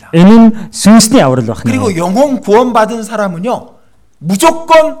구원입니다. Энэ нь сүнсний аврал байна. 그리고 영혼 구원 받은 사람은요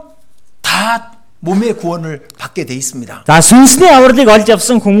무조건 다 몸의 구원을 받게 돼 있습니다. За сүнсний авралыг олж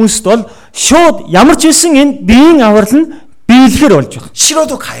авсан хүмүүст бол шууд ямар ч үсэн энэ биеийн аврал нь биелэхэр болж байгаа.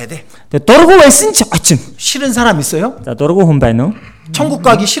 싫어도 가야 돼. Тэгээ дургу байсан ч очино. 싫은 사람 있어요? За дургу хүн байна уу? 천국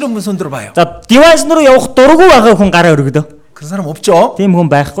가기 싫은 분 손 들어봐요. За диваас руу явах дургу байгаа хүн гараа өргөдөө. 그런 사람 없죠? Тийм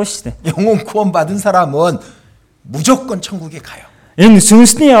хүн байхгүй шүү дээ. 영혼 구원 받은 사람은 무조건 천국에 가요. Энэ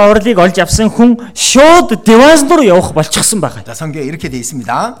сүнсний авралыг олж авсан хүн шууд диваас руу явах болчихсон байгаа. 자, 성경에 이렇게 돼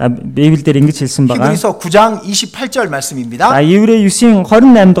있습니다. Библиэлд ингэж хэлсэн байгаа. 히브리서 9장 28절 말씀입니다. За Еврей 9-ийн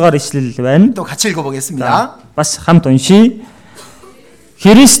 28 дугаар ишлэл байна. 또 같이 읽어보겠습니다. Бас хамт уншийе.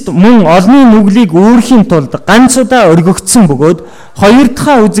 Христ мөн олонний нүглийг үүрхийн тулд ганц удаа өргөгдсөн бөгөөд хоёр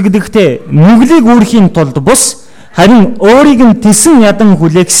дахь үзэгдэхдээ нүглийг үүрхийн тулд бус харин өөрийг нь тэсэн ядан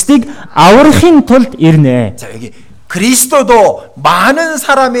хүлээхсдийг аврахын тулд ирнэ. 자, 여기 그리스도도 많은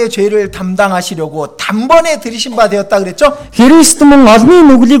사람의 죄를 담당하시려고 단번에 들이신 바 되었다 그랬죠? Христ мөн олонний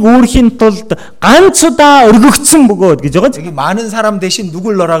нүглийг үүрхийн тулд ганц удаа өргөгдсөн бөгөөд гэж байгаа. 여기 많은 사람 대신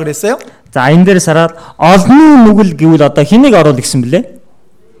누굴 넣으라 그랬어요? За энэ дээр сараад олонний нүгэл гэвэл одоо хэнийг оруулах гэсэн бэлээ?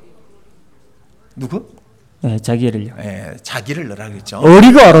 누구? 자기를요. 예, 자기를 넣으라 그랬죠.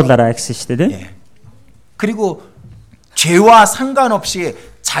 өөрийгөө оруулаарай гэсэн шүү дээ. 예. 그리고 죄와 상관없이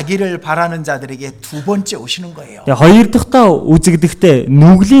자기를 바라는 자들에게 두 번째 오시는 거예요. Тэгээ хоёр дахьтаа үзэгдэхдээ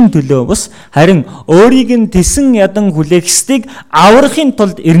нүглийн төлөө бас харин өөрийг нь тэсэн ядан хүлээхсдийг аврахын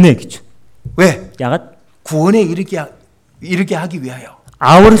тулд ирнэ гэж. 왜? Ягаад? 구원에 이르게 하기 위하여.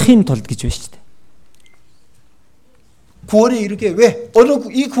 Аврахын тулд гэж байна шүү дээ. 구원에 이르게 왜?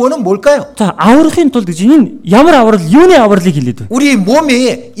 이 구원은 뭘까요? За аврахын тулд гэж энэ ямар аврал, юуны авралыг хэлээд вэ? 우리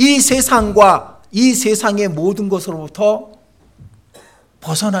몸이 이 세상과 이 세상의 모든 것으로부터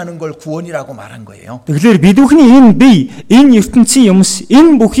벗어나는 걸 구원이라고 말한 거예요. Тэгэхээр бид бүхний энэ бие, энэ ертөнцийн юмс,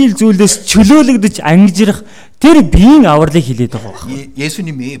 энэ бүхий л зүйлээс чөлөөлөгдөж ангижрах тэр биеийн авралыг хэлээд байгаа.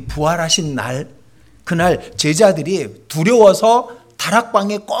 예수님이 부활하신 날 그날 제자들이 두려워서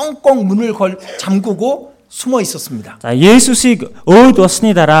다락방에 꽁꽁 문을 잠그고 숨어 있었습니다. За Есүсийг өөд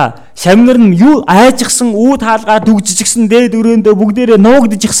болсны дараа шавнар нь юу айжчихсан, үүд хаалгаа дүгжчихсэн, дээд өрөөндөө бүгдээрээ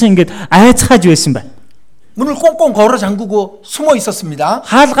нуугдчихсан ингээд айцхааж байсан байна. 문을 꽁꽁 걸어 잠그고 숨어 있었습니다.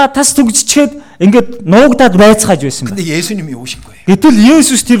 Хаалгаа тас дүгжчихээд ингээд нуугдаад байцгааж байсан байна. 근데 예수님이 오신 거예요. Гэтэл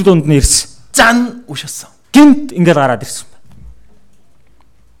Есүс тэр дунд нь ирсэн. 짠 오셨어. Гинт ингээд гараад ирсэн байна.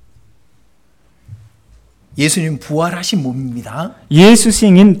 예수님 부활하신 몸입니다.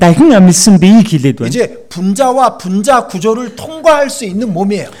 Есүсийн энэ дахин амьлсан биеийг хэлээд байна. 이제 분자와 분자 구조를 통과할 수 있는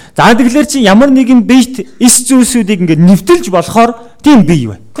몸이에요. За тэгэхээр чи ямар нэгэн биет эс зүйлсүүдийг ингээд нэвтэлж болохоор тийм бие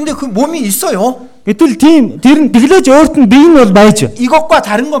байна. 근데 그 몸이 있어요. Гэтэл тийм тэр нь тэглэж өөрт нь бие нь бол байж байна. 이것과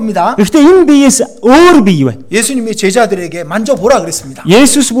다른 겁니다. Гэхдээ энэ биеэс өөр бие байна. 예수님이 제자들에게 만져보라 그랬습니다.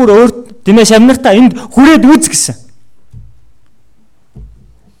 Есүс бүр өөрт тиймээ шавнартаа энд хүрээд үз гэсэн.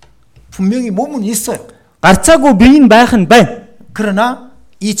 분명히 몸은 있어요. Гарцаагүй бие нь байх нь байна. 그러나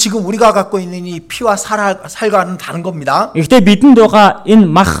이 지금 우리가 갖고 있는 이 피와 살과는 다른 겁니다. Гэхдээ бидэнд байгаа энэ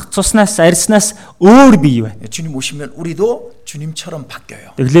мах цуснаас арьснаас өөр бие байна. 주님 오시면 우리도 주님처럼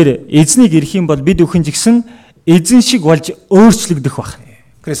바뀌어요. Тэгэхээр эзнийг ирэх юм бол бид өхөн жигсэн эзэн шиг болж өөрчлөгдөх баг.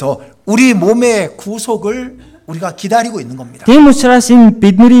 그래서 우리 몸의 구속을 우리가 기다리고 있는 겁니다. Тийм учраас энэ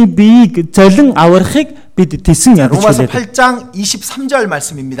бидний биеийг золин аврахыг бид тэсэн ядаж 로마서 байлаа. 8장 23절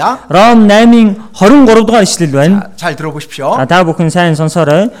말씀입니다. Ром 8-ийн 23 дугаар ишлэл байна. 잘 들어보십시오. Та бүхэн сайн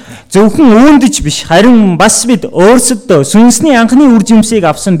сонсоорой. Зөвхөн үүндэж биш, харин бас бид өөрсөдөө сүнсний анхны үр жимсийг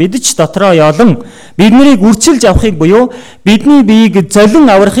авсан бид ч дотроо ёолон биднийг үрчилж авахыг буюу бидний биеийг золин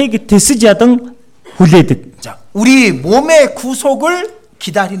аврахыг тэсэж ядан хүлээдэг. 자, 우리 몸의 구속을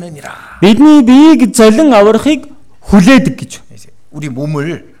기다리느니라. Бидний биеийг золин аврахыг хүлээдэг гэж. 우리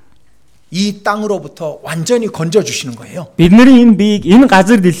몸을 이 땅으로부터 완전히 건져 주시는 거예요. Бидний энэ биеийг энэ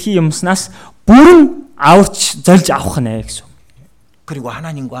газар дэлхийн юмснаас бүрэн аварч золж авах нэ гэсэн. 그리고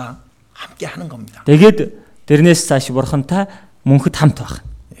하나님과 함께 하는 겁니다. Тэгээд тэрнээс цааш бурхантай мөнхөд хамт байх.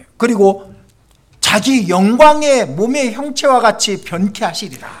 그리고 자기 영광의 몸의 형체와 같이 변케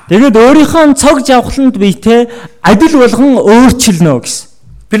하시리라. Тэгээд өөрийнхөө цог жавхланд биетэй адил болгон өөрчилнө гэсэн.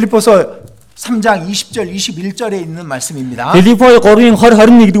 빌립보서 3장 20절 21절에 있는 말씀입니다. Филиппой 3-ын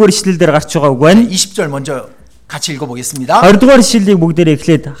 20 21-р ишлэл дээр гарч байгаа үг байна. 20절 먼저 같이 읽어보겠습니다. 20-р ишлэлийг бүгдээрээ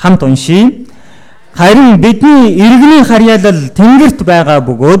эхлээд хамт уншийе. Харин бидний иргэний харьяалал тэнгэрт байгаа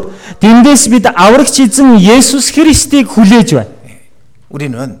бөгөөд тэндээс бид аврагч эзэн Есүс Христийг хүлээж байна.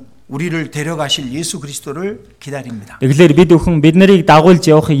 우리는 우리를 데려가실 예수 그리스도를 기다립니다. Тэгэхээр бид өхөн бид нарыг дагуулж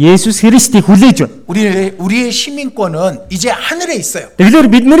явах Есүс Христийг хүлээж байна. 우리의 시민권은 이제 하늘에 있어요. Тэгэхээр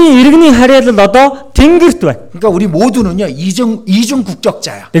бидний иргэний харьяалал одоо тэнгэрт байна. 그러니까 우리 모두는요 이중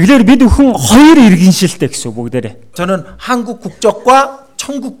국적자야. Тэгэхээр бид өхөн хоёр иргэншилтэй гэсэн бүгдээрээ. 저는 한국 국적과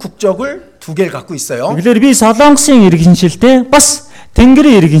천국 국적을 두 개를 갖고 있어요. Тэгэхээр би Солонгосын иргэншилтэй бас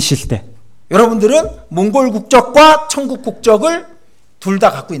тэнгэрийн иргэншилтэй. 여러분들은 몽골 국적과 천국 국적을 둘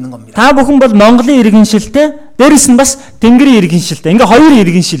다 갖고 있는 겁니다. Та бүхэн бол Монголын иргэншилтэй, дээрэс нь бас Тэнгэрийн иргэншилтэй. Ингээ хоёр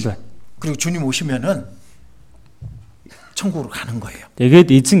иргэншил байна. 그리고 주님 오시면은 천국으로 가는 거예요.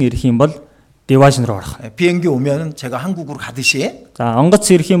 Тэгээд эзэн ирэх юм бол Деважин руу орох. 비행기 오면은 제가 한국으로 가듯이 За онгоц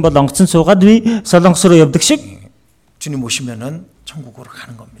ирэх юм бол онгоцон суугаад би Солонгос руу явдаг шиг 주님 오시면은 천국으로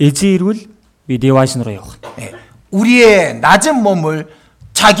가는 겁니다. эзэн ирвэл би Деважин руу явах. 예, 우리의 낮은 몸을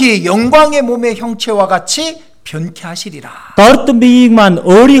자기의 영광의 몸의 형체와 같이 변케 하시리라. Дордон биеийг маань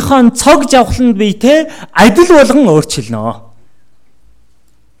өөрийнхөө цог жавхланд биетэй адил болгон өөрчилнө.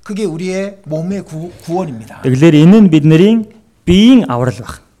 그게 우리의 몸의 구원입니다. Тэгэхээр энэ нь бидний биеийн аврал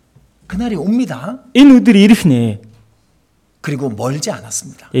баг. 그날이 옵니다. Энэ өдөр ирэх нэ. 그리고 멀지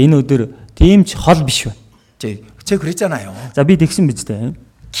않았습니다. Энэ өдөр тийм ч хол биш байна. 제가 그랬잖아요. За би тэгсэн биз дээ.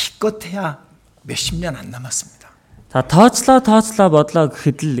 기껏해야 몇십 년 안 남았습니다. За тооцлоо бодлоо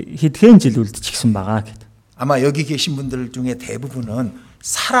гэхэд л хэдхэн жил үлдчихсэн байгаа гэд. 아마 여기 계신 분들 중에 대부분은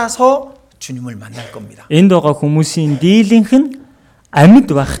살아서 주님을 만날 겁니다. Энд байгаа хүмүүсийн дийлэнх нь амьд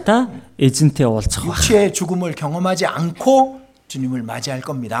байхдаа эзэнтэй уулзах баг. 육체의 죽음을 경험하지 않고 주님을 맞이할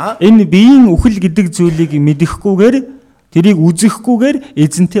겁니다. Энэ биеийн үхэл гэдэг зүйлийг мэдэхгүйгээр тэрийг үзэхгүйгээр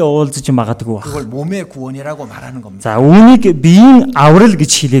эзэнтэй уулзаж магадгүй баг. 그걸 몸의 구원이라고 말하는 겁니다. За үүнийг биеийн аврал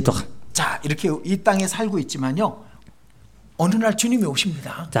гэж хэлээд байгаа. 자, 이렇게 이 땅에 살고 있지만요. 어느 날 주님이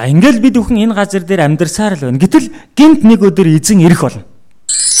오십니다. За ингээл бид бүхэн энэ газар дээр амьдарсаар л байна. Гэтэл гинт нэг өдөр эзэн ирэх болно.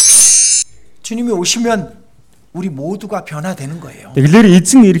 주님이 오시면 우리 모두가 변화되는 거예요. Тэгэхээр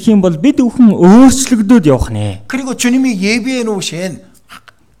эзэн ирэх юм бол бид бүхэн өөрчлөгдөд явах нэ. 그리고 주님이 예비해 놓으신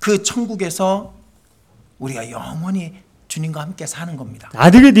그 천국에서 우리가 영원히 주님과 함께 사는 겁니다. За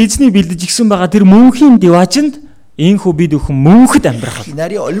тэгээд эзний бэлдэж гисэн байгаа тэр мөнхийн диваачнд ийхүү бид бүхэн мөнхөд амьдрах. 이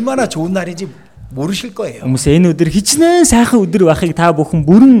날이 얼마나 좋은 날인지 모르실 거예요. Хүмүүс энэ өдөр хичнээн сайхан өдөр байхыг та бүхэн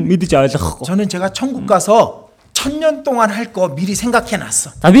бүрэн мэдэж ойлгохгүй. 저는 제가 천국 가서 1000년 동안 할 거 미리 생각해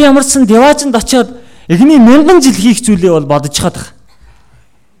놨어. За би ямарсан диваачнд очиод эхний 1000 жил хийх зүйлээ бол бодож чад байгаа.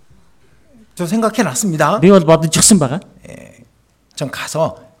 저 생각해 놨습니다. Би бол бодож гисэн байгаа. 전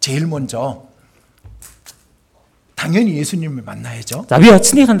가서 제일 먼저 당연히 예수님을 만나야죠. За би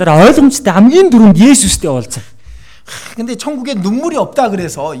оцсныхан дараа ойлгомжтой хамгийн дөрөнд Есүстэй уулзах. 근데 천국에 눈물이 없다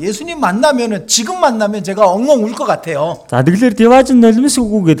그래서 예수님 만나면은 지금 만나면 제가 엉엉 울 것 같아요. За тэгэлэр диваачнд нулимс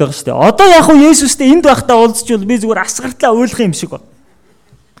үгүй гэдэг байгаа шүү дээ. Одоо яг хуу Есүстэй энд байхдаа уулзчихвол би зүгээр асгартлаа уйлах юм шиг ба.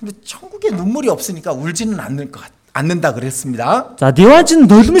 근데 천국에 눈물이 없으니까 울지는 않는다 그랬습니다. За диваачнд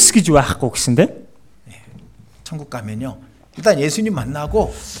нулимс гэж байхгүй гэсэндэ. 천국 가면요. 일단 예수님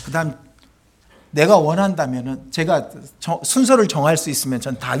만나고 그다음 내가 원한다면은 제가 순서를 정할 수 있으면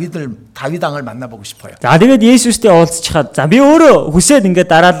전 다윗왕을 만나보고 싶어요. За тэгээд Есүстэй уулзчихад за би өөрөө хүсээд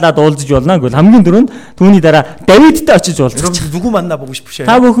ингээд дараалаад уулзж болно гэвэл хамгийн дөрөнд түүний дараа Давидтай очиж уулзчих. 여러분 누구 만나보고 싶으셔요?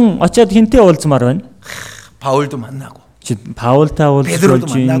 Та бүхэн очиод хинтээ уулзмаар байна. 바울도 만나고 Паултай уулзж 베드로도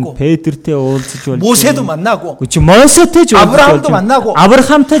болж байна. 만나고, Петртэй уулзж болж 모세도 байна. 만나고 Үгүй Мосетэй ч уулзж 아브라함도 болж 만나고. байна.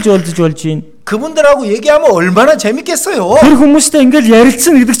 Авраамтай ч уулзж болж байна. 그분들하고 얘기하면 얼마나 재밌겠어요. Тэр хүмүүстэй ингээд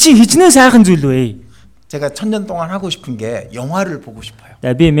ярилцсан гэдэг чинь хичнээн сайхан зүйл вэ. 제가 1000년 동안 하고 싶은 게 영화를 보고 싶어요.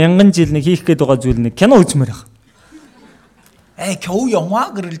 Би 1000 жил нэг хийх гээд байгаа зүйл нэг кино үзмээр байна. 겨우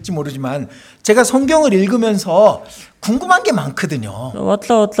영화 그럴지 모르지만 제가 성경을 읽으면서 궁금한 게 많거든요.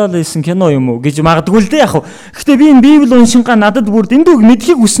 Бодлоо хийсэн кино юм уу гэж магадгүй л дээ яг. Гэхдээ би энэ Библи уншингаа надад бүр дэндүү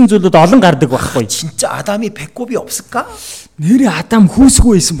мэдхийг хүссэн зүйлүүд олон гардаг байхгүй. 진짜 아담이 배꼽이 없을까? Нэрээ Адам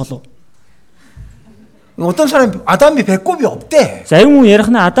хүүсгүй байсан болов. 어떤 사람이 아담이 배꼽이 없대. За юм уу ярих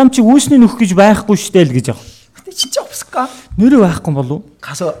нь Адам чи үүсний нөх гэж байхгүй штэ л гэж яг. 근데 진짜 없을까? Нэрээ байхгүй болов.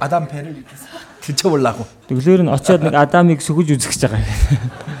 가서 아담 배를 이렇게 들춰보려고. Тэглэр нь очиод нэг Адамыг сүгэж үзэх гэж байгаа.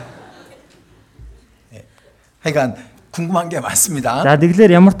 하여간 궁금한 게 많습니다. За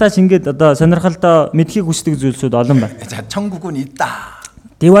тэглэр ямар тач ингээд одоо сонирхолтой мэдхийг хүсдэг зүйлсүүд олон байна. 자, 천국은 있다.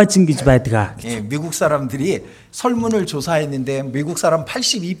 Деважин гэж байдаг. 미국 사람들이 설문을 조사했는데 미국 사람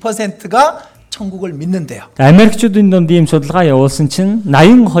 82%가 천국을 믿는데요. Америкчуудын дунд ийм судалгаа явуулсан чинь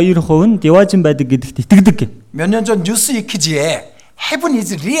 82% нь Деважин байдаг гэдэгт итгэдэг гэнэ. 몇 년 전 뉴스 이키즈에 Heaven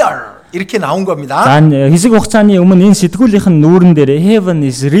is real 이렇게 나온 겁니다. За хэсэг хугацааны өмнө энэ сэтгүүлийнх нь нүүрэн дээр Heaven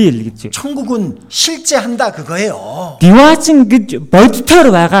is real гэж. 천국은 실제한다 그거예요. Деважин гэж бодитоор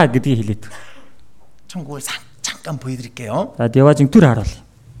байгаа гэдгийг хэлээд. 천국을 잠깐 보여드릴게요. За Деважин түр харуул.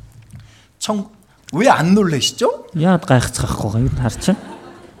 왜 안 놀라시죠? Яад гайхацгаахгүй юм харчин.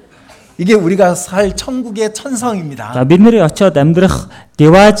 이게 우리가 살 천국의 천성입니다. За бид нэр очиод амьдрах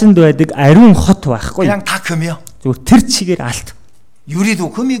Деважинд байдаг ариун хот байхгүй. 그냥 다 금이요. Зүгээр тэр чигээр алт.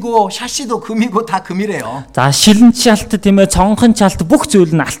 유리도 금이고 샤시도 금이고 다 금이래요. За шилэн чалт тийм ээ цонхон чалт бүх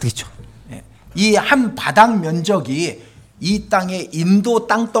зүйл нь алт гэж. 이 한 바닥 면적이 이 땅의 인도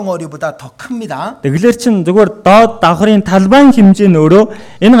땅덩어리보다 더 큽니다. Тэгэхээр чин зүгээр доод давхрын талбайн хэмжээ нь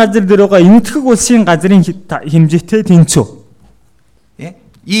өөрөө энэ газар дээр байгаа энэтхэг улсын газрын хэмжээтэй тэнцүү. 예?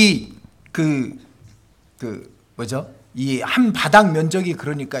 뭐죠? 이 한 바닥 면적이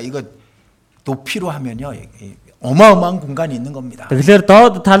그러니까 이거 높이로 하면요. 어마어마한 공간이 있는 겁니다. Тэгэхээр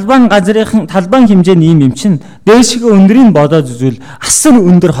доод талбайн газрын талбайн хэмжээ нь ийм юм чин дээшгээ өндөрийг бодоод үзвэл асар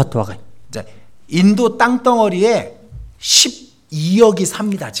өндөр хот байгаа. 자, 인도 땅덩어리에 12억이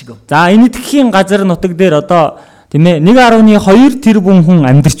삽니다, 지금. За энэтхэгийн газар нутаг дээр одоо тийм ээ 1.2 тэрбум хүн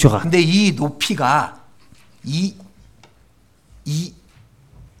амьдарч байгаа. 근데 이 높이가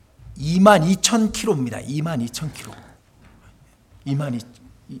 22,000km입니다. 22,000km.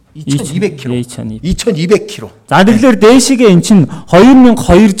 22,200km. 2200km. За тэгэхээр дээшгээ эн чин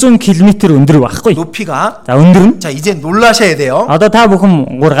 2200 км өндөр байхгүй. 높이가 За өндөр нь. 자, 이제 놀라셔야 돼요. Одоо та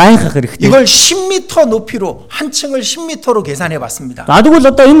бүхэн гур гайхах хэрэгтэй. 이걸 10m 높이로 한 층을 10m로 계산해 봤습니다. За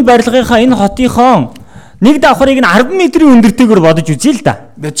тэгвэл одоо энэ барилгынхаа энэ хотынхон нэг давхрыг нь 10 метрийн өндөртэйгээр бодож үзье л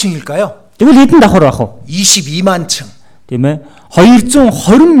да. 몇 층일까요? Тэгвэл хэдэн давхар байх вэ? 22만 층. Тийм ээ. 220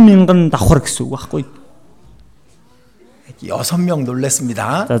 мянган давхар гэсэн үг байхгүй. 6명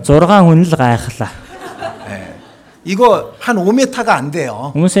놀랐습니다. За 6 хүн л гайхлаа. 이거 한 5m가 안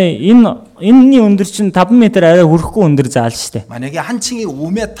돼요. Хүмүүсээ энэний өндөр чинь 5 м арай хүрэхгүй өндөр заал штэ. 만약에 한 층이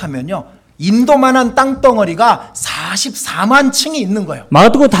 5m면요. 인도만한 땅덩어리가 44만 층이 있는 거예요.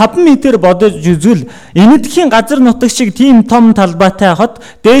 Магадгүй 5 м бодож үзвэл энэтхийн газар нутаг шиг тийм том талбайтай хот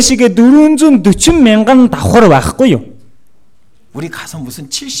дээшгээ 440 мянган давхар байхгүй юу? 우리 가서 무슨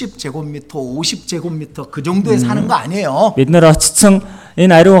 70제곱미터, 50제곱미터 그 정도에 사는 거 아니에요. Бид нэр очсон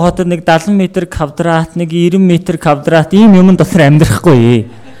энэ ариун хотод нэг 70 м квадрат, нэг 90 м квадрат ийм юмд дотор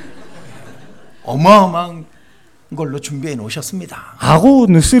амьдрахгүй. 어마어마한 걸로 준비해 놓으셨습니다. Агуу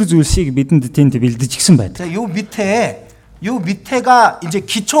нүсэр зүйлсийг бидэнд тэнд бэлдэж гисэн байдаг. 자, 요 밑에가 이제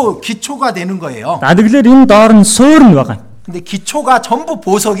기초가 되는 거예요. За тэгэхээр энэ доор нь суурь нь байгаа. 근데 기초가 전부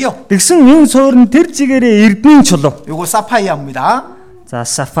보석이요. Тэгсэн энэ суурь нь тэр чигээрээ эрдэнэ чулуу. 요거 사파이아입니다. За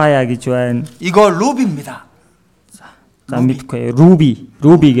сафая гэж байна. 이거 루비입니다. За мэдгүй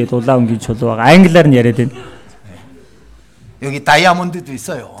руби гэдэг улаан өнгийн чулуу байгаа. Англиар нь яриад байна. 여기 다이아몬드도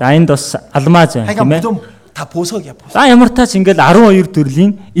있어요. За энд бас алмаз байна 그러니까 тийм ээ. 모두 다 보석이야, 보석. За ямар тач ингээл 12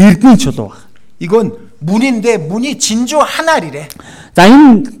 төрлийн эрдэнэ чулуу байна. 이건 문인데 문이 진주 한 알이래. За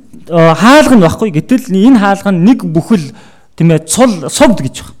энэ хаалга нь баггүй гэтэл энэ хаалга нь нэг бүхэл тийм ээ цул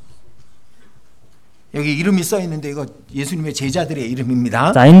гэж байна. 여기 이름이 써 있는데 이거 예수님의 제자들의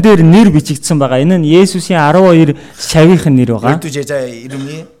이름입니다. За энэ дээр нэр бичигдсэн байгаа. Энэ нь Есүсийн 12 шавийнхын нэр байгаа. 12 제자의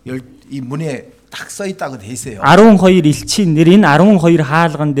이름이 이 문에 딱 써 있다고 돼 있어요. 12 элчийн нэр энэ 12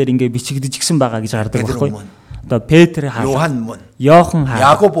 хаалган дээр ингээ бичигдчихсэн байгаа гэж гардаг байхгүй. Одоо Петр хаалга, 요한문, Йохан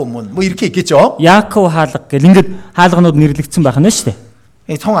хаалга, 야고보문 뭐 이렇게 있겠죠. Яаков хаалга гэл ингээд хаалганууд нэрлэгдсэн байх нь шүү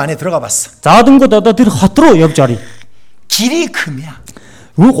дээ. 이 통 안에 들어가 봤어. За одонгод одоо тэр хот руу явж оръё. 길이 금이야.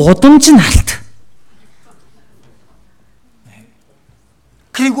 Удамж нь алт.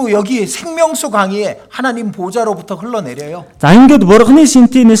 그리고 여기 생명수 강이에 하나님 보좌로부터 흘러내려요. За ингээд бурхны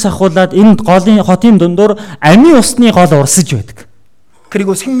синтинээс ахуулаад энэ голын хотын дундуур амийн усны гол урсаж байдаг.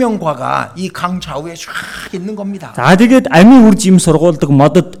 그리고 생명과가 이 강 좌우에 쫙 있는 겁니다. За тэгээд амийн үр жим сургуулдаг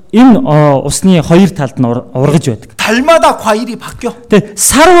модод энэ усны хоёр талд нь ургаж байдаг. 달마다 과일이 바뀌어. Тэгээд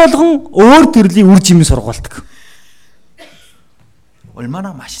сар болгон өөр төрлийн үр жим сургуулдаг.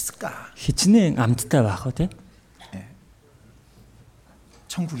 얼마나 맛있을까? Хичнээн амттай байх уу те?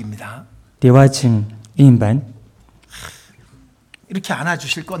 천국입니다. Дэважин ийм байна. 이렇게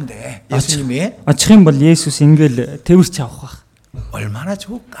안아주실 건데 예수님이 Очих юм бол Есүс ингээл тэрч авах байх. 얼마나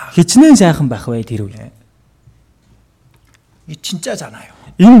좋을까? Хичнээн сайхан байх вэ тэр үе. 이 진짜잖아요.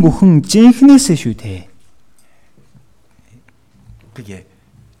 Энэ бүхэн жинхнээсээ шүү дээ. 그게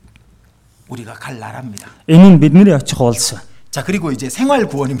우리가 갈 나라입니다. Энэ нь бидний очих улс. 자, 그리고 이제 생활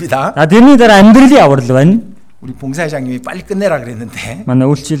구원입니다. За тэрний дараа амьдралын аврал байна. 우리 봉사회장님이 빨리 끝내라 그랬는데 Манай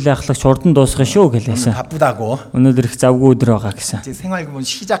үйлчлэлийн ахлагч хурдан дуусгах шүү гэлээсэн. 바쁘다고. Өнөөдөр их завгүй өдөр байгаа гэсэн. 이제 생활 구원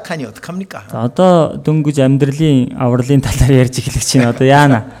시작하니 어떡합니까? За одоо дөнгөж амьдралын авралын талаар ярьж эхлэх чинь одоо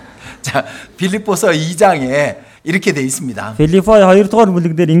яана. 자, 빌립보서 2장에 이렇게 돼 있습니다. Филиппой 2 дугаар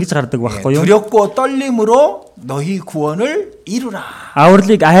бүлэг дээр ингэж гардаг байхгүй юу? 두렵고 떨림으로 너희 구원을 이루라.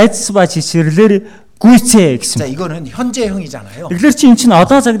 Авралыг айдас ба чичирлэр гүйцээ 자, гэсэн. 이거는 현재형이잖아요. Тэгэхээр чи эн чинь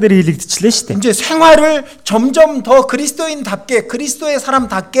одоо цаг дээр хийлэгдчихлээ шүү дээ. 이제 생활을 점점 더 그리스도인답게 그리스도의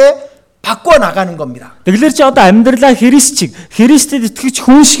사람답게 바꿔 나가는 겁니다. Тэгэхээр чи одоо амьдралаа Христчиг, Христэд итгэж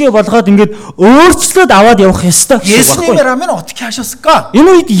хүн шигэ болгоод ингээд өөрчлөөд аваад явах ёстой. 예수님이라면 어떻게 하셨을까?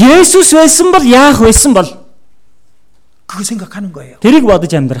 Энэ үед Есүс байсан бол яах байсан бол? 그거 생각하는 거예요. тэрийг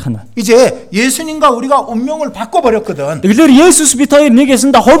бодож амьдрах нь. 이제 예수님과 우리가 운명을 바꿔버렸거든. Тэгэхээр Есүс бид хоёр нэг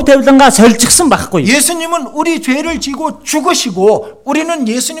ясандаа хувь тавилангаа сольжигсан байхгүй. 예수님은 우리 죄를 지고 죽으시고 우리는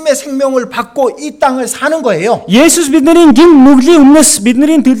예수님의 생명을 받고 이 땅을 사는 거예요. Есүс бидний гин нүглийн өмнөөс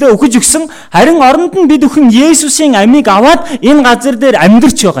бидний төлөө өгөж өгсөн. Харин оронд нь бид өхөн Есүсийн амийг аваад энэ газар дээр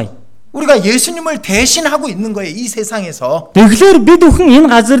амьдарч байгаа юм. 우리가 예수님을 대신하고 있는 거예요. 이 세상에서. Тэгэхээр бид өхөн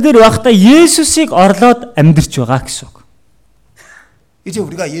энэ газар дээр байхдаа Есүсийг орлоод амьдарч байгаа гэсэн үг. 이제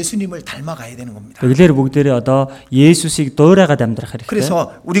우리가 예수님을 닮아가야 되는 겁니다. Тэгэхээр бүгдээрээ одоо Есүсийг дуурайгаад амьдрах хэрэгтэй.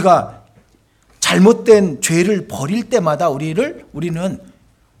 그래서 우리가 잘못된 죄를 버릴 때마다 우리는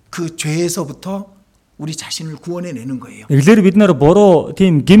그 죄에서부터 우리 자신을 구원해내는 거예요. Тэгэхээр бид нар буруу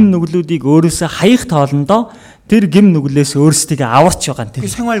тийм гим нүглүүдийг өөрөөсөө хаях тоолондоо тэр гим нүглээс өөрсдийгөө аварч байгаа юм. 그게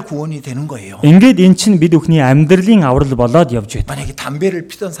생활 구원이 되는 거예요. Ингээд эн чинь бид бүхний амьдралын аврал болоод явж байдаг. 만약에 담배를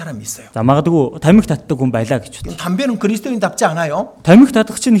피던 사람이 있어요. За магадгүй тамхи татдаг хүн байлаа гэж бод. 담배는 그리스도인답지 않아요? Тамхи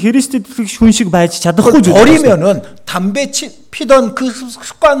татах чинь Христэд хүн шиг байж чадахгүй зүйл. 버리면은 담배 피던 그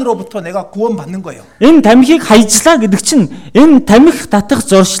습관으로부터 내가 구원받는 거예요. Энэ тамхиг хайжлаа гэдэг чинь энэ тамхи татах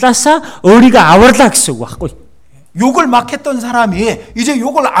зуршлаасаа өөрийгөө аварлаа гэсэн үг байхгүй. 욕을 막 했던 사람이 이제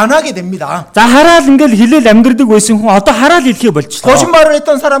욕을 안 하게 됩니다. За хараал ингээл хэлэл амьдрдаг байсан хүн одоо хараал хэлхий болчихлоо. 거짓말을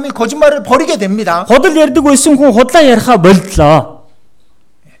했던 사람이 거짓말을 버리게 됩니다. Худал ярьдаг байсан хүн худлаа яриахаа болдлоо.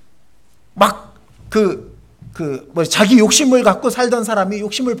 막 자기 욕심을 갖고 살던 사람이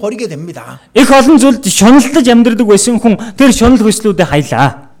욕심을 버리게 됩니다. Их олон зүйлд шуналтаж амьдрдаг байсан хүн тэр шунал хөслүүдэд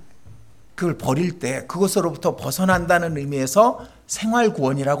хаялаа. 그걸 버릴 때 그것으로부터 벗어난다는 의미에서 생활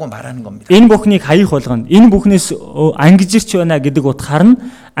구원이라고 말하는 겁니다. Энэ бүхнийг хаях болгоно. Энэ бүхнээс ангижирч байна гэдэг утгаар нь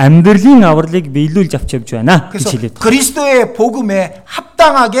амьдралын авралыг биелүүлж авч явж байна гэж 그래서 хэлээд байна. 그리스도의 복음에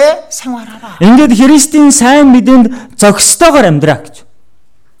합당하게 생활하라. Ингээд Христийн сайн мэдээнд зохистойгоор амьдраа гэж.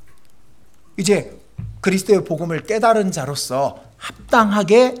 이제 그리스도의 복음을 깨달은 자로서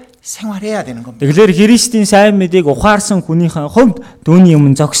합당하게 생활해야 되는 겁니다. Тэгэхээр Христийн сайн мэдээг ухаарсан хүнийхэн хувьд түүний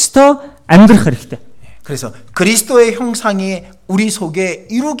өмнө зохистой амьдрах хэрэгтэй. 그래서 그리스도의 형상이 우리 속에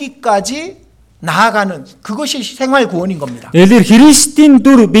이루기까지 나아가는 그것이 생활 구원인 겁니다. Тэгэхээр Христийн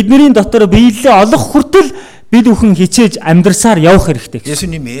дүр бидний дотор биелэлээ олох хүртэл бид бүхэн хичээж амьдрсаар явах хэрэгтэй.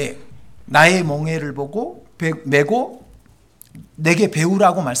 예수님이 나의 멍에를 보고 메고 내게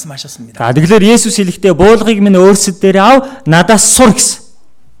배우라고 말씀하셨습니다. За тэгэхээр Есүс хэлэхдээ буулгыг минь өөрсөд дээр ав надаас сур гэсэн.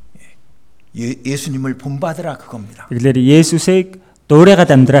 예수님을 본받으라 그겁니다. Тэгэхээр Есүсийг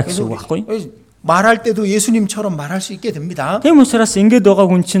дуурайгаад амьдраа гэсэн үг байхгүй? 말할 때도 예수님처럼 말할 수 있게 됩니다. Тийм учраас ингээд байгаа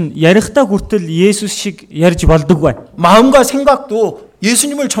хүн чинь ярихдаа хүртэл Есүс шиг ярьж болдог бай. 마음과 생각도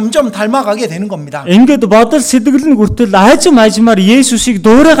예수님을 점점 닮아가게 되는 겁니다. Ингээд бодол сэтгэл нь хүртэл аажмаар Есүсийг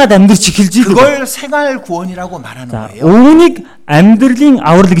дуурайгаад амьдрч эхэлж идэг. 그걸 생활 구원이라고 말하는 거예요. Үүнийг амьдралын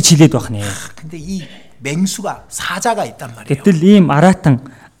аврал гэж хэлээд байна нэ. 근데 이 맹수가 사자가 있단 말이에요. Гэтэл ийм аратан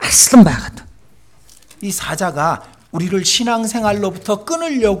арслан байгаад. 이 사자가 우리를 신앙생활로부터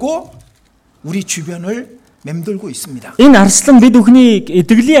끊으려고 우리 주변을 맴돌고 있습니다. Энэ арслан бид бүхний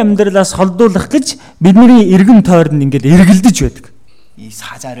итгэлийн амьдралаас холдуулах гэж бидний эргэн тойронд ингээд эргэлдэж байдаг. 이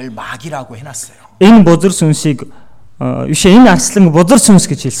사자를 마귀라고 해놨어요. Энэ бузар сүнсийг энэ арслан бузар сүнс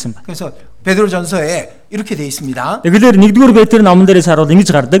гэж хэлсэн байна. 그래서 베드로전서에 이렇게 돼 있습니다. Тэгэхээр 1-р Петр номон дээрээс харуул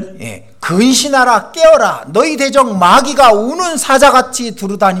ингэж гардаг. 근신하라 깨어라 너희 대적 마귀가 우는 사자같이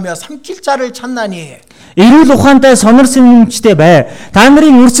두루다니며 삼킬 자를 찾나니. Эрүүл ухаантай сонор сэнэмчтэй бай. Та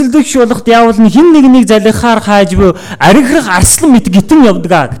нарын өрсөлдөгч болох диавол нь хэн нэгнийг залхихаар хайж буй ариграх арслан мэт гитэн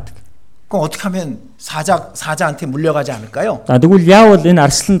явдгаа гэдэг. 그럼 어떻게 하면 사자한테 물려가지 않을까요? За тэгвэл яавал энэ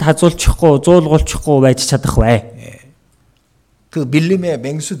арсланд хазуулчихгүй, зуулгуулчихгүй байж чадах вэ? 그 밀림의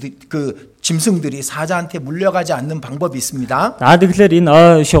그 짐승들이 사자한테 물려가지 않는 방법이 있습니다. За тэгэхээр энэ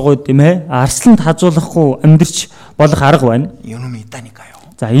ой шогууд тийм ээ арсланд хазуулахгүй амьдрч болох арга байна. 이놈이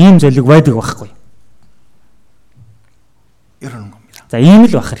있다니까요. За ийм зөвлөг байдаг байхгүй. 이러는 겁니다. За ийм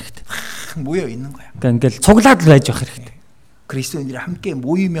л байх хэрэгтэй. 모여 있는 거야. 그러니까 ингээл цуглаад л байж байх хэрэгтэй. 그리스도인들이 함께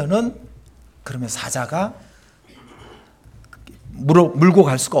모이면은 그러면 사자가 물고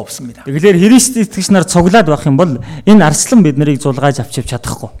갈 수가 없습니다. Тэгэхээр Христ итгэгч нар цуглаад байх юм бол энэ арслан биднийг зулгааж авч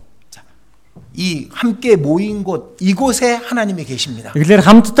чадахгүй. 이 함께 모인 곳 이곳에 하나님이 계십니다. Тэгэхээр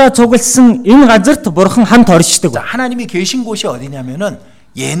хамтдаа цугласан энэ газарт бурхан хамт оршдог. 하나님이 계신 곳이 어디냐면은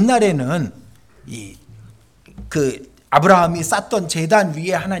옛날에는 그 아브라함이 쌓던 제단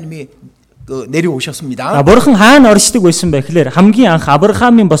위에 하나님이 내려오셨습니다. Бурхан хаана оршдог байсан бэ гэхээр хамгийн анх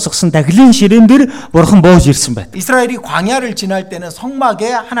Авраамийн босгосон дахилын ширээн дээр бурхан бууж ирсэн байна. 이스라엘이 광야를 지날 때는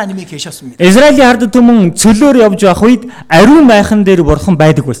성막에 하나님이 계셨습니다. Израилийн ард түмэн цөлөөр явж байх үед ариун майхан дээр бурхан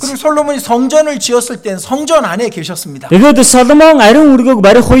байдаг байсан. 그리고 솔로몬이 성전을 지었을 땐 성전 안에 계셨습니다. Тэгээд Соломон ариун өргөөг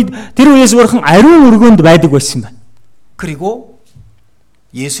барих үед тэр үеэс бурхан ариун өргөөнд байдаг байсан байна. 그리고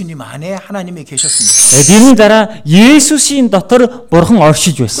예수님 안에 하나님이 계셨습니다. Тэрний дараа Есүсийн дотор Бурхан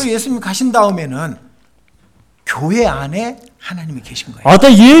оршиж байсан. 그 예수님 가신 다음에는 교회 안에 하나님이 계신 거예요.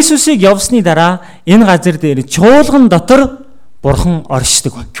 Одоо Есүсийг явсны дараа энэ газар дээр чуулган дотор Бурхан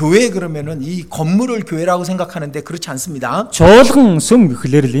оршдог байна. 교회 그러면은 이 건물을 교회라고 생각하는데 그렇지 않습니다. Чуулган сүм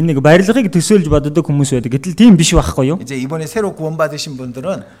гэхлээр л энэ нэг барилгыг төсөөлж боддог хүмүүс байдаг. гэтэл тийм биш байхгүй юу? 이제 이번에 새로 구원받으신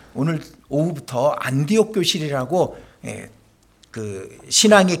분들은 오늘 오후부터 안디옥 교실이라고 그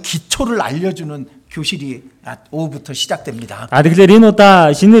신앙의 기초를 알려주는 교실이 오후부터 시작됩니다. Тэгэхээр энэ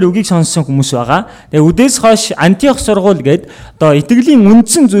удаа шинээр үгийг сонссон хүмүүс байгаа. Тэгээ үдээс хойш Антиох сургууль гээд одоо итгэлийн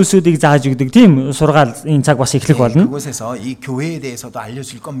үндсэн зүйлсүүдийг зааж өгдөг тийм сургаал энэ цаг бас эхлэх болно. 그곳에서 이 교회에 대해서도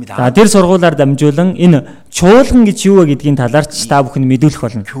알려줄 겁니다. За тэр сургуулаар дамжуулан энэ чуулган гэж юу вэ гэдгийн талаар ч та бүхэн мэдүүлэх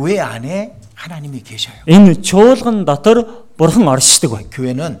болно. 교회 안에 하나님이 계셔요. Энэ чуулган дотор Бурхан оршдог байна.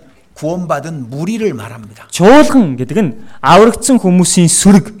 교회는 구원받은 무리를 말합니다. Чуулган гэдэг нь аврагдсан хүмүүсийн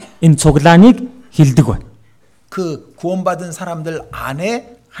сүрэг энэ цуглааныг хэлдэг байна. 그 구원받은 사람들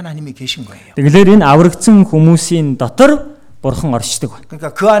안에 하나님이 계신 거예요. Тэгэхээр энэ аврагдсан хүмүүсийн дотор Бурхан оршдог байна.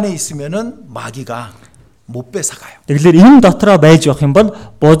 그러니까 그 안에 있으면은 마귀가 못 뺏어가요. Тэгэхээр энэ дотроо байж явах юм бол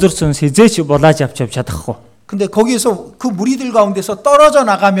бузар сүнс хизээч булааж авч чадахгүй. 근데 거기에서 그 무리들 가운데서 떨어져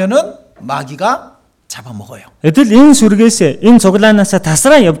나가면은 마귀가 잡아먹어요. Гэтэл энэ сүргээс энэ цуглаанаас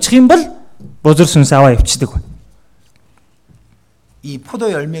тасраа явчих юм бол бузар сүнс аваа явчихдаг байна. 이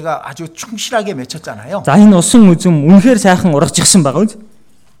포도 열매가 아주 충실하게 맺혔잖아요. За энэ усан үзэм үнэхээр сайхан ургажчихсан байгаа үү?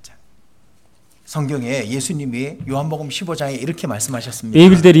 성경에 예수님이 요한복음 15장에 이렇게 말씀하셨습니다.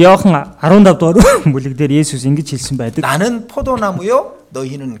 Библиэлд Иохан 15 дугаар бүлэг дээр Есүс ингэж хэлсэн байдаг. 나는 포도나무요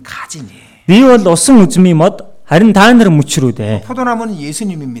너희는 가지니. Би бол усан үзмийн мод харин та нар мөчрүүд ээ. 포도나무는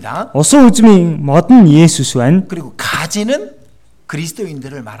예수님입니다. Усан үзмийн мод нь Есүс байна. 그리고 가지는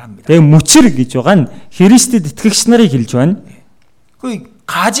그리스도인들을 말합니다. Тэгээ мөчр гэж байгаа нь Христэд итгэгч нарыг хэлж байна. 그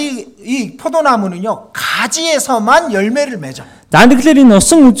가지 이 포도나무는요 가지에서만 열매를 맺어. За тэгэхээр энэ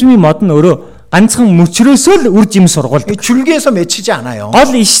усан үзмийн мод нь өөрөө ганцхан мөчрөөсөө л үр жим сургалдаг. 줄기에서 맺히지 않아요.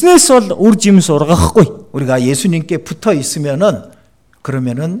 Гол ишнээс бол үр жим сургахгүй. 우리가 예수님께 붙어 있으면은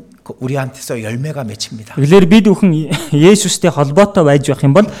그러면은 우리한테서 열매가 맺힙니다. Тэгэхээр бид бүхэн Есүстэй холбоотой байж байх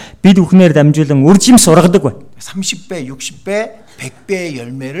юм бол бид бүхнээр дамжуулан үр жим сургадаг байна. 30배, 60배, 100배의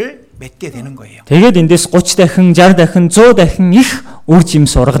열매를 맺게 되는 거예요. Тэгээд эндээс 30 дахин, 60 дахин, 100 дахин их үр жим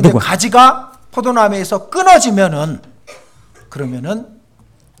сургадаг 근데 байна. 가지가 포도나무에서 끊어지면은 그러면은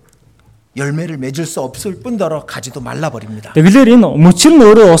열매를 맺을 수 없을 뿐더러 가지도 말라버립니다. Тэгэхээр энэ мөчр нь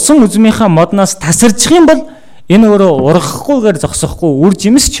өөрөө усан үзмийнхаа модноос тасарчих юм бол энэ өөрөө ургахгүйгээр зогсохгүй үр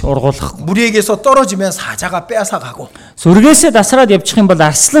жимсч ургуулахгүй. 무리에게서 떨어지면 사자가 빼앗아가고 Сүргээсээ тасраад явчих юм бол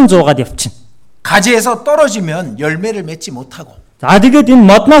арслан зуугаад явчихна. 가지에서 떨어지면 열매를 맺지 못하고. За тэгээд энэ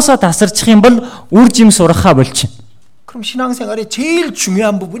модноосоо тасарчих юм бол үр жимс ургахаа болчихно. 그럼 신앙생활의 제일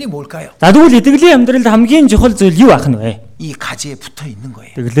중요한 부분이 뭘까요? За тэгвэл итгэлийн амьдралд хамгийн чухал зүйл юу ах нь вэ? 이 가지에 붙어 있는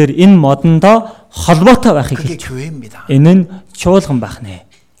거예요. Тэгэхээр энэ модондоо холбоотой байхыг 그게 хэлж. 교회입니다. Энэ нь чуулган байх нэ.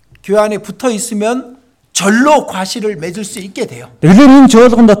 교회 안에 붙어 있으면 절로 과실을 맺을 수 있게 돼요. Тэгэхээр энэ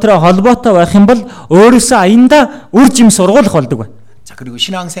чуулган дотор холбоотой байх юм бол өөрөөсөө аяндаа үр жим сургуулах болдог байна. 자, 그리고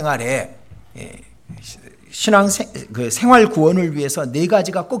신앙생활에 그 생활 구원을 위해서 네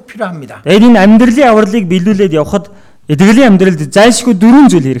가지가 꼭 필요합니다. Тэгээд энэ амьдралын авралыг биелүүлээд явхад итгэлийн амьдралд зайлшгүй дөрвөн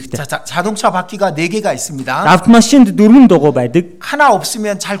зүйл хэрэгтэй. 자, 자동차 바퀴가 네 개가 있습니다. Автомашинд дөрвөн дугуй байдаг. 하나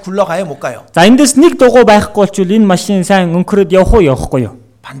없으면 잘 굴러가요, 못 가요? За эндээс нэг дугуй байхгүй болчвол энэ машин сайн өнгөрөөд явах уу явахгүй юу?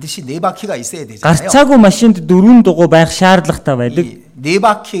 반드시 네 바퀴가 있어야 되잖아요. Гарцаагүй машинд дөрвөн дугуй байх шаардлагатай байдаг. 이 네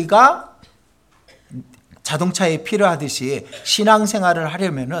바퀴가 자동차에 필요하듯이 신앙생활을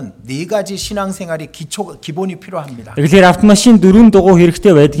하려면은 네 가지 신앙생활이 기본이 필요합니다. Тэгэхээр автомашин дөрвөн дугуй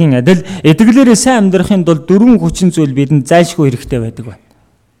хэрэгтэй байдгийн адил итгэлээрээ сайн амьдрахын тулд дөрвөн хүчин зүйл бидэнд зайлшгүй хэрэгтэй байдаг байна.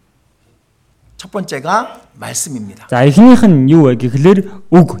 첫 번째가 말씀입니다. За эхнийх нь юу вэ гэхлээр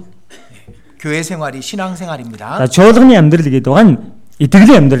үг. 교회 생활이 신앙생활입니다. За чуулганы амьдрал гэдэг байгаа нь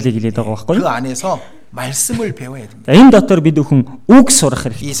итгэлийн амьдралыг хэлээд байгаа байхгүй 그 юу? 안에서 말씀을 배워야 됩니다. За энэ дотор бид бүхэн үг сурах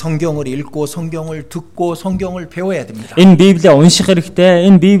хэрэгтэй. 이 성경을 읽고 성경을 듣고 성경을 배워야 됩니다. Энэ Библийг унших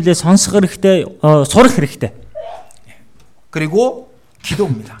хэрэгтэй, энэ Библийг сонсох хэрэгтэй, сурах хэрэгтэй. 그리고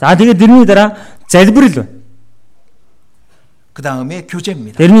기도입니다. За тэгээд тэрний дараа залбирал байна. 그 다음에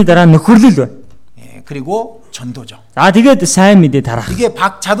교제입니다. Тэрний дараа нөхөрлөл байна. 그리고 전도죠. За тэгээд сайн мэдээ тарах. 이게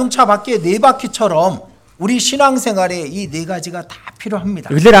자동차 바퀴의 네 바퀴처럼 우리 신앙생활에 이 네 가지가 다 필요합니다.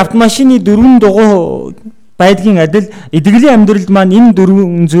 Тэгэхээр автомашины дөрвөн дугуй байдгийн адил итгэлийн амьдралд маань энэ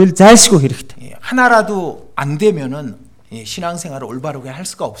дөрвөн зүйл зайлшгүй хэрэгтэй. 하나라도 안 되면은 신앙생활을 올바르게 할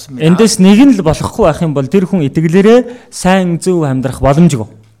수가 없습니다. Эндээс нэг нь л болохгүй байх юм бол тэр хүн итгэлээрээ сайн зөв амьдрах боломжгүй.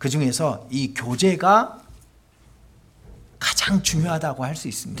 그 중에서 이 교제가 가장 중요하다고 할 수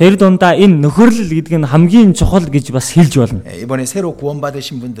있습니다. Тэр дундаа энэ нөхөрлөл гэдэг нь хамгийн чухал гэж бас хэлж болно. 이번에 새로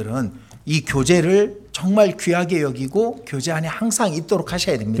구원받으신 분들은 이 교제를 정말 귀하게 여기고 교제 안에 항상 있도록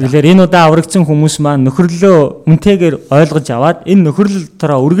하셔야 됩니다. Тэгэхээр энэ удаа аврагдсан хүмүүс маань нөхөрлөлөө үнтэйгээр ойлгож аваад энэ нөхөрлөл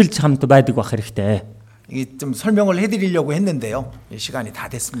дотроо үргэлж хамт байдаг байх хэрэгтэй. 이게 좀 설명을 해드리려고 했는데요. 시간이 다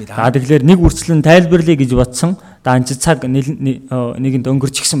됐습니다. Тэгэхээр нэг үргэлжлэн тайлбарлая гэж бодсон. Даанч цаг нэгэнд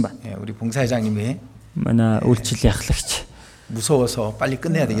өнгөрчихсэн байна. 우리 봉사회장님이 Манай үйлчлэлийн ахлагч 무서워서 빨리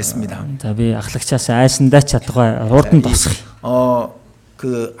끝내야 되겠습니다. За би ахлагчаас айсандаа ч ятгаа хурдан тосох.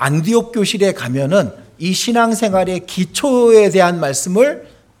 그 안디옥 교실에 가면은 이 신앙생활의 기초에 대한 말씀을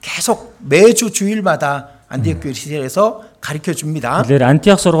계속 매주 주일마다 안디옥 교실에서 가르쳐 줍니다. Тэгэхээр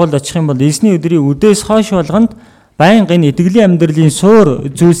Антиох сургуульд очих юм бол эзний өдрийн үдээс хойш болгонд байнга энэ итгэлийн амьдралын суур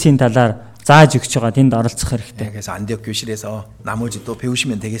зүйлсийн талаар зааж өгч байгаа. Тэнд оролцох хэрэгтэй. 그래서 안디옥 교실에서 나머지 또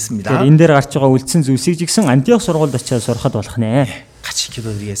배우시면 되겠습니다. Тэгэхээр энэ дээр гарч байгаа үлдсэн зүйлсийг жигсэн Антиох сургуульд очиад сурахад болох нэ. 같이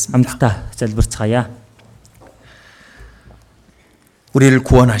기도드리겠습니다. Хамтдаа залбирцгаая. 우리를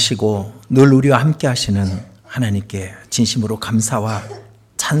구원하시고 늘 우리와 함께 하시는 하나님께 진심으로 감사와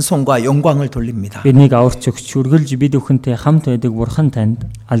찬송과 영광을 돌립니다. Биднийг аварч өгч үргэлж бид бүхэнтэй хамт байдаг Бурхан танд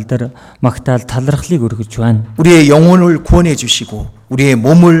алдар магтаал талархлыг өргөж байна. 우리의 영혼을 구원해 주시고 우리의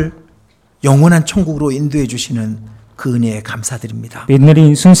몸을 영원한 천국으로 인도해 주시는 그 은혜에 감사드립니다.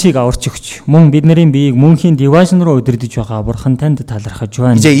 Бидний сүнсийг аварч өгч мөн бидний биеийг мөнхийн диваашн руу өдөрдөж байгаа Бурхан танд талархаж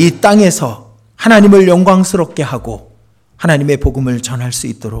байна. 이제 이 땅에서 하나님을 영광스럽게 하고 하나님의 복음을 전할 수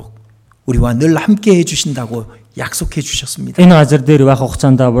있도록 우리와 늘 함께 해주신다고 약속해 주셨습니다. Энэ газар дээр байх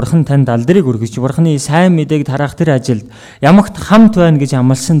хугацаанд Бурхан танд алдрыг өргөж Бурханы сайн мэдээг тараах тэр ажилд ямагт хамт байна гэж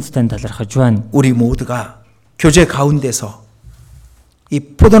амласанд танд талархаж байна. 우리 모두가 교제 가운데서 이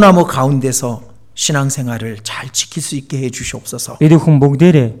포도나무 가운데서 신앙생활을 잘 지킬 수 있게 해 주시옵소서. Бид бүхэн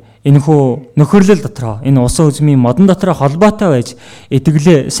бүгдээрээ энэхүү нөхөрлөл дотроо энэ усан үзмийн модон дотроо холбоотой байж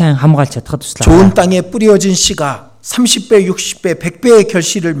итгэлээ сайн хамгаалж чадхад туслаа. 좋은 땅에 뿌려진 씨가 30배, 60배, 100배의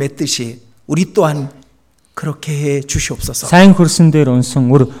결실을 맺듯이 우리 또한 그렇게 해 주시옵소서. Сайн хөрсөн дээр унсан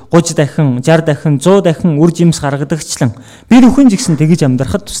үр 30 дахин, 60 дахин, 100 дахин үр жимс гаргадагчлан бид бүхэн жигсэн тэгж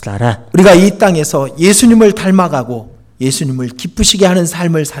амьдрахад туслаарай. 우리가 이 땅에서 예수님을 닮아가고 예수님을 기쁘시게 하는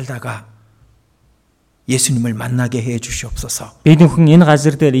삶을 살다가 예수님을 만나게 해 주시옵소서. Бид бүхэн энэ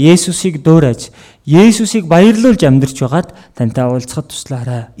газар дээр Есүсийг дуурайж, Есүсийг баярлуулж амьдарч байгаад тантай уулзахад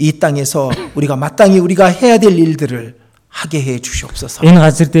туслаарай. 이 땅에서 우리가 마땅히 우리가 해야 될 일들을 하게 해 주시옵소서. Энэ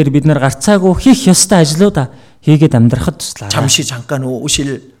газар дээр бид нар гарцаагүй хийх ёстой ажлуудаа хийгээд амьдрахад туслаарай. 잠시 잠깐 후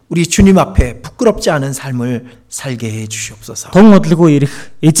오실 우리 주님 앞에 부끄럽지 않은 삶을 살게 해 주시옵소서. Тун удалгүй ирэх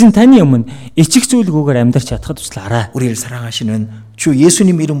эзэн таны өмнө ичих зүйлгүйгээр амьдрч чадхад туслаарай. 우리를 사랑하시는 주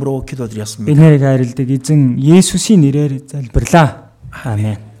예수님 이름으로 기도드렸습니다. Бид нарыг хайрладаг эзэн Есүсийн нэрээр залбирлаа.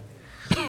 Амен.